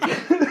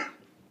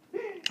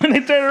 And they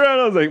turned around,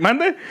 I was like,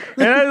 mande?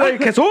 And I was like,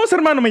 Jesús,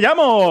 hermano, me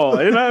llamo.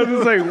 And I was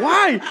just like,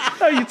 why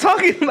are you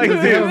talking like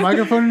Does he have a this?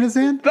 microphone in his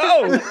hand?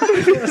 No!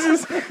 This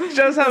is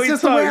just how That's he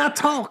just the way I talks.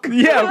 talk.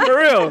 Yeah, for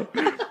real.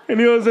 And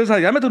he was just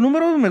like, dame tu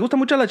número, me gusta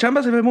mucho la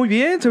chamba, se ve muy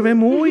bien. That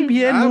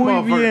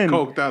motherfucker bien.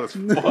 coked out as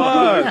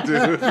fuck,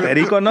 dude.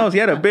 Perico nose, he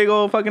had a big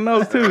old fucking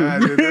nose too. Yeah,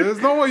 dude,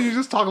 there's no way you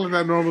just talk like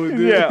that normally,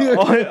 dude.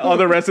 Yeah, all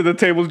the rest of the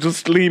tables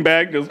just lean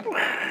back, just.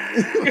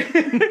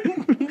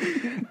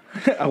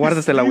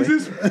 Aguárdatela, güey.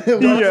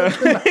 Yeah. I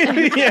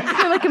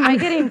feel like, am I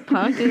getting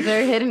punked? Is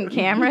there hidden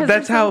cameras?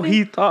 That's how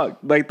he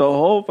talked, like the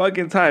whole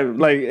fucking time.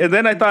 Like, and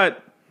then I thought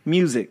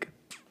music,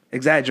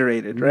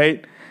 exaggerated,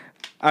 right?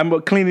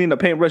 I'm cleaning the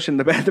paintbrush in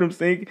the bathroom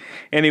sink,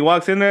 and he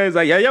walks in there. He's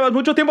like, "Ya llevas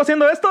mucho tiempo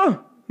haciendo esto?"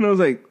 And I was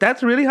like,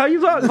 "That's really how you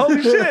talk?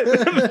 Holy shit!"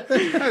 That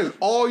is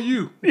all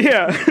you.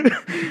 Yeah,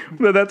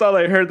 but that's all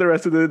I heard the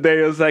rest of the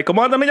day. I was like, "Come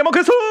on, me llamo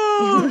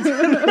Jesús."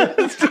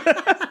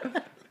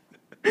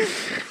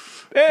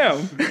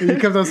 Damn. You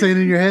kept on saying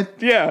it in your head?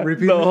 Yeah,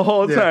 Repeating the it?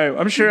 whole Yeah. time.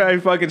 I'm sure I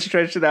fucking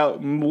stretched it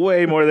out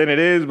way more than it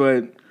is,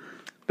 but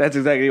that's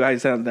exactly how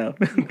it sounds now.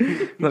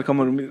 Like,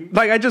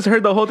 I just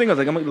heard the whole thing. I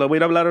was like, lo voy a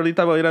ir a hablar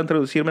ahorita, voy a ir a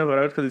introducirme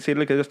para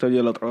decirle que yo estoy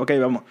el otro. Okay,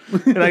 vamos.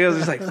 And I was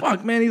just like,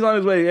 fuck, man, he's on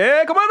his way.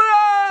 Hey, come on!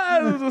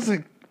 I was just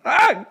like,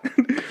 ah!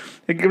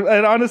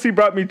 It honestly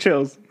brought me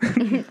chills.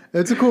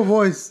 It's a cool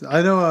voice.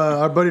 I know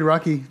our buddy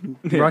Rocky.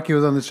 Rocky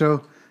was on the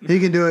show. He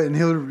can do it, and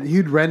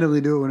he'd randomly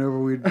do it whenever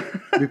we'd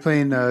be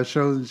playing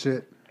shows and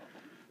shit.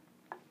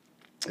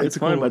 It's a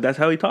fun, cool but that's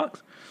how he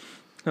talks.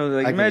 I was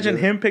like, I can imagine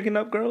do it. him picking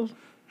up girls.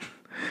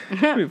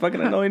 It'd be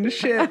fucking annoying as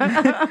shit.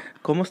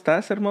 ¿Cómo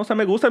estás, hermosa?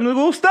 Me gusta.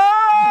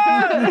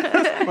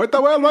 Ahorita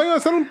voy al baño a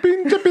hacer un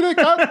pinche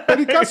pericazo.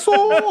 Pericazo.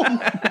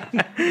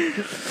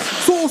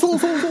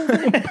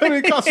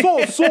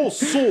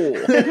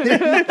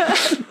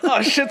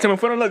 Oh, shit, se me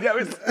fueron las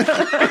llaves.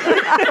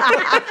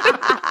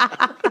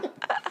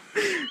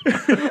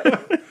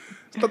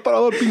 Está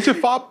parado el pinche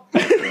fob.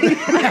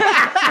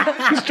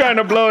 He's trying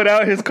to blow it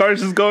out. His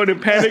car's just going in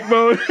panic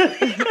mode.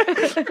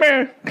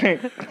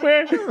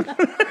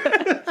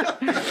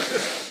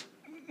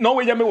 No,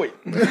 güey, ya me voy.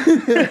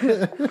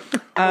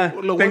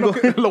 Lo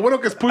bueno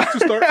que es push to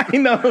start. I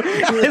know.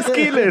 Es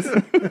keyless.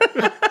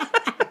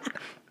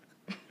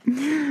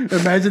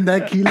 Imagine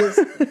that keyless.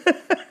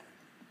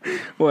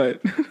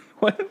 What?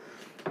 What?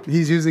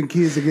 He's using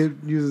keys to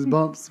use his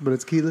bumps, but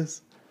it's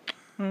keyless.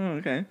 Oh,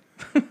 okay.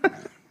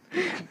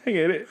 I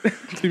get it.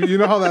 You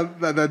know how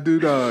that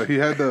dude he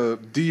had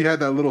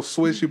that little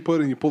switch you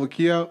put and you pull the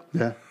key out?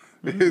 Yeah.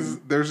 There's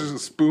just a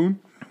spoon.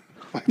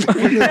 Like,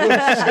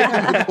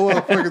 pull out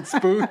a fucking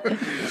spoon.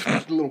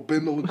 A little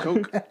bindle of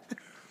coke.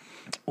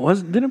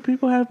 Didn't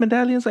people have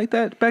medallions like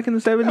that back in the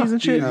 70s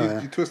and shit?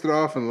 You twist it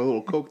off and the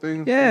little coke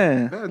thing.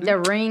 Yeah. dude. The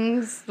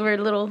rings were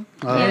little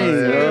yeah.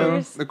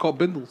 canisters. They're called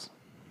bindles.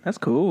 That's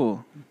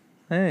cool.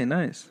 Hey,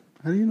 nice.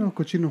 How do you know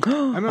cochino?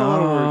 I know a lot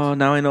of Oh, words.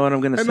 now I know what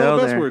I'm going to I know sell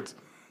the best there. words.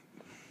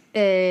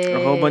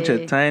 A whole bunch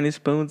of tiny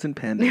spoons and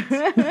pendants.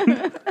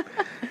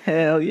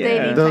 Hell yeah.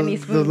 Dating. Tiny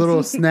The spoons.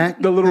 little snack.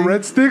 The little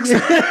red sticks.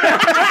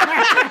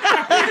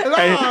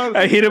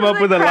 I hit him up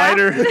with a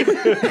lighter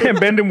and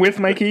bend him with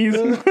my keys.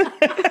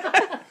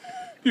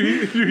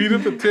 You heat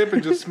up the tip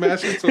and just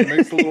smash it so it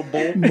makes a little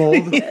bowl.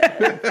 mold.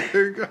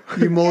 There you go.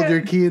 You mold your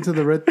key into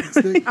the red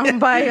stick. I'm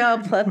buying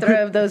a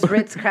plethora of those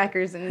Ritz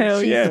crackers and Hell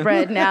cheese yeah.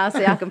 spread now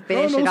so y'all can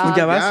finish it ¿Un off.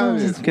 llavazo?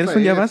 Yeah, ¿Quieres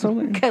un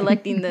llavazo?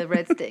 Collecting the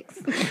red sticks.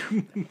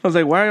 I was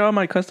like, why are all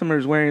my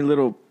customers wearing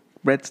little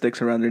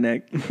breadsticks around their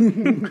neck.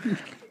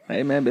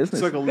 Hey, man, business.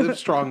 It's like a Live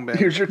Strong band.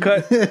 Here's your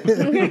cut.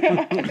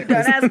 Don't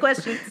ask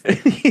questions.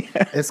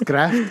 It's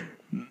craft.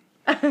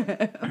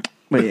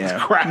 But yeah.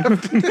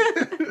 Craft.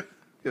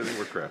 Yeah, they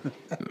were Craft.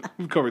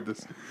 We covered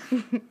this.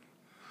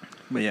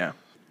 But yeah.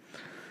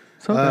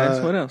 So,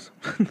 guys, what else?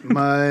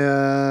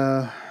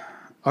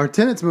 Our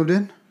tenants moved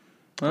in.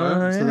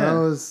 Oh, So yeah. that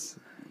was...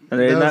 Are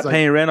they that not was like-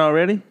 paying rent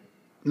already?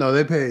 No,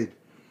 they paid.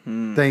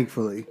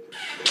 Thankfully.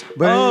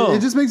 But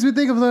it just makes me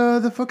think of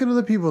the fucking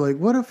other people. Like,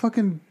 what a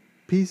fucking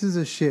pieces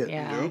of shit.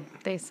 Yeah,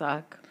 they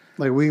suck.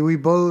 Like, we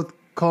both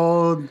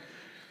called,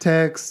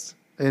 text,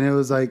 and it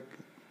was like...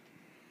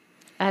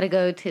 I had to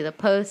go to the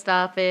post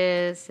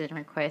office and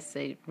request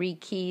a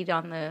rekeyed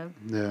on the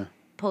Yeah.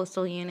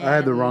 postal unit. I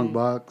had the wrong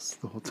box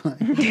the whole time.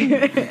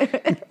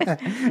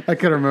 I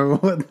couldn't remember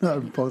what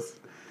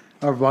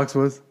our box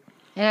was.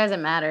 It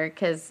doesn't matter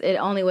because it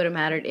only would have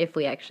mattered if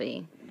we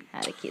actually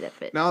had a key that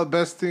fit. Now, the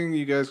best thing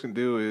you guys can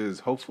do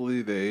is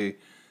hopefully they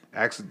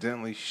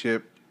accidentally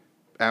ship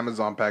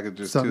Amazon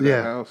packages to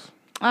their house.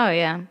 Oh,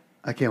 yeah.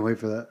 I can't wait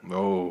for that.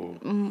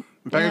 Oh.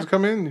 Packages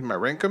come in? My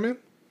rent come in?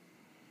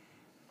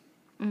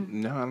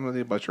 No, I don't know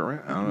anything about your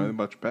rent. I don't know anything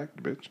about your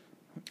package, bitch.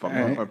 Fuck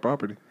my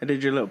property. I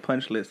did your little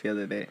punch list the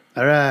other day.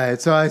 All right.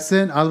 So I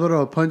sent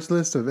a punch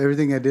list of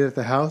everything I did at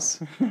the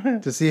house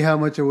to see how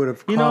much it would have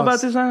cost. You know about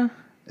this, huh?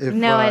 If,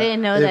 No, I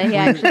didn't know that he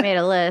actually made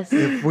a list.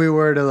 If we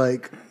were to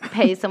like...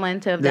 Pay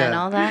someone to have done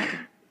all that.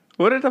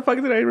 What the fuck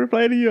did I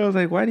reply to you? I was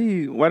like, why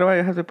do I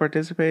have to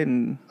participate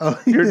in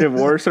your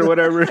divorce or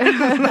whatever? Your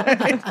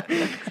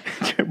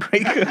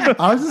breakup.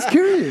 I was just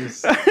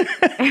curious.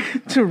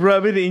 To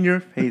rub it in your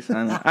face.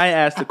 I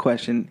asked the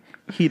question.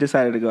 He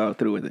decided to go out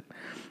through with it.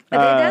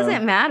 But it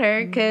doesn't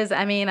matter because,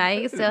 I mean,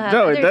 I still have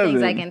No, it other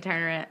things I doesn't. can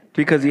turn around.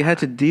 Because you had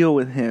to deal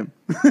with him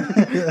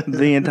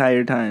the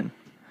entire time.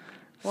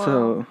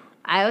 Well,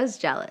 I was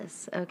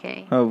jealous,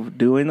 okay? Of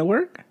doing the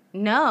work?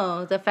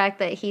 No, the fact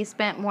that he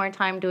spent more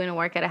time doing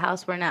work at a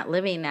house we're not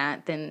living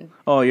at than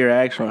Oh, your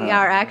actual house.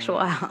 our actual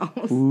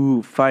house.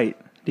 Ooh, fight.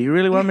 Do you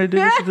really want me to do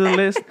this to the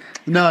list?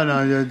 No.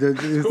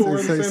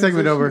 It's a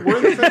segment over. We're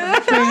in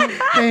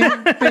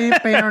the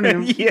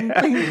same Yeah.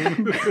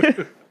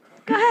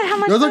 Go ahead, how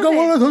much Yo was sé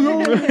cómo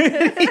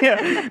it?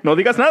 Yeah. No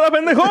digas nada,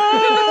 pendejo.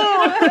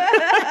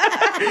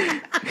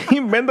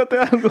 Invéntate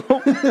algo.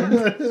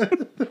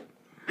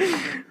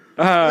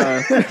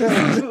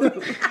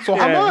 So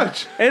how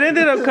much? It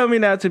ended up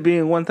coming out to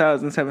being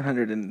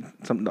 $1,700 and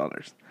some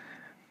dollars.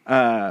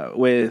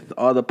 With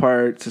all the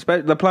parts,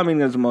 especially the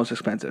plumbing is the most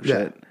expensive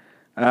shit.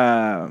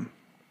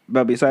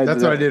 But besides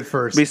That's that, what I did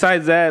first.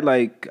 Besides that,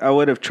 like I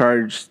would have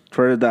charged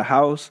for the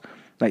house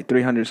like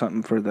 $300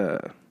 something for the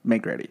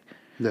make ready.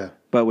 Yeah.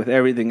 But with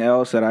everything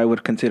else that I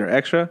would consider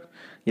extra,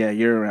 yeah,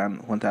 you're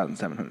around $1,700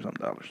 something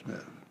dollars. Yeah.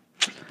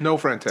 No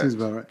friend tax. Seems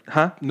about right.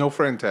 Huh? No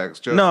friend tax.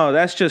 Just No,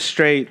 that's just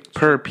straight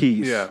per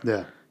piece. Yeah.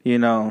 Yeah. You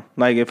know,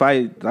 like if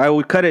I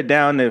would cut it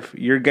down if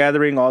you're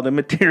gathering all the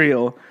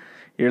material,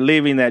 you're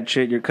leaving that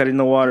shit, you're cutting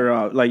the water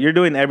out. Like you're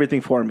doing everything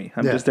for me.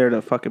 I'm Yeah. just there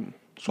to fucking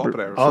Swap it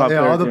out. All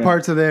swap the yeah.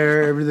 parts are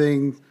there,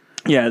 everything.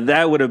 Yeah,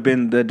 that would have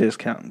been the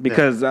discount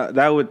because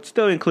that would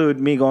still include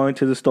me going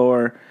to the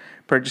store,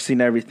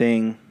 purchasing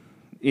everything,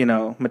 you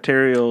know,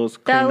 materials.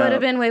 That cleaning would up.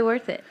 have been way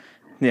worth it.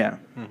 Yeah.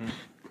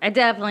 I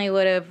definitely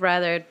would have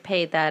rather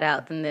paid that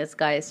out than this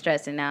guy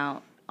stressing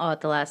out all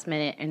at the last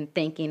minute and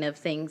thinking of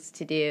things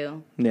to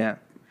do. Yeah.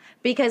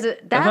 Because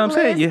that what I'm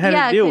saying, you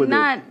had to deal with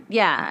it.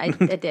 Yeah, I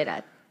did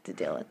have to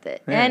deal with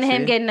it. Yeah, and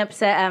him see? getting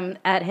upset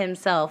at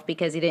himself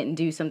because he didn't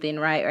do something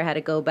right or had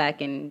to go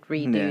back and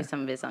redo Yeah.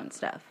 some of his own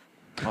stuff.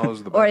 All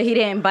those are the Or best. he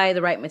didn't buy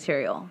the right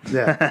material.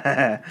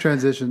 Yeah.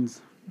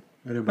 Transitions.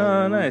 I didn't buy Oh,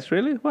 that one. nice.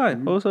 Really? Why?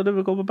 What was so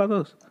difficult about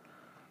those?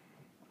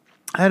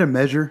 I had to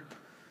measure.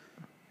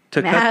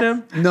 To Math. cut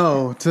them?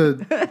 No,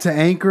 to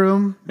anchor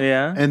them.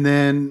 Yeah. And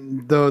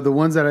then the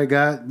ones that I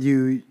got,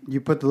 you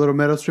put the little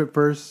metal strip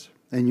first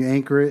and you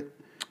anchor it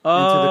into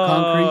the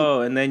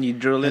concrete. And then you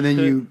drill And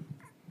into then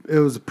it? it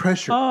was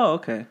pressure. Oh,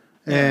 okay.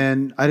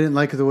 And I didn't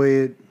like the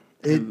way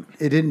it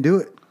didn't do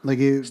it. Like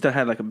it, Still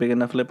had like a big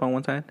enough lip on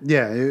one side?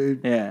 yeah, it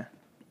Yeah.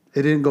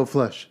 didn't go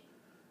flush.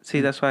 See,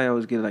 that's why I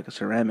always get like a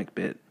ceramic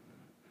bit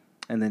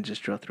and then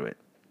just drill through it.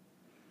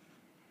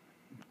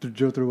 To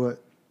drill through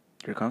what?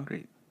 Your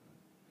concrete.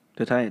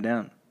 To tie it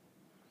down.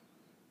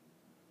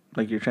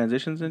 Like your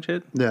transitions and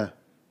shit. Yeah.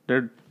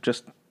 They're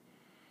just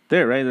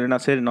there, right? They're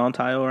not sitting on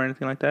tile or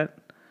anything like that.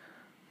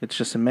 It's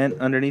just cement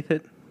underneath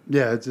it.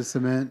 Yeah, it's just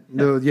cement.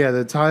 No, yeah,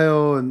 the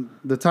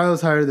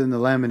tile's higher than the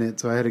laminate,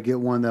 so I had to get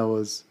one that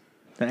was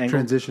The angle.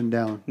 transitioned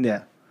down.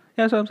 Yeah.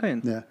 Yeah, that's what I'm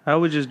saying. Yeah. I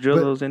would just drill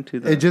But those into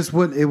the.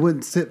 It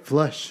wouldn't sit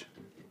flush.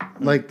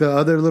 Like the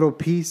other little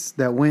piece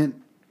that went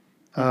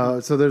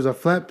so there's a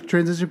flat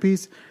transition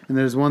piece and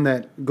there's one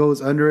that goes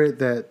under it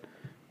that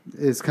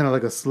is kind of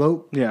like a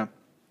slope, Yeah.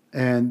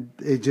 and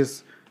it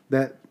just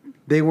that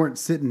they weren't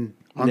sitting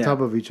on Yeah.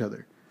 top of each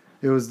other.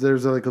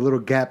 There's like a little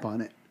gap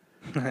on it.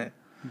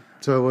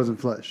 So it wasn't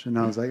flush. And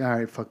I was like, all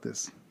right, fuck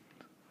this.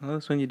 Well,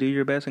 that's when you do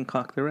your best and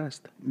cock the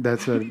rest.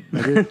 That's what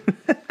I did.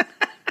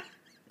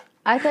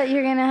 I thought you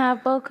were gonna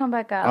have Bo come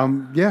back out.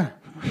 Yeah,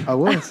 I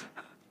was,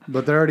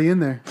 but they're already in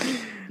there.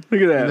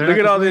 Look at that. Look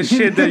at all this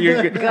shit that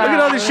you're. Look at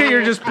all this shit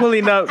you're just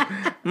pulling up.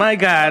 My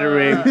God,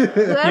 Rick.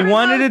 Whoever You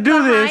wanted to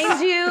goes do this.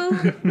 behind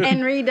you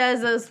and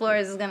redoes those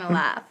floors is gonna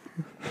laugh.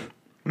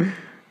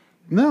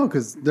 No,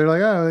 because they're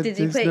like, oh. Did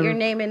you it's put never- your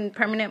name in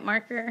permanent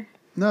marker?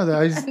 No,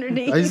 I just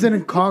underneath?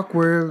 didn't caulk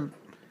where,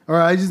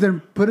 or I just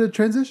didn't put a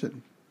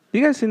transition.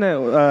 You guys seen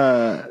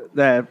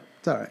that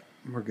It's all right.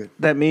 We're good.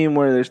 that meme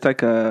where there's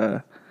like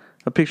a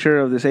picture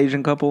of this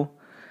Asian couple,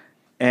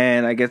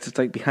 and I guess it's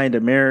like behind a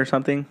mirror or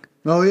something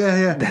Oh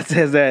yeah. that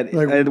says that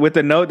Like- with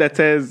the note that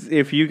says,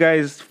 if you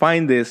guys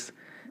find this,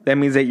 that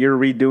means that you're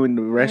redoing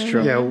the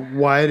restroom. Yeah.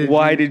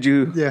 Why did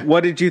you? Yeah.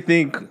 What did you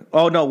think?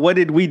 Oh no, what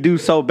did we do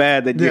so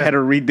bad that you Yeah. had to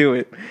redo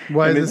it?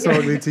 Why And is this so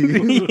ugly to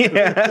you?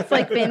 Yeah. It's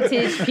like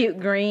vintage puke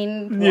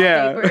green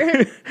Yeah.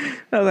 wallpaper.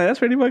 I was like, that's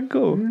pretty fucking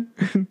cool.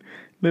 Mm-hmm.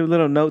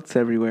 Little notes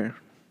everywhere.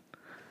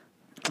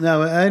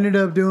 No, I ended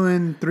up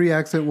doing 3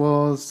 accent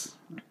walls,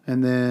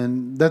 and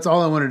then that's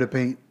all I wanted to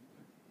paint,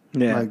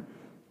 Yeah. like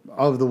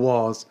all of the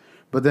walls.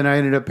 But then I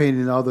ended up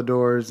painting all the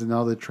doors and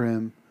all the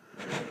trim,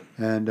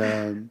 and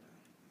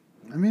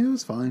I mean it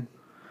was fine.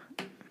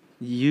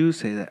 You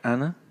say that,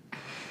 Anna.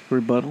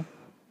 Rebuttal.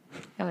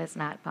 It was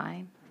not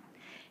fine.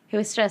 He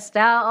was stressed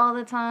out all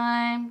the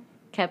time,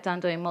 kept on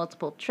doing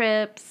multiple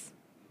trips.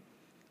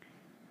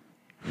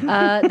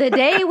 The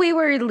day we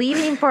were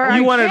leaving for our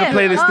You wanted to trip,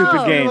 play this stupid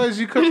I game. realized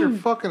you cut your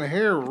fucking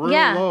hair real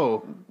Yeah.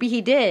 low.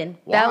 He did.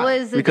 That Why?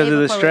 was the Because day of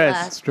the before we stress.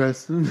 left.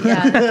 Stress.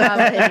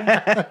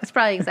 Yeah, that's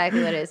probably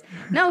exactly what it is.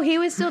 No, he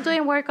was still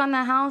doing work on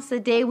the house the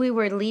day we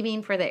were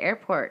leaving for the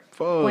airport.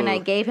 Fuck. When I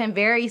gave him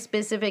very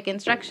specific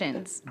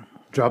instructions.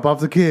 Drop off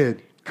the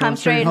kid. Come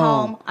straight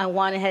home. I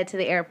want to head to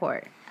the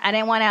airport. I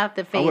didn't want to have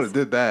to I would face have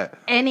did that.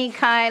 any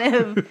kind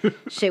of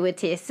shit with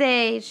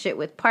TSA, shit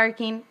with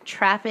parking,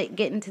 traffic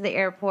getting to the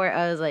airport.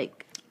 I was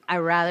like, I'd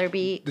rather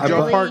be Did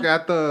y'all early. park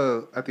at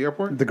the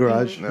airport? The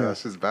garage. No,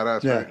 that's just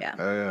badass, Yeah. right? Yeah.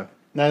 Yeah.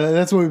 No,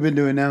 that's what we've been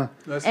doing now.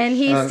 And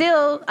he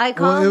still, I Well,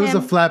 called it him. was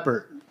a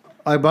flapper.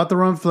 I bought the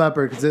wrong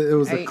flapper because it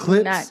was Are the you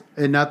clips not-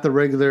 and not the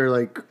regular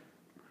like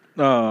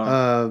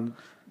the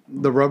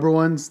rubber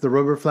ones, the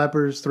rubber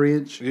flappers,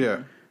 3-inch.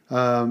 Yeah.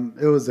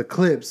 It was the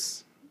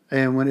clips,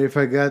 and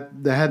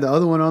they had the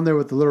other one on there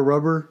with the little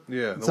rubber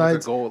Yeah, the ones that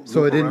sides, go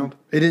so loop it around.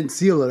 didn't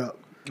seal it up.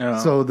 Oh.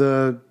 So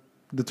the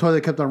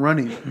toilet kept on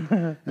running,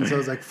 and so I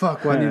was like,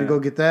 "Fuck! Well, I need to go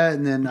get that."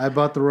 And then I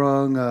bought the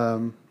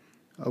wrong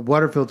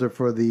water filter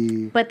for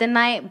the. But the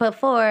night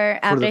before,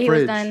 after he was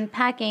fridge. done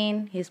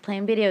packing, he was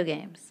playing video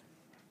games.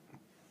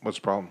 What's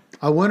the problem?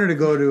 I wanted to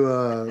go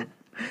to.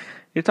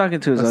 You're talking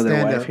to his A other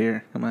stand-up. wife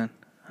here. Come on.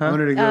 I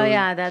wanted to go. Oh,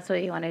 yeah, that's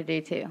what you want to do,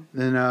 too.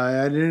 And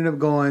I ended up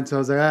going, so I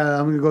was like,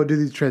 I'm going to go do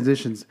these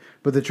transitions.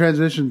 But the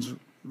transitions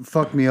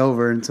fucked me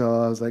over, and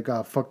so I was like,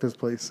 oh, fuck this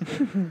place.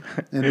 And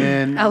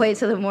then I'll wait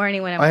till the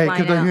morning when I'm I flying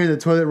kept on out. hearing the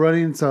toilet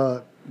running,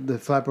 so the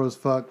flapper was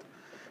fucked.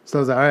 So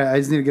I was like, all right, I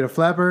just need to get a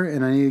flapper,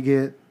 and I need to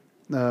get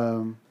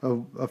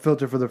a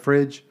filter for the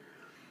fridge.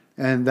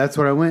 And that's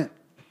where I went.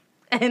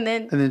 And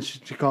then And then she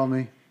called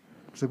me.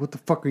 She's like, what the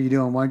fuck are you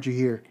doing? Why aren't you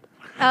here?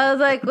 I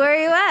was like, where are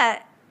you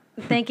at?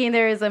 Thinking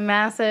there was a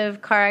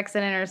massive car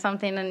accident or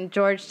something in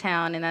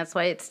Georgetown, and that's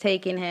why it's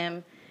taking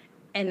him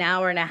an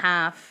hour and a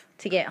half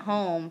to get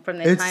home from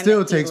the It time still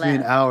that he takes me an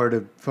left. hour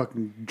to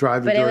fucking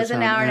drive to But it Georgetown was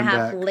an hour and a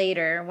half back.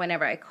 later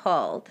whenever I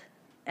called.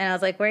 And I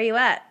was like, where are you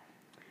at?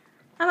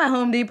 I'm at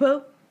Home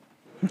Depot.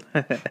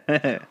 Getting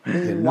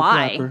a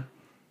Why? flapper.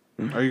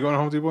 Are you going to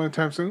Home Depot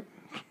anytime soon?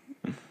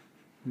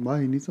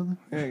 Why? You need something?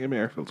 Yeah, give me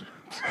an air filter.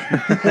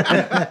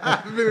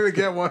 I've been to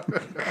get one.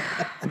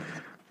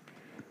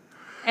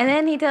 And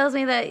then he tells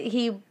me that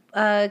he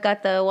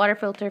got the water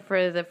filter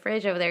for the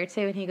fridge over there,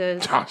 too. And he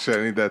goes, Oh, shit,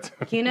 I need that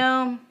too. you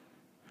know,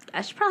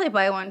 I should probably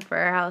buy one for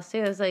our house, too.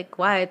 I was like,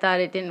 why? I thought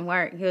it didn't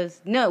work. He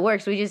goes, no, it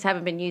works. We just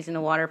haven't been using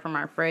the water from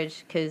our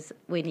fridge because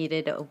we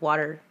needed a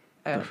water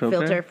filter?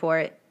 filter for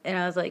it. And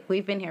I was like,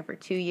 we've been here for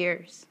 2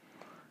 years.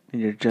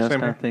 And you're just Same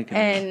here. not thinking.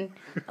 And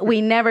we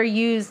never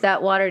used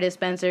that water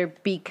dispenser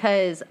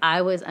because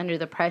I was under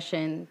the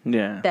impression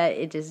Yeah. that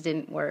it just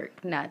didn't work.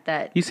 Not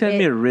that You sent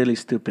me a really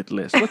stupid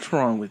list. What's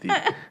wrong with you?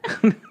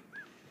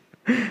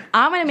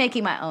 I'm gonna make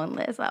you my own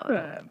list.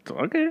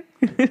 Okay.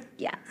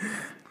 Yeah.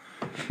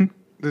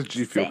 This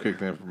G Fuel Same.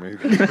 kicked in for me.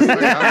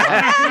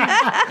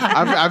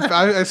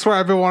 I swear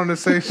I've been wanting to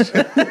say shit.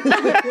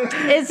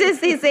 It's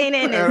just he's saying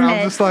it in his And I'm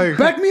head. just like,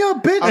 Back me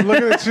up, bitch! I'm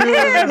looking at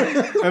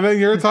you, and then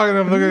you're talking,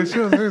 I'm looking at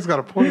you, and he's got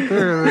a point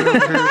there. This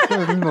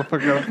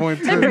motherfucker got a point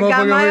I too.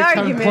 forgot my already trying to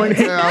argument. point-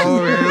 Yeah, I'm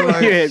over here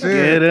like, Get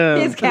shit.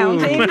 him. He's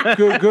counting.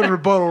 Good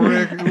rebuttal,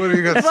 Rick. What do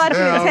you got to Watching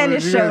say? a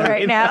tennis show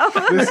right now.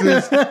 This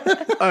is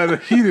a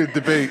heated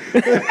debate.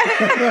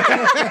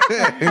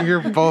 And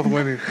you're both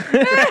winning.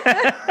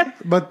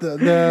 But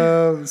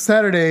the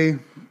Saturday,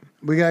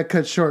 we got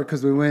cut short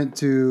because we went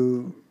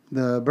to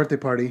the birthday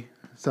party,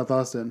 South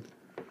Austin,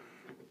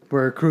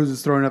 where Cruz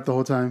was throwing up the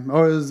whole time.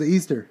 Oh, it was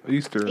Easter.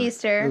 Easter. It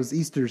Easter. was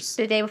Easter's.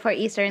 The day before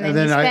Easter, and And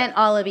then then he I- spent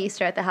all of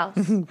Easter at the house.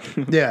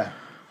 Yeah.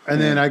 And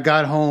then I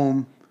got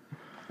home,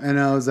 And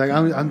I was like,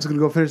 I'm just gonna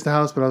go finish the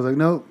house, but I was like,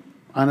 nope.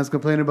 Anna's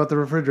complaining about the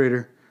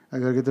refrigerator. I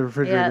gotta get the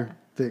refrigerator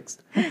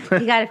fixed.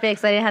 You got it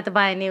fixed. I didn't have to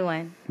buy a new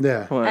one.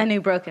 Yeah. What? A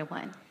new broken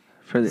one.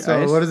 For the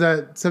So ice? what is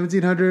that?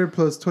 1,700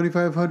 plus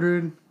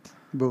 2,500.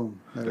 Boom.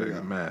 There There we you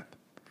go. go. Math.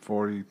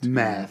 4,200.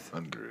 Math.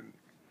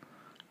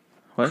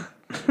 What?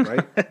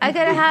 Right? I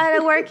could have had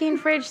a working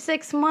fridge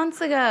 6 months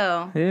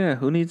ago. Yeah,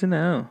 who needs it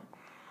now?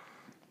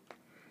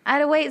 I had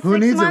to wait Who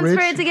 6 needs it, months for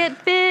Rich? it to get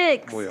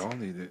fixed. We all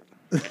need it.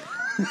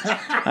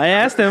 I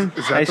asked him.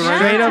 that I the right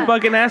straight up answer?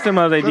 fucking asked him.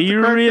 I was like, "Do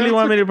you correct really answer?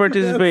 want me to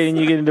participate in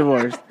you getting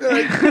divorced?" Did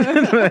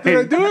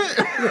I do it?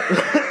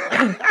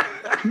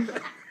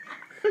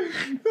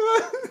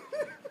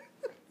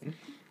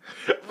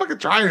 Fucking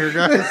trying here,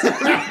 guys.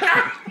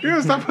 You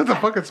gotta stop with the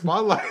fucking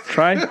spotlight.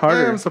 Try I am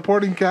harder.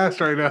 supporting cast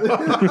right now.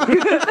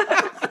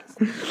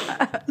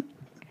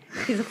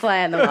 He's a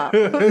fly on the wall.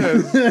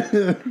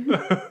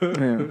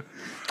 Yeah.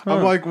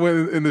 I'm like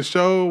when in the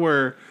show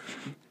where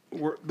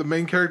the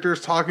main character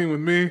is talking with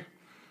me,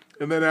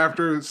 and then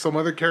after some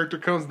other character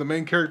comes, the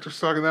main character's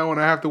talking that one.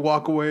 I have to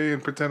walk away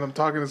and pretend I'm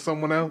talking to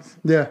someone else,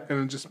 Yeah. and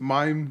then just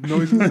mime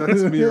noises.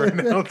 That's me right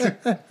now. Too.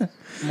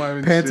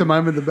 Miming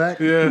Pantomime in the back.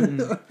 shit.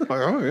 Yeah. Like,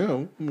 oh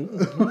yeah.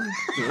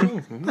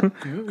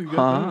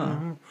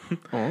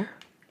 Oh.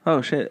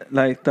 Oh shit!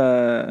 Like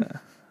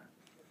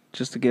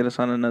just to get us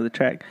on another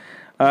track,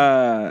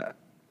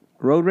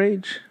 Road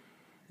Rage.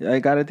 I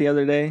got it the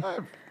other day.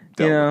 I've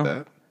dealt with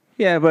that.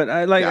 Yeah, but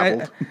I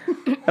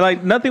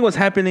like nothing was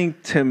happening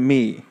to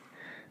me.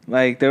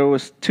 Like there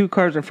was 2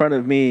 cars in front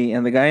of me,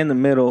 and the guy in the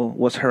middle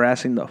was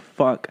harassing the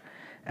fuck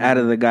out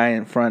of the guy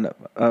in front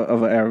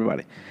of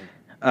everybody,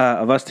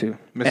 of us two.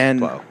 Mrs. And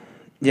Plow.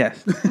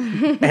 yes,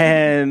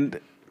 and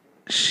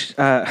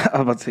I was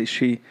about to say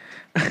she.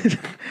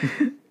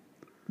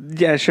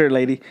 Yeah, sure,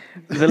 lady.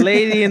 The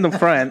lady in the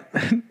front,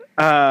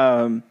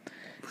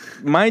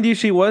 mind you,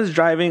 she was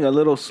driving a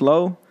little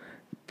slow,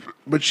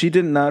 but she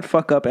did not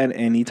fuck up at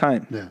any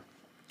time. Yeah.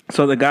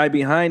 So the guy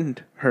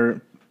behind her,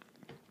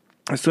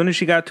 as soon as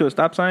she got to a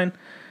stop sign,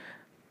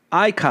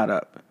 I caught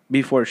up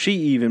before she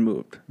even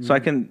moved. So I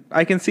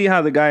can see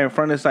how the guy in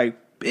front is like,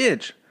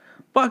 bitch,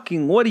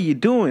 fucking, what are you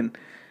doing?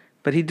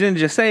 But he didn't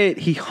just say it.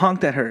 He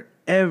honked at her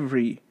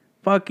every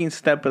fucking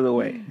step of the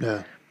way.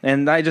 Yeah.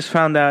 And I just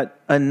found that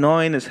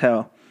annoying as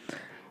hell.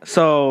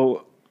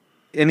 So,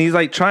 and he's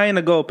like trying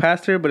to go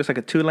past her, but it's like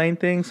a 2-lane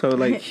thing. So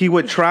like he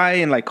would try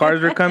and like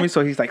cars were coming.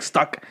 So he's like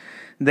stuck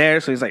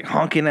there. So he's like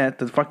honking at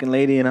the fucking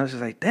lady. And I was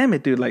just like, damn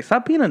it, dude. Like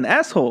stop being an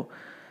asshole.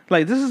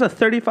 Like this is a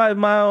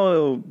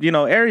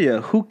 35-mile, area.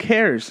 Who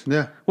cares?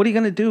 Yeah. What are you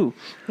going to do?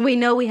 We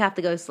know we have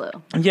to go slow.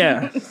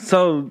 Yeah.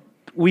 So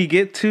we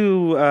get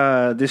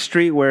to this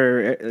street where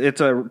it's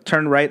a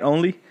turn right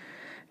only.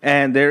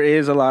 And there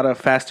is a lot of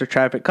faster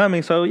traffic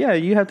coming. So, yeah,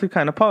 you have to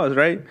kind of pause,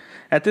 right?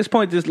 At this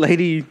point, this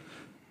lady,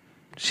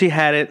 she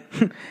had it,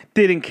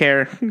 didn't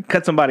care,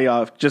 cut somebody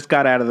off, just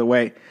got out of the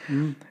way.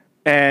 Mm.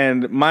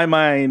 And my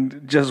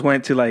mind just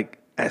went to, like,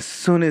 as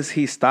soon as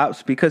he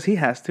stops, because he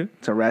has to,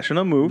 it's a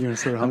rational move,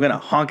 I'm going to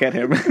honk at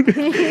him.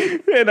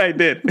 And I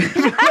did.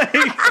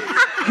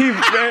 He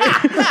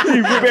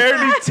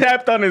barely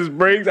tapped on his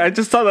brakes. I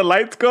just saw the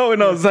lights go,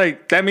 and I was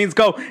like, that means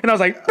go. And I was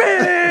like,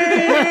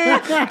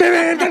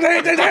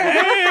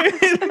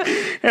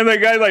 and the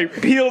guy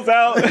like peels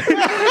out.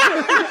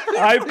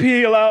 I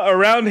peel out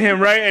around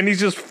him, right? And he's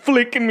just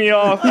flicking me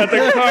off at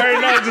the car,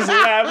 and I was just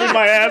laughing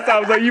my ass out. I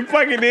was like, you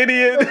fucking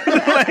idiot.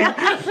 Like,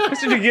 what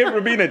should you get for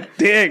being a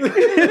dick?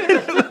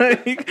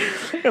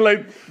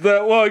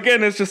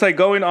 Again, it's just like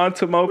going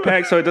onto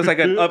Mopac, so it does like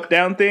an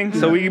up-down thing.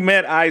 So we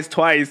met eyes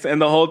twice, and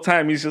the whole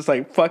time he's just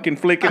like fucking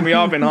flicking me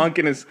off and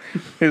honking his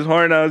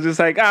horn. I was just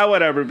like,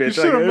 whatever, bitch.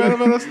 You should have met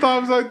him at a stop. I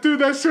was like, dude,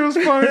 that shit was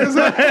funny as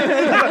hell.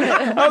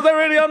 I was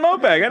already on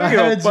Mopac. I didn't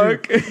give a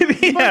fuck.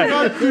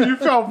 Yeah. Dude, you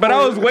felt But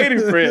I was waiting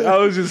for it. I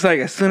was just like,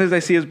 as soon as I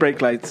see his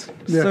brake lights,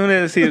 sure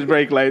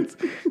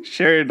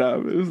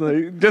enough, it was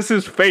like just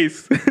his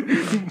face.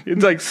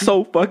 It's like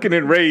so fucking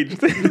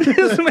enraged. It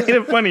just made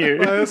it funnier.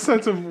 That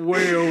sent him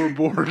way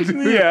overboard.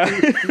 Dude. Yeah.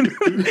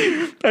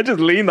 I just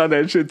leaned on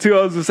that shit too.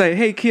 I was just like,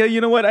 hey, Kia,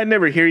 you know what? I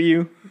never hear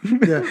you.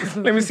 Yeah.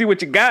 Let me see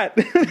what you got.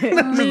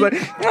 I'm just like,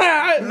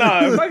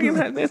 no, fucking,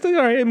 it's all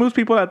right. It moves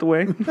people out the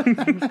way.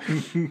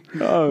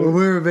 When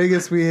we were in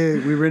Vegas,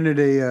 we rented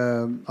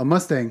a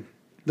Mustang.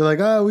 They're like,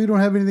 we don't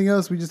have anything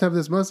else. We just have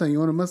this Mustang. You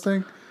want a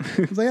Mustang?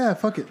 I was like, yeah,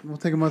 fuck it. We'll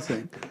take a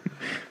Mustang.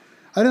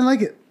 I didn't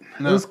like it.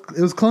 No. It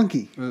was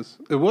clunky.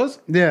 It was?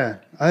 Yeah.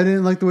 I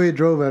didn't like the way it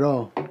drove at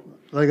all.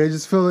 Like, I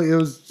just felt like it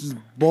was just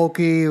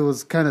bulky. It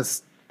was kind of...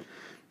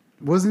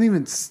 wasn't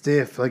even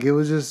stiff. Like, it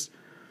was just...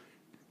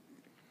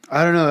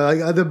 I don't know.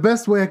 Like, the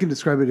best way I can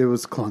describe it, it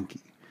was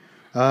clunky.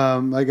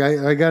 Like,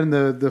 I got in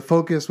the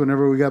Focus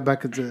whenever we got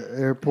back at the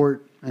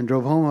airport and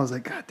drove home. I was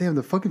like, God damn,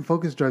 the fucking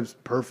Focus drives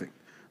perfect.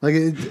 Like,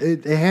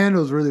 it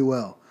handles really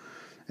well.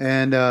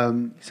 And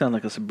You sound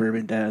like a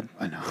suburban dad.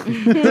 I know.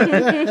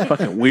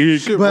 Fucking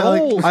weak. But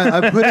like,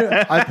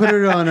 I put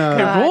it on.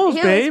 rolls,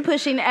 he babe. was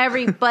pushing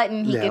every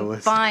button he Yeah, it could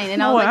was. find, and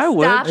No, I I was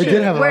would. like, "Stop It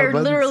did have it! a lot of We're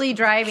buttons. literally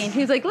driving."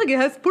 He's like, "Look, it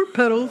has sport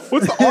pedals."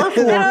 What's the R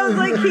for? And I was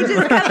like, he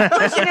just kept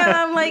pushing it. And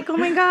I'm like, "Oh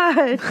my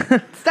god,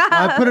 stop!"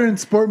 I put it in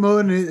sport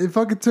mode and it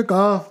fucking took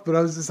off. But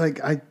I was just like,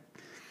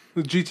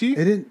 The GT?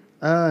 it didn't.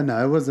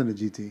 No, it wasn't a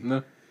GT.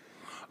 No.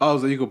 Oh, it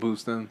was the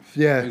EcoBoost then.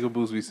 Yeah.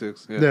 EcoBoost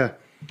V6. Yeah. Yeah,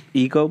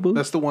 Eco boost?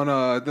 That's the one.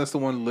 That's the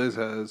one Liz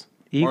has.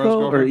 Mario's Eco or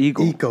girlfriend.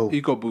 Eagle? Eco.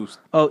 EcoBoost.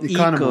 Oh,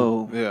 Economo.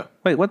 Eco. Yeah.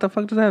 Wait, what the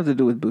fuck does that have to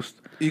do with boost?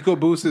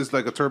 EcoBoost is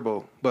like a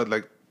turbo, but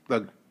like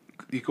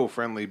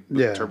eco-friendly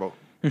Yeah. turbo.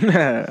 Eco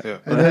Yeah.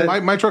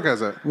 then- My truck has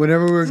that.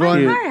 Whenever we were My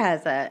going, car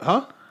has that.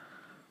 Huh?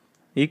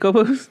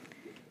 boost?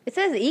 It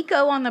says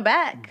 "Eco" on the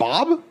back.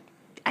 Bob?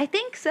 I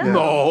think so.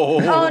 No.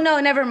 Oh no,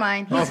 never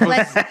mind. He's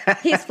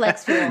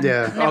flex fuel.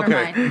 Yeah. Never Okay.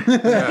 mind. He's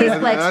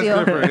flex That's fuel.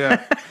 different,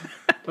 yeah.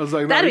 I was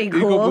like, That'd be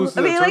cool. EcoBoost is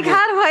I mean, a like, turbo.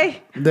 how do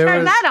I There turn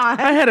was- that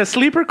I had a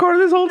sleeper car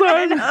this whole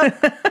time. on?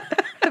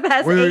 The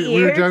past we 8 were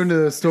years. driving to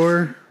the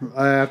store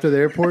after the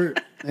airport,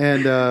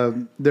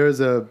 and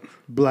there's a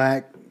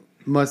black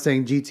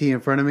Mustang GT in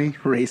front of me,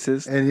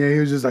 Racist. and yeah, he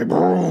was just like,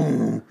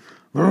 boom,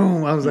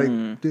 boom. I was like,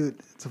 dude,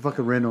 it's a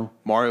fucking rental.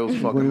 Mario's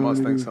What fucking do you wanna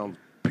Mustang do? sounds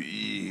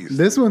beast.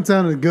 This one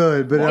sounded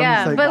good, but yeah,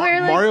 I'm just but like, we're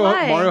like, Mario-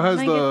 why? Mario has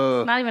Like, the-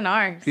 it's not even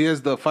ours. He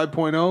has the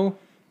 5.0,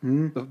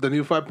 Hmm? the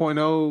new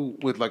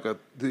 5.0 with like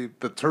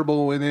the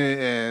turbo in it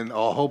and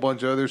a whole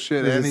bunch of other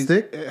shit. Does and it he's,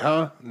 stick?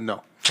 Huh?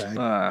 No.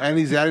 Uh, And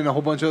he's adding a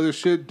whole bunch of other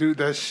shit, dude.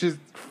 That shit's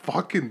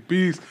fucking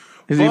beast.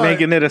 is he But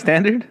making it a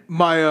standard?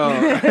 my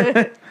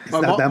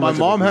not that my much of a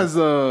mom beast. has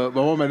my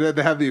mom and dad,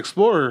 they have the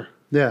Explorer.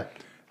 yeah,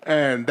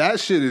 And that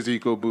shit is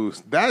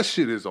EcoBoost. That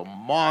shit is a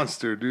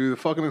monster, dude. The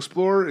fucking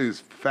Explorer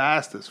is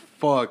fast as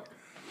fuck.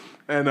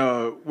 And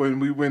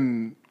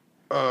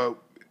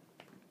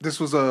this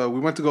was we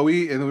went to go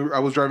eat, and I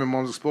was driving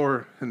Mom's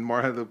Explorer, and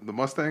Mar had the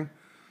Mustang.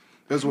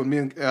 This is when me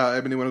and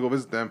Ebony went to go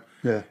visit them.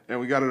 Yeah. And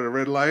we got at a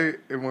red light,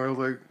 and Mar was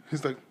like,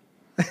 he's like,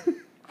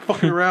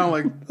 fucking around,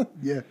 like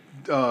yeah.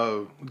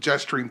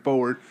 gesturing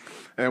forward,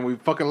 and we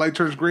fucking light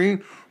turns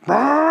green.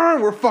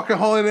 We're fucking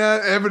hauling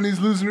at. Ebony's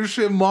losing her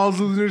shit. Mom's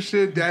losing her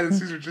shit. Dad and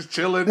Caesar just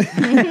chilling.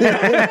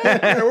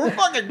 And we're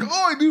fucking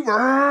going, dude.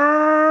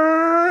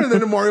 And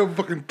then Mario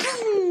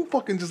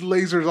fucking just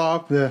lasers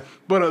off. Yeah.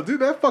 But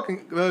dude, that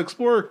fucking the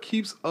Explorer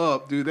keeps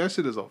up, dude. That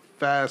shit is a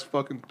fast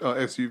fucking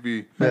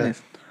SUV. Yeah.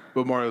 Nice.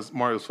 But Mario's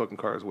fucking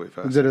car is way Is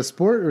faster. it a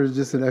sport or is it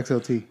just an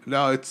XLT?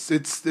 No, it's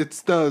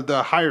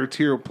the higher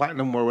tier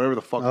platinum or whatever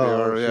the fuck they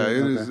Oh, are. Yeah, shit,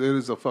 it okay.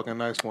 is a fucking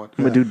nice one.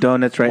 I'm gonna do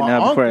donuts right My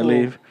now before I uncle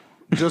leave.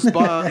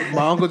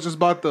 My uncle just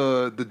bought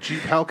the Jeep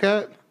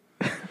Hellcat.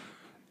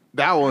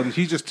 That one,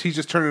 he just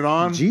turned it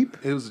on. Jeep?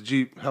 It was a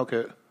Jeep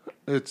Hellcat.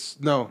 It's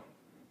Dodge.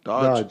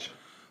 Dodge.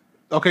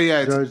 Okay, yeah,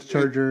 it's Dodge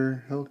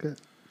Charger, Hellcat,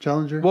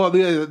 Challenger. well,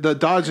 the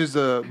Dodge is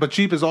but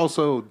Jeep is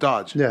also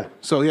Dodge. Yeah.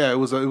 So yeah, it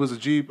was a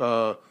Jeep,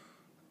 but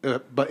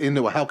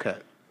into a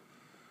Hellcat.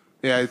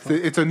 Yeah,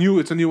 it's a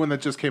new one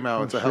that just came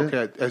out. It's a shit.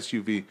 Hellcat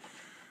SUV.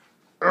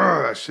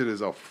 Ugh, that shit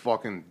is a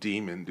fucking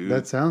demon, dude.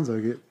 That sounds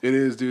like it. It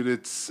is, dude.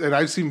 And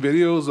I've seen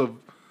videos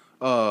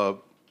of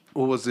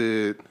what was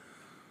it?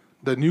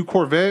 The new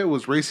Corvette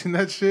was racing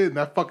that shit, and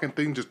that fucking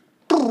thing just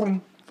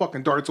boom,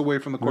 fucking darts away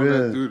from the Corvette,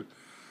 Really? dude.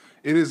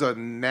 It is a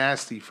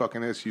nasty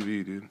fucking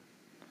SUV, dude.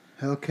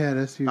 Hellcat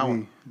That SUV.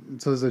 one.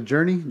 So it's a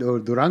Journey or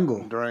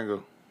Durango.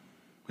 Durango.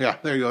 Yeah,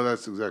 there you go.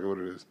 That's exactly what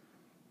it is.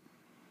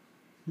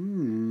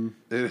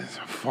 It is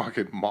a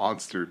fucking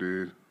monster,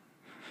 dude.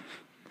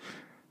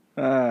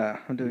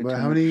 I'm doing But too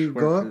how many much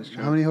go work up? for this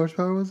How job. many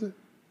horsepower was it?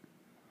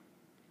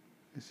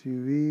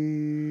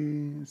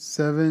 SUV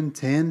 7,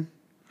 10.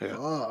 Yeah.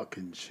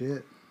 Fucking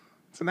shit.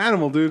 It's an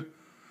animal, dude.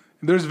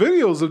 There's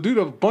videos of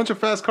a bunch of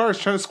fast cars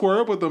trying to square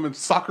up with them, and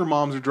soccer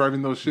moms are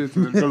driving those shits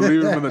and they're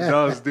leaving them in the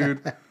dust,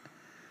 dude.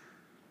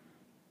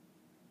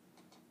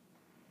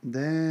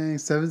 Dang,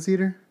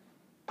 7-seater.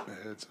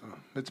 Yeah,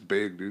 it's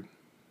big, dude.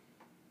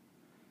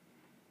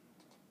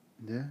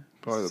 Yeah,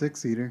 Probably the-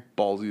 6-seater.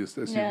 Ballsiest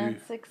SUV. Yeah,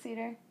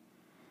 6-seater.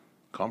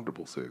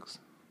 Comfortable 6.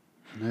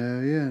 Yeah.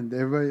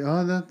 Everybody.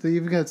 Oh, no, they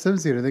even got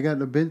 7-seater. They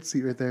got a bench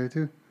seat right there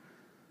too.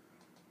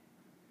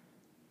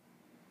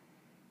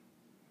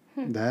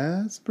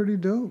 That's pretty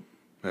dope.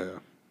 Yeah.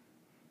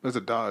 That's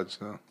a Dodge,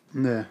 though.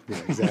 Yeah,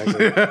 exactly.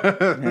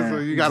 So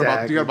you got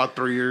exactly. about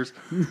 3 years.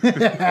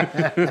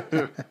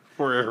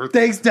 Forever.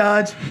 Thanks,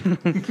 Dodge.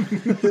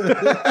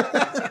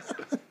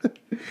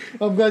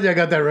 I'm glad y'all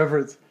got that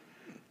reference.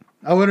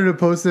 I wanted to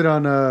post it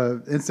on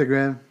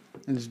Instagram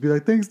and just be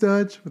like, "Thanks,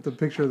 Dodge," with a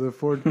picture of the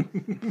Ford.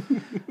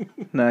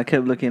 No, I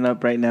kept looking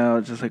up right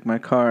now. Just like my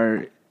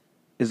car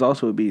is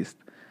also a beast,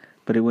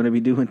 but it wouldn't be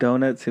doing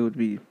donuts. It would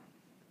be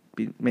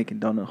making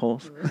donut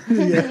holes.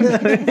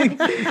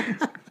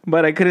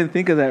 But I couldn't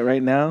think of that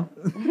right now,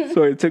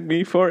 so it took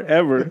me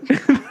forever.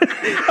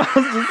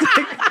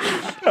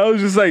 I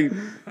was just like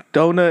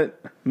donut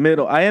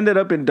middle. I ended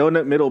up in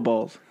donut middle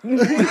balls.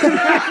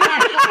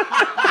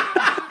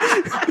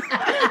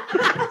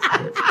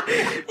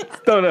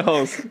 donut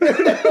holes.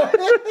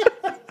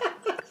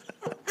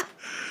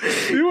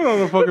 You went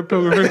on a fucking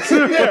pilgrimage.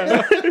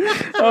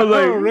 I was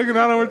like, Rick and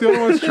I weren't the only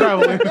ones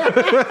traveling.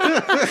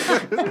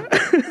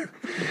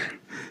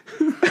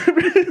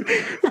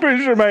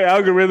 pretty sure my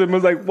algorithm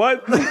was like,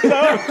 what the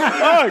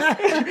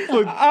fuck?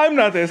 Look, I'm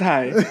not this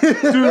high. Dude,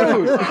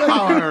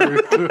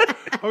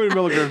 how many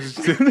milligrams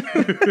did you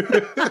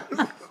take?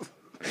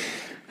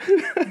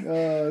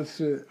 Oh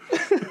shit!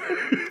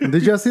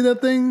 Did y'all see that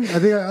thing? I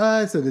think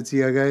I said it to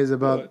you guys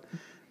about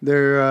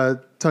they're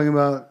talking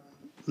about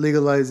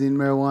legalizing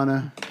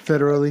marijuana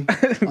federally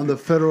on the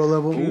federal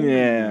level.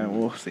 Yeah,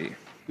 we'll see.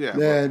 Yeah,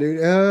 Yeah,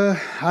 dude.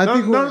 I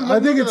think none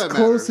it's of that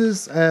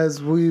closest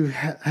as we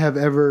have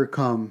ever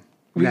come.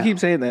 We now. keep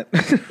saying that.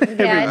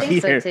 Yeah, I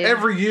think so too.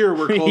 every year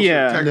we're closer,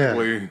 Yeah.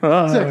 technically.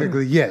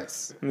 Technically,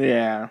 yes.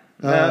 Yeah.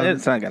 No,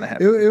 it's not going to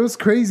happen. It was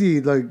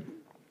crazy. Like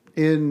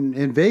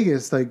in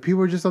Vegas, like people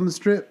were just on the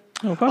strip.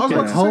 Oh, I fuck was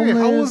about to yeah. say,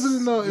 how was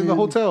Homeless, it in the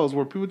hotels?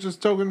 Were people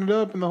just toking it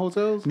up in the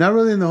hotels? Not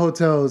really in the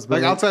hotels,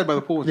 but Like outside by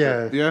the pool and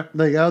Yeah, shit? Yeah?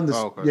 like out in the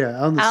Oh, okay.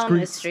 out in the Out in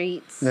the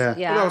streets. streets. Yeah.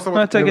 Yeah. Well, that was I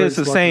about- take it it's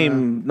the Everybody's walking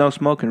same no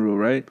smoking rule,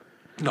 right?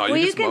 No, Well,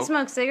 you can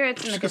smoke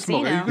cigarettes in the You can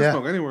smoke. casino. You can Yeah.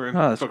 smoke anywhere. In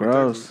Oh, that's fucking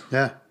gross. Texas.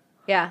 Yeah.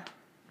 Yeah.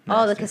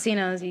 All the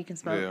casinos you can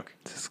smoke. Yeah.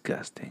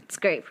 Disgusting. It's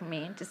great for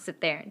me. Just sit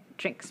there and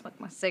drink, smoke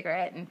my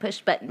cigarette, and push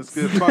buttons. It's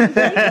good fun.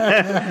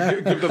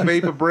 Give the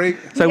vape a break.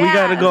 So we Yeah.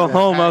 got to go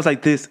home. I was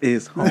like, this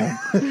is home.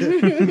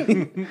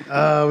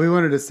 We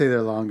wanted to stay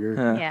there longer.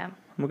 Yeah. I'm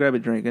going to grab a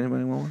drink.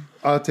 Anybody want one?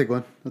 I'll take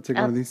one. I'll take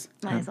one of these.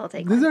 Might as well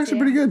take These one, are actually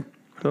too. pretty good.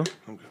 Cool.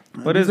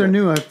 What These is are it?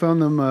 new. I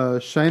found them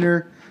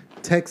Shiner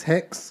Tex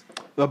Hex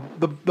The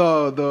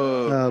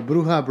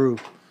Bruja Brew.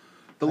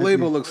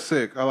 label looks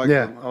sick. I like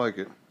Yeah. it. I like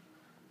it.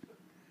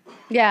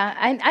 Yeah,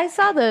 I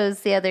saw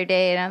those the other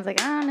day, and I was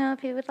like, I don't know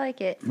if you would like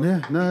it.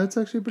 Yeah, no, it's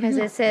actually pretty Because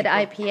good. it said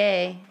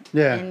IPA.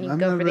 Yeah, And you I'm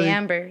go not for really- the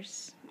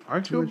ambers.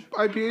 Aren't you an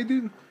IPA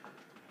dude?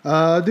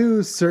 I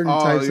do certain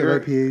types of you're-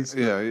 IPAs,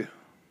 Yeah. Yeah.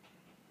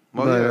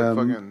 Well, but yeah,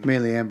 fucking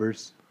mainly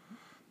ambers.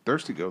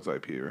 Thirsty Goat's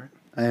IPA, right?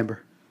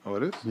 Amber. Oh,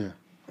 it is? Yeah.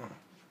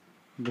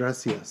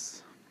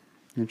 Gracias.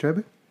 You try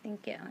it?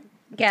 Thank you.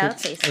 Yeah, I'll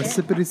taste A it.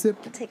 sippity sip.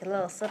 Take a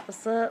little sip of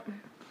sip.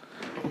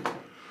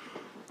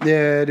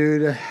 Yeah,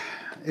 dude.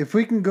 If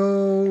we can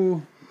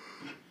go,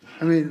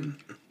 I mean,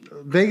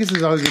 Vegas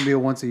is always gonna be a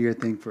once a year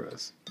thing for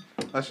us.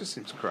 That just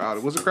seems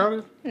crowded. Was it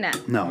crowded? No.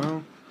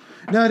 No,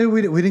 no, dude.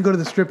 We didn't go to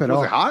the strip at all.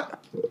 Was it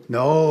hot?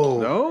 No,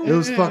 No? It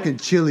was fucking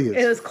chilly.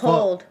 As It was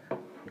cold. fuck.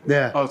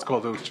 Yeah. Oh, it's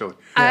cold. It was chilly.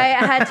 I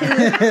had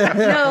to.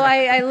 No,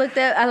 I looked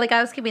at.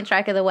 I was keeping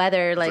track of the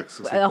weather like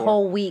 64. a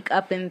whole week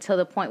up until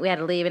the point we had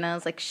to leave, and I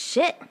was like,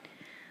 shit.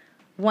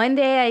 One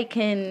day I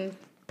can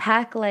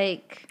pack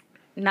like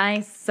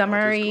nice Tastes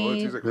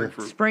summery, like grapefruit.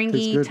 Tastes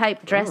springy good.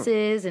 type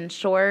dresses and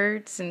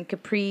shorts and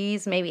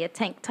capris, maybe a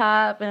tank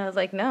top, and I was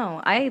like, no.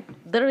 I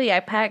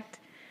packed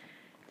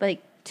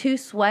like 2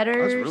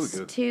 sweaters, really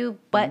good. 2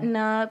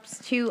 button-ups,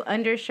 2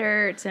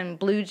 undershirts, and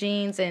blue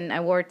jeans, and I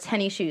wore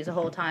tennis shoes the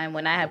whole time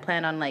when I had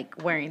planned on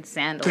like wearing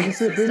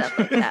sandals and stuff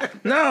like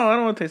that. No, I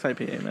don't want to taste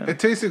IPA, man. It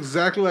tastes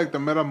exactly like the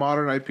Meta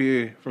Modern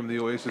IPA from the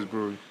Oasis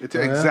Brewery. It's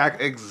yeah?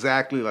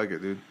 exactly like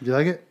it, dude. Do you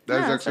like it?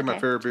 That's No, it's actually my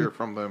okay. favorite beer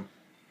from them.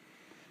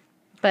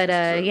 But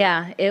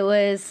yeah, it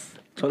was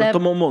So the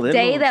tomo modelos.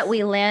 day that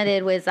we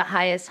landed was the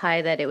highest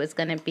high that it was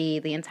going to be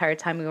the entire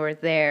time we were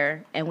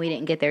there, and we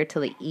didn't get there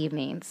till the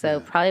evening. So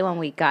probably when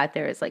we got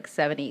there, it was like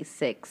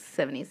 76,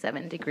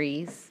 77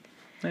 degrees.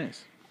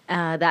 Nice.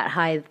 That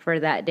high for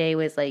that day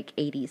was like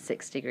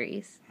 86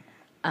 degrees.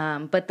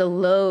 But the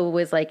low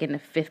was like in the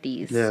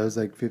 50s. Yeah, it was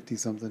like 50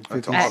 something.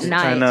 50. At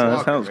night. I know. That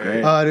Fuck, sounds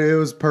man. great. Dude, it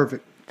was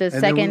perfect. The And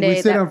then second we day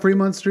stayed that- on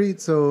Fremont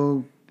Street,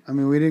 so I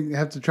mean we didn't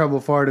have to travel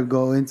far to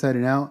go inside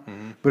and out.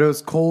 But it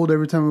was cold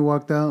every time we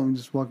walked out and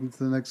just walking to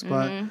the next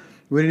spot.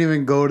 We didn't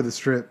even go to the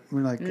strip.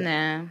 We're like,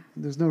 Nah.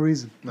 there's no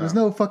reason. There's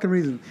no fucking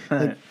reason.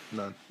 Like,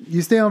 None.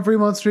 you stay on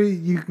Fremont Street,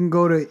 you can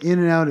go to in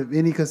and out of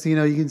any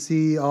casino. You can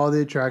see all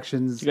the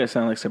attractions. You guys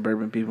sound like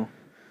suburban people.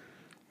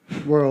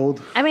 We're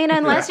old. I mean,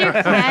 unless you're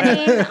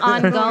planning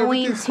on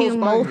going everything's to close by here.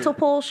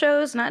 multiple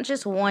shows, not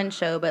just one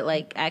show, but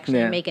like actually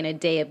Yeah. making a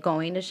day of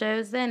going to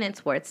shows, then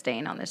it's worth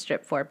staying on the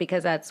strip for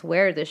because that's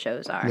where the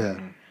shows are. Yeah.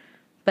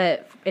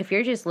 But if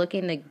you're just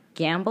looking to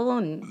gamble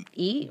and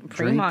eat,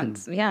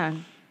 Fremont's, yeah,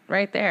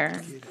 right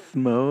there.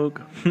 Smoke.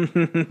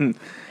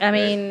 I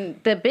mean,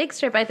 the big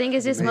strip, I think,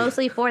 is just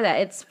mostly for that.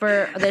 It's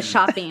for the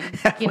shopping.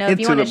 You know, if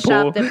you Into want to the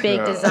shop pool. the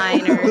big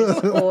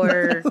designers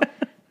or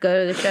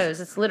go to the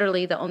shows, it's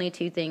literally the only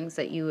 2 things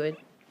that you would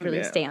really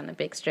Yeah. stay on the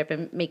big strip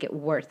and make it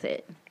worth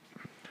it,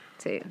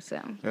 too.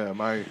 So, Yeah,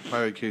 my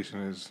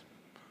vacation is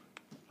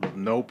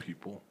no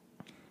people.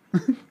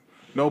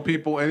 No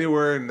people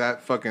anywhere in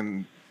that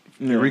fucking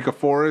Eureka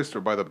Forest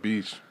or by the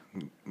beach.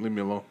 Leave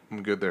me alone.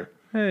 I'm good there.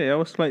 Hey, I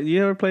was like,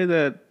 you ever play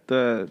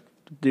do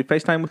you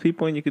FaceTime with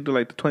people and you could do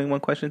like the 21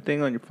 question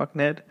thing on your fucking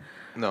head?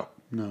 No.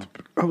 No.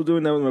 I was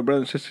doing that with my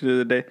brother and sister the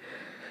other day.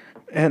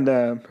 And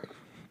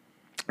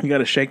you got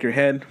to shake your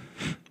head.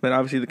 But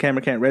obviously the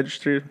camera can't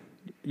register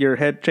your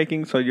head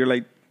shaking. So you're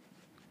like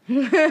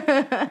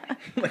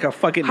like a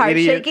fucking Heart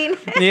idiot. shaking.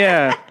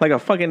 Yeah, like a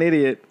fucking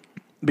idiot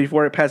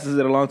before it passes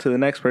it along to the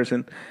next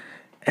person.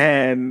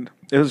 And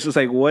it was just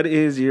like, what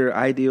is your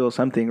ideal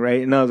something,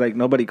 right? And I was like,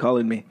 nobody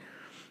calling me.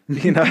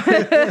 You know?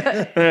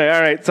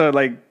 All right, so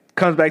like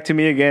comes back to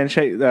me again.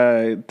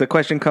 The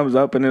question comes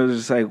up and it was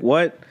just like,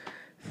 what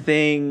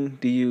thing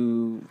do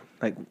you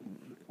like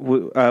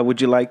would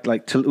you like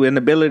to an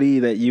ability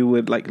that you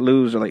would like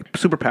lose or like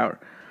superpower?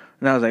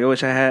 And I was like, I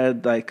wish I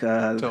had like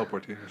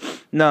Teleportation.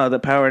 no, the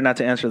power not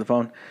to answer the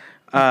phone.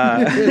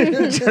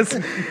 Just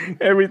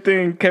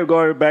everything kept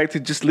going back to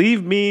just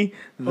leave me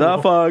the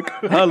fuck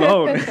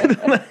alone.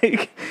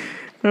 Like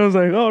I was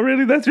like, oh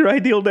really? That's your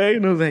ideal day?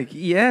 And I was like,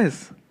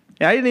 yes.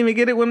 I didn't even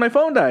get it when my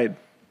phone died.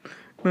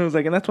 And I was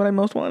like, and that's what I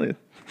most wanted.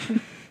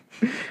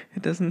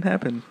 It doesn't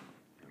happen.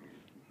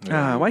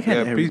 Why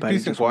can't everybody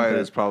peace and just want quiet that?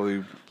 is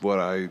probably what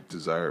I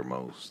desire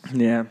most.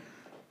 Yeah.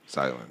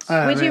 Silence.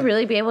 Would you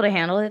really be able to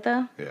handle it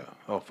though? Yeah.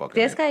 Oh fuck.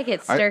 This guy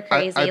gets stir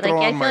crazy. I Like throw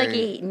I on feel my- like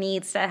he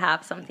needs to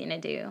have something to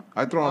do.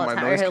 I throw all on the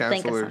my time, or noise he'll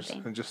think of cancelers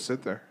something. and just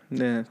sit there.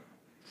 Yeah.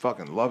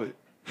 Fucking love it.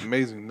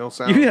 Amazing. No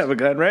sound. You have a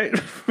gun, right?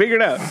 Figure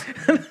it out.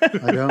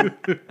 I don't.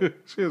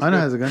 Anna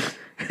has a gun.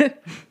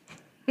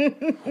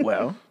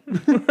 Well.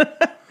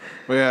 But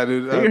yeah,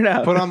 dude. Figure it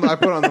out. I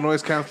put on the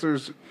noise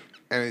cancelers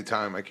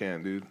anytime I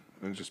can, dude,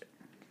 and just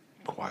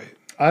quiet.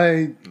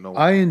 No.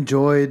 I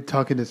enjoyed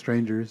talking to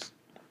strangers.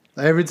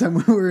 Every time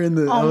we were in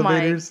the Oh my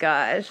elevators,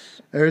 gosh.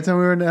 every time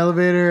we were in the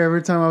elevator,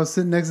 every time I was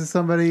sitting next to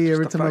somebody,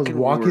 every the time I was fucking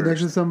walking next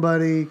worst. to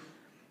somebody.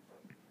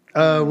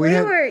 We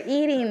had were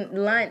eating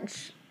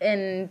lunch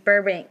in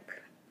Burbank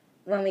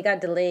when we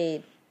got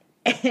delayed.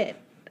 And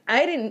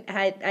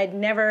I'd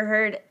never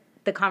heard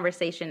the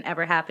conversation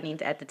ever happening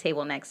at the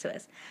table next to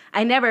us.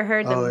 I never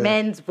heard the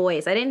men's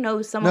voice. I didn't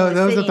know someone no, was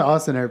that was sitting. at the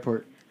Austin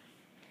airport.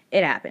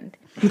 It happened.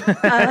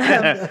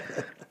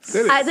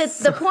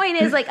 The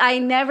point is, like, I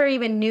never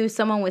even knew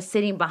someone was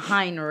sitting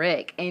behind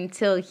Rick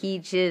until he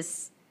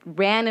just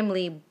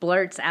randomly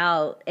blurts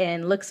out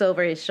and looks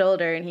over his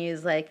shoulder and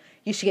he's like,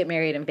 "You should get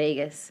married in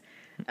Vegas."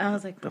 I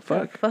was like, The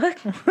fuck? fuck?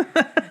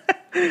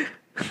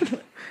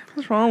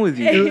 What's wrong with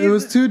you? It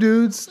was two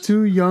dudes,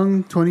 two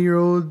young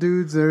 20-year-old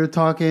dudes. They were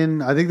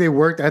talking. I think they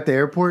worked at the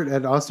airport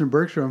at Austin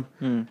Bergstrom.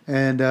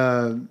 And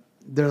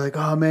they're like,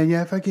 oh, man,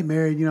 yeah, if I get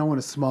married, I want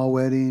a small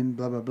wedding,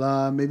 blah, blah,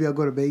 blah. Maybe I'll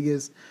go to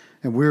Vegas.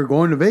 And we were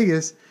going to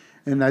Vegas.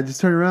 And I just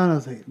turned around. And I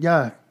was like,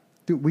 yeah,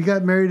 dude, we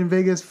got married in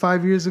Vegas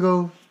 5 years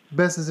ago.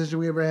 Best decision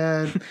we ever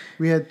had.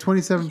 We had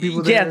 27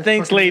 people there. Yeah,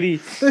 thanks,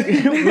 lady.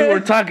 We were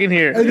talking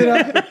here. And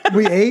then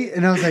we ate,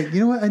 and I was like,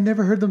 you know what? I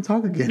never heard them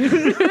talk again.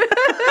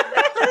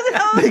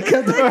 They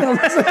kept the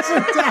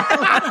conversation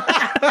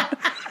down.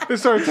 They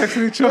started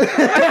texting each other.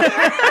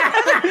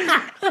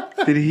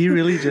 Did he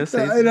really just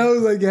say And I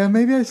was like, yeah,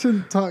 maybe I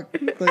shouldn't talk.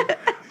 Like,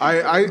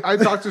 I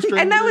talk to strangers.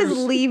 And that was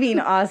leaving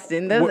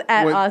Austin. That was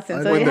at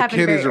Austin. So when it the happened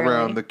kid very is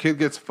around, early. the kid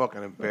gets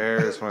fucking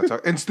embarrassed when I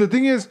talk. And the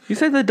thing is, You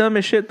said the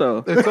dumbest shit,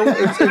 though.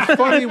 it's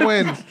funny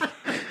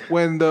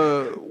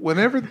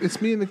whenever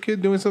it's me and the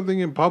kid doing something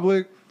in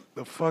public,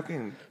 the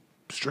fucking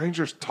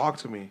strangers talk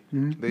to me.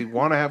 They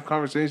want to have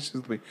conversations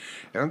with me,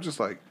 and I'm just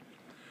like,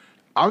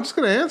 I'm just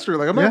gonna answer.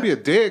 Like I'm not gonna be a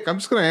dick. I'm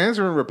just gonna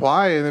answer and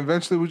reply, and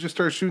eventually we just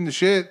start shooting the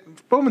shit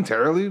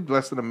momentarily,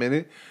 less than a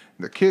minute.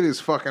 The kid is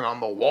fucking on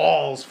the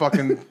walls,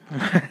 fucking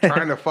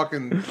trying to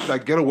fucking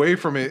like get away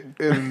from it.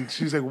 And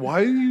she's like,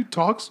 "Why do you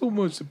talk so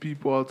much to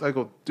people?" I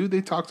go, "Dude, they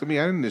talk to me.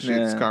 I didn't initiate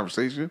this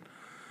conversation."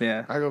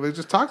 Yeah. I go, "They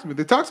just talk to me.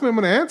 They talk to me. I'm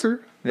gonna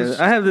answer." Yeah,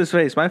 I have this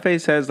face. My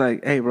face says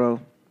like, "Hey,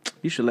 bro,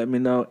 you should let me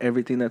know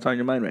everything that's on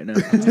your mind right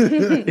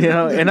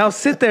now." And I'll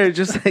sit there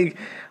just like,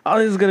 "Oh,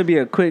 this is gonna be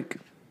a quick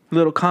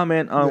little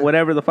comment on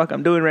whatever the fuck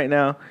I'm doing right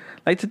now."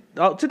 Like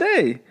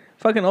today,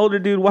 fucking older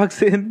dude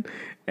walks in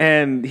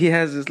and he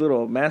has this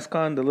little mask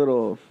on, the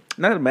little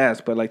not a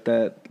mask, but like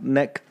that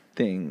neck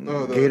thing.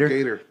 Oh, the Gator?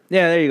 gator.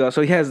 Yeah, there you go.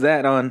 So he has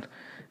that on,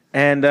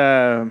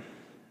 and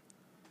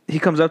he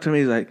comes up to me.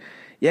 He's like,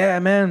 "Yeah,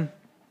 man,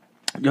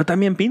 yo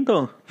también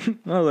pinto."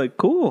 I was like,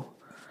 "Cool.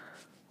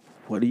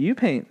 What do you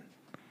paint?"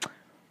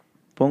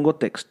 Pongo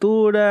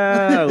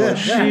textura, hago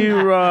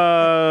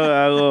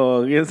shira,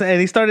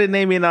 and he started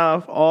naming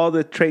off all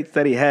the traits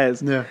that he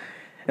has. yeah.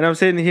 And I'm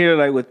sitting here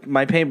like with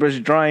my paintbrush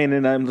drawing,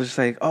 and I'm just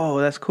like, "Oh,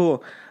 that's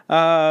cool.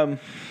 All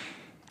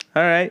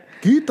right."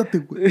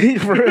 Quítate.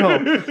 For real.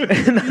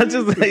 And I was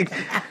just like,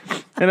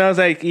 and I was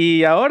like,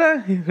 ¿y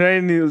ahora? Right?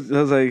 And I was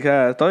like,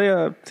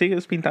 todavía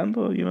sigues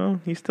pintando,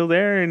 he's still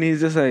there. And he's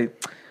just like,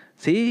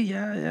 sí,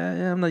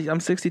 yeah. I'm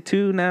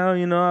 62 now,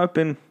 I've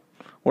been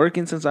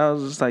working since I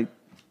was just like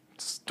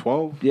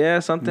 12. Yeah,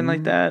 something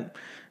like that.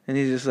 And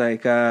he's just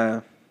like,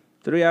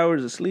 3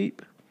 hours of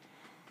sleep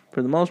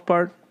for the most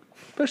part,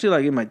 especially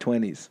like in my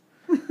 20s.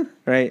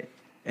 Right?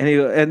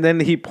 And then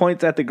he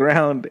points at the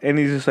ground and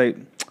he's just like,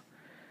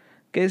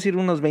 ¿qué decir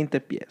unos 20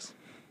 pies?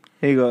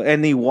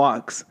 And he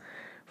walks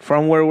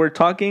from where we're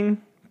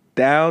talking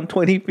down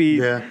 20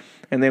 feet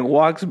and then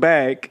walks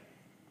back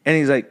and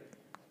he's like,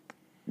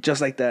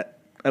 just like that,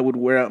 I would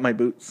wear out my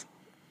boots.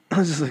 I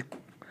was just like,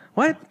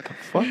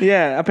 What?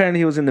 Yeah, apparently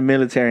he was in the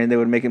military, and they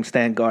would make him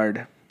stand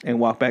guard and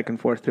walk back and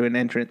forth through an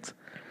entrance,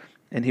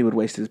 and he would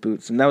waste his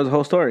boots, and that was the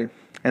whole story.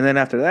 And then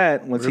after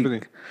that,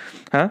 Riveting.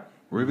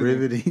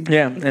 Riveting.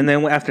 Yeah, and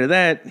then after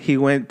that, he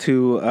went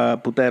to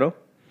Putero,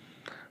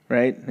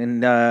 right?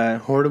 And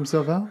Hoard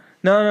himself out?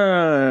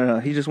 no.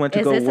 He just went to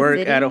Is go this a work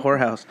city? at a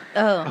whorehouse.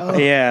 Oh.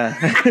 Yeah.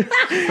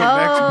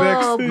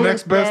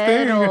 Next best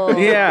thing.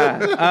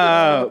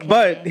 Yeah,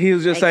 but he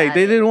was just I like, got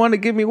they it. didn't want to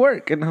give me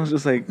work, and I was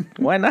just like,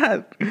 why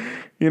not?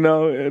 You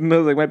know, and I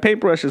was like, my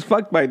paintbrush is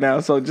fucked by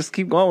now, so just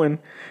keep going.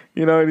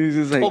 You know, and he's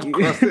just like,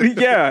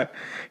 yeah,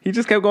 he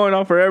just kept going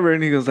on forever,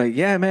 and he goes like,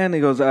 yeah, man. He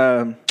goes,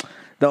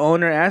 the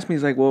owner asked me,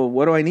 he's like, well,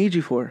 what do I need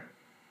you for,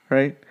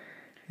 right?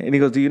 And he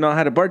goes, do you know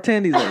how to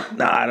bartend? He's like,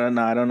 no, I don't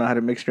know how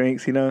to mix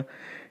drinks, you know.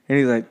 And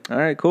he's like, all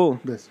right, cool.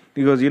 Yes.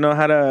 He goes, you know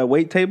how to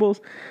wait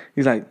tables?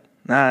 He's like,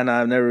 nah,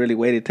 I've never really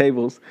waited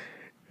tables.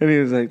 And he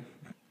was like,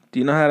 do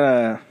you know how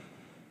to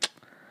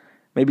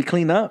maybe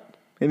clean up?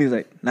 And he's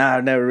like, nah,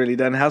 I've never really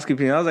done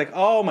housekeeping. I was like,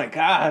 oh my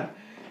God.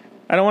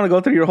 I don't want to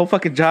go through your whole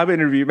fucking job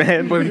interview,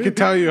 man. But he could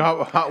tell you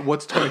how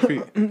what's 20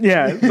 feet.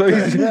 Yeah. So,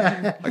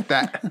 Like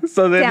that.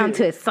 so then Down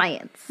to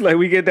science. like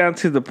we get down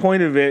to the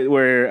point of it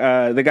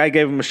where the guy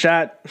gave him a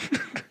shot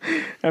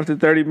after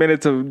 30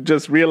 minutes of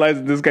just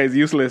realizing this guy's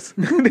useless.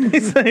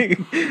 He's like,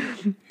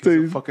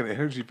 so Fucking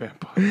energy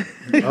vampire.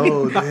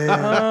 Oh,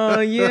 damn. oh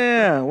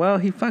yeah, well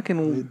he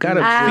fucking got I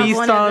a have feast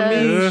one of on me.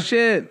 those.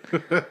 Shit.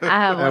 I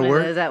have one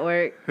work? of those at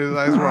work. His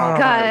eyes were on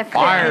God, I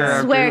fire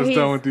after swear he was he's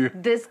done with you.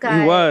 this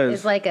guy was.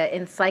 is like an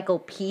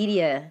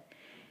encyclopedia.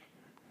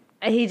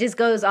 He just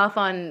goes off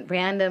on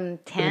random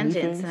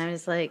tangents, and I'm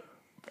just like,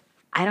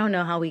 I don't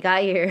know how we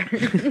got here.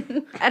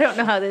 I don't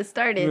know how this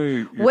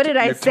started. What did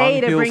I Your say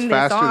tongue to heals bring this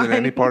faster on? than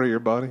any part of your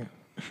body.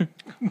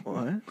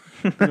 What?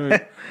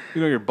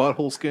 You know your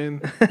butthole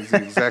skin is the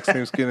exact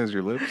same skin as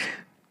your lips.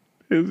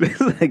 It's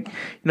like, you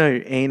know,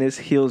 your anus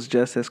heals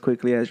just as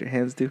quickly as your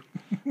hands do.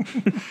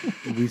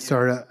 We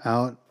start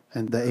out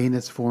and the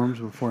anus forms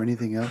before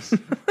anything else.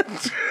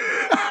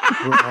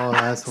 We're all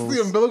assholes.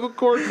 The umbilical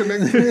cord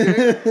connected to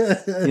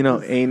the anus. You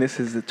know, anus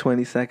is the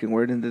 22nd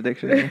word in the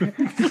dictionary.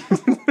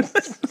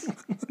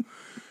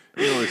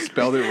 You know, they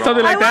spelled it wrong.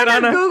 Something I like that,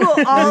 want to Anna.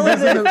 Google all of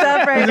this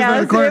stuff right now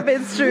and see record.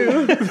 if it's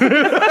true.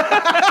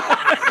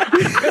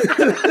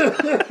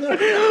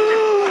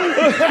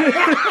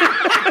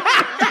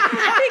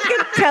 He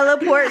can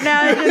teleport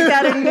now. He just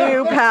got a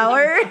new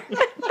power.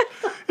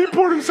 He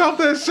poured himself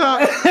that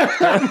shot.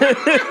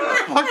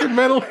 Fucking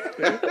metal.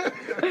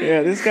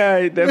 Yeah, this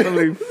guy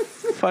definitely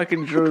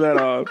fucking drew that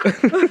off.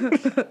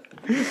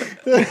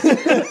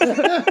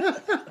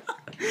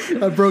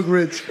 I broke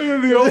Rich.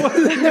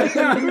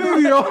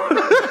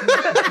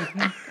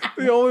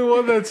 The only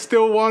one that's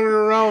still wandering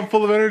around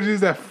full of energy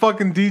is that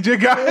fucking DJ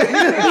guy.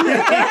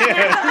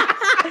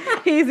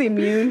 He's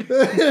immune.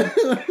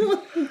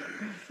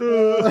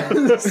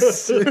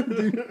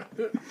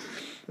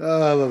 Oh,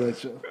 I love that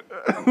show.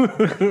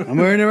 I'm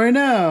wearing it right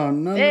now.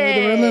 None of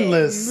the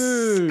Relentless.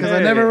 Because I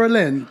never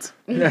relent.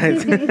 Yeah.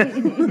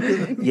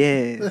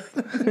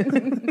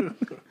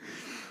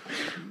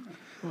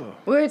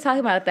 We were talking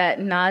about that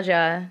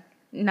Naja.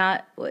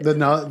 Not what?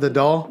 The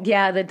doll?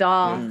 Yeah, the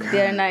doll the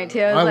other night too.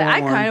 I was I like, want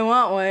I one. kind of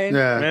want one. Yeah.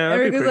 Yeah,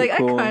 that'd be Everybody's pretty like,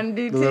 cool. I kind of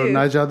do The little too.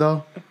 Nigel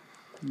doll?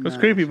 It was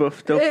creepy, but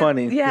still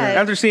funny. yeah.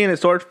 After seeing a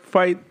sword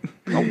fight,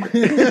 like,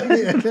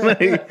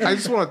 I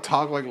just want to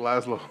talk like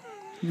Laszlo.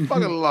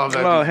 Fucking love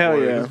that. Oh, dude's hell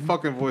voice. yeah. His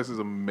fucking voice is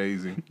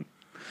amazing.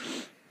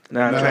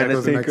 now I'm No, trying to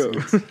those are think of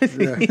Mexicans.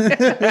 Yeah.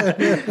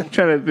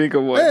 trying to think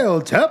of what. Hey,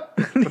 old chap.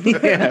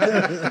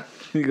 Yeah.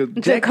 He goes,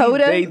 Jackie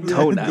Dakota?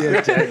 Daytona.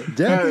 Yeah,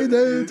 Jackie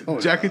Daytona.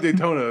 Jackie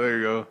Daytona. There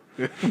you go.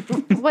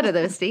 What are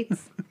those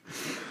states?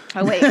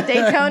 Oh wait,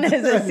 Daytona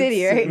is a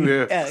city, right? Yeah.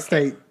 Okay.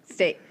 State.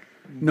 State.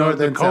 North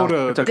and south.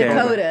 Dakota. It's okay.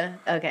 Dakota.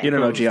 Okay. You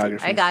don't know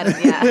geography. I got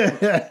it.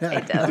 Yeah.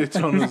 I don't.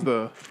 Daytona's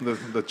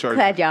the chart.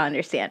 Glad y'all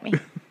understand me.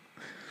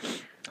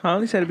 I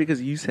only said it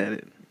because you said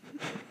it.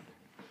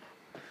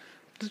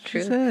 That's what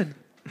you True. said.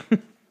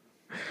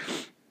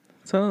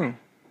 So,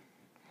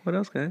 what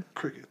else, guys?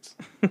 Crickets.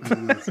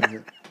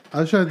 I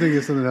was trying to think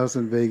of something else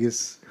in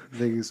Vegas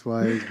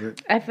wise,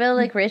 but I feel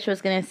like Rich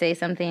was gonna say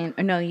something.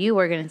 Or no, you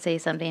were gonna say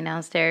something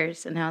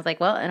downstairs, and I was like,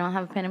 "Well, I don't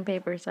have a pen and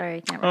paper. Sorry, I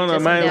can't." Oh, no, write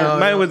this mine, one down.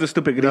 mine was the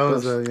stupid that gritos.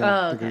 was Oh, the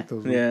okay.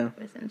 Gritos one. Yeah,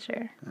 I wasn't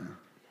sure.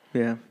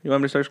 yeah. You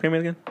want me to start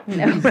screaming again?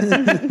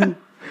 No.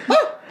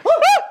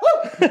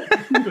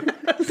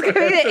 It's gonna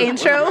be the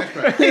intro.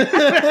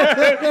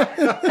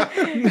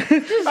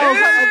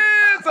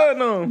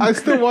 No. I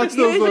still watch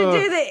You those. should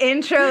do the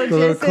intro little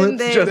just in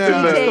clips? the Just in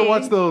I the- still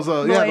watch those.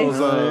 The Voice.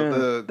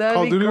 the That'd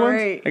Call of be Duty ones.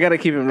 great. I gotta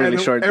keep it really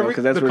And short though,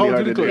 because that's the really Call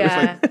of hard to Duty do. clip,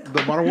 Yeah. it's like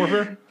the Modern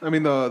Warfare. I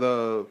mean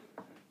the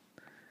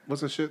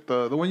what's the shit?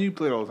 The one you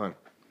played all the time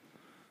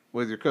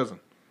with your cousin.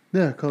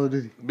 Yeah, Call of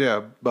Duty.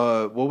 Yeah,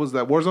 what was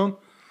that? Warzone.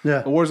 Yeah.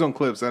 The Warzone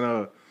clips,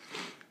 and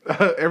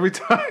every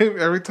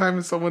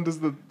time someone does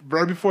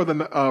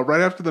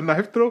right after the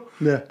knife throw,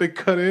 Yeah. they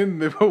cut in.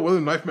 They put with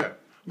a knife man.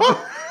 Come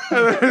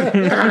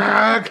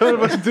a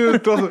bunch of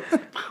dudes throws it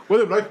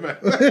with a knife, man.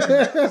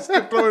 Just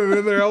kept throwing it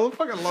in there. I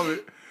fucking love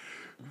it.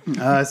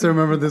 I still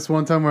remember this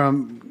one time where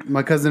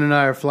my cousin and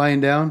I are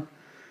flying down,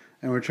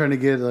 and we're trying to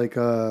get like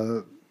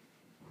the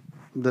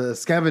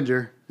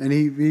scavenger, and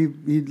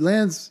he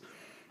lands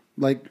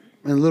like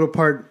in a little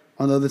part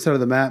on the other side of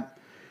the map,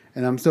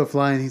 and I'm still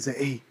flying. He's like,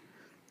 "Hey,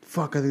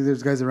 fuck! I think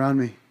there's guys around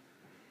me,"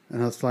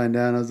 and I was flying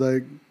down. I was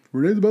like,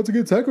 "Renee's about to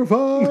get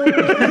sacrificed,"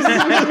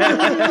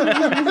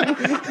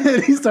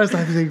 and he starts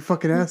laughing, like,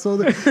 "Fucking asshole!"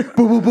 Boom,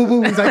 boom, boom,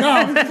 boom. He's like,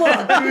 "Oh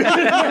fuck!"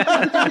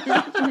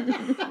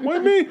 Why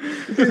me?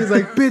 He's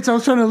like, "Bitch, I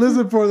was trying to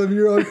listen for them.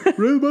 You're like,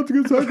 Renee's about to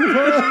get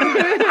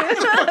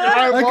sacrificed."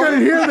 I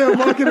couldn't hear them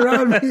walking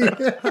around me.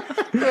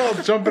 They're all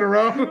jumping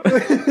around.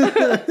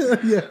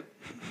 Yeah.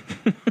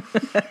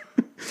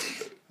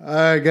 All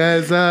right,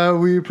 guys.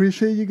 We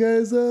appreciate you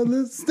guys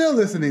still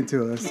listening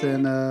to us,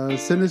 and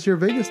send us your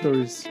Vegas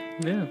stories.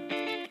 Yeah.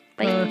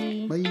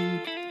 Bye.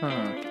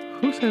 Bye.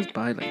 Who says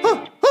bye like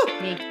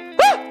Me.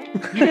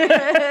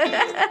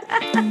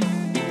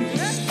 that?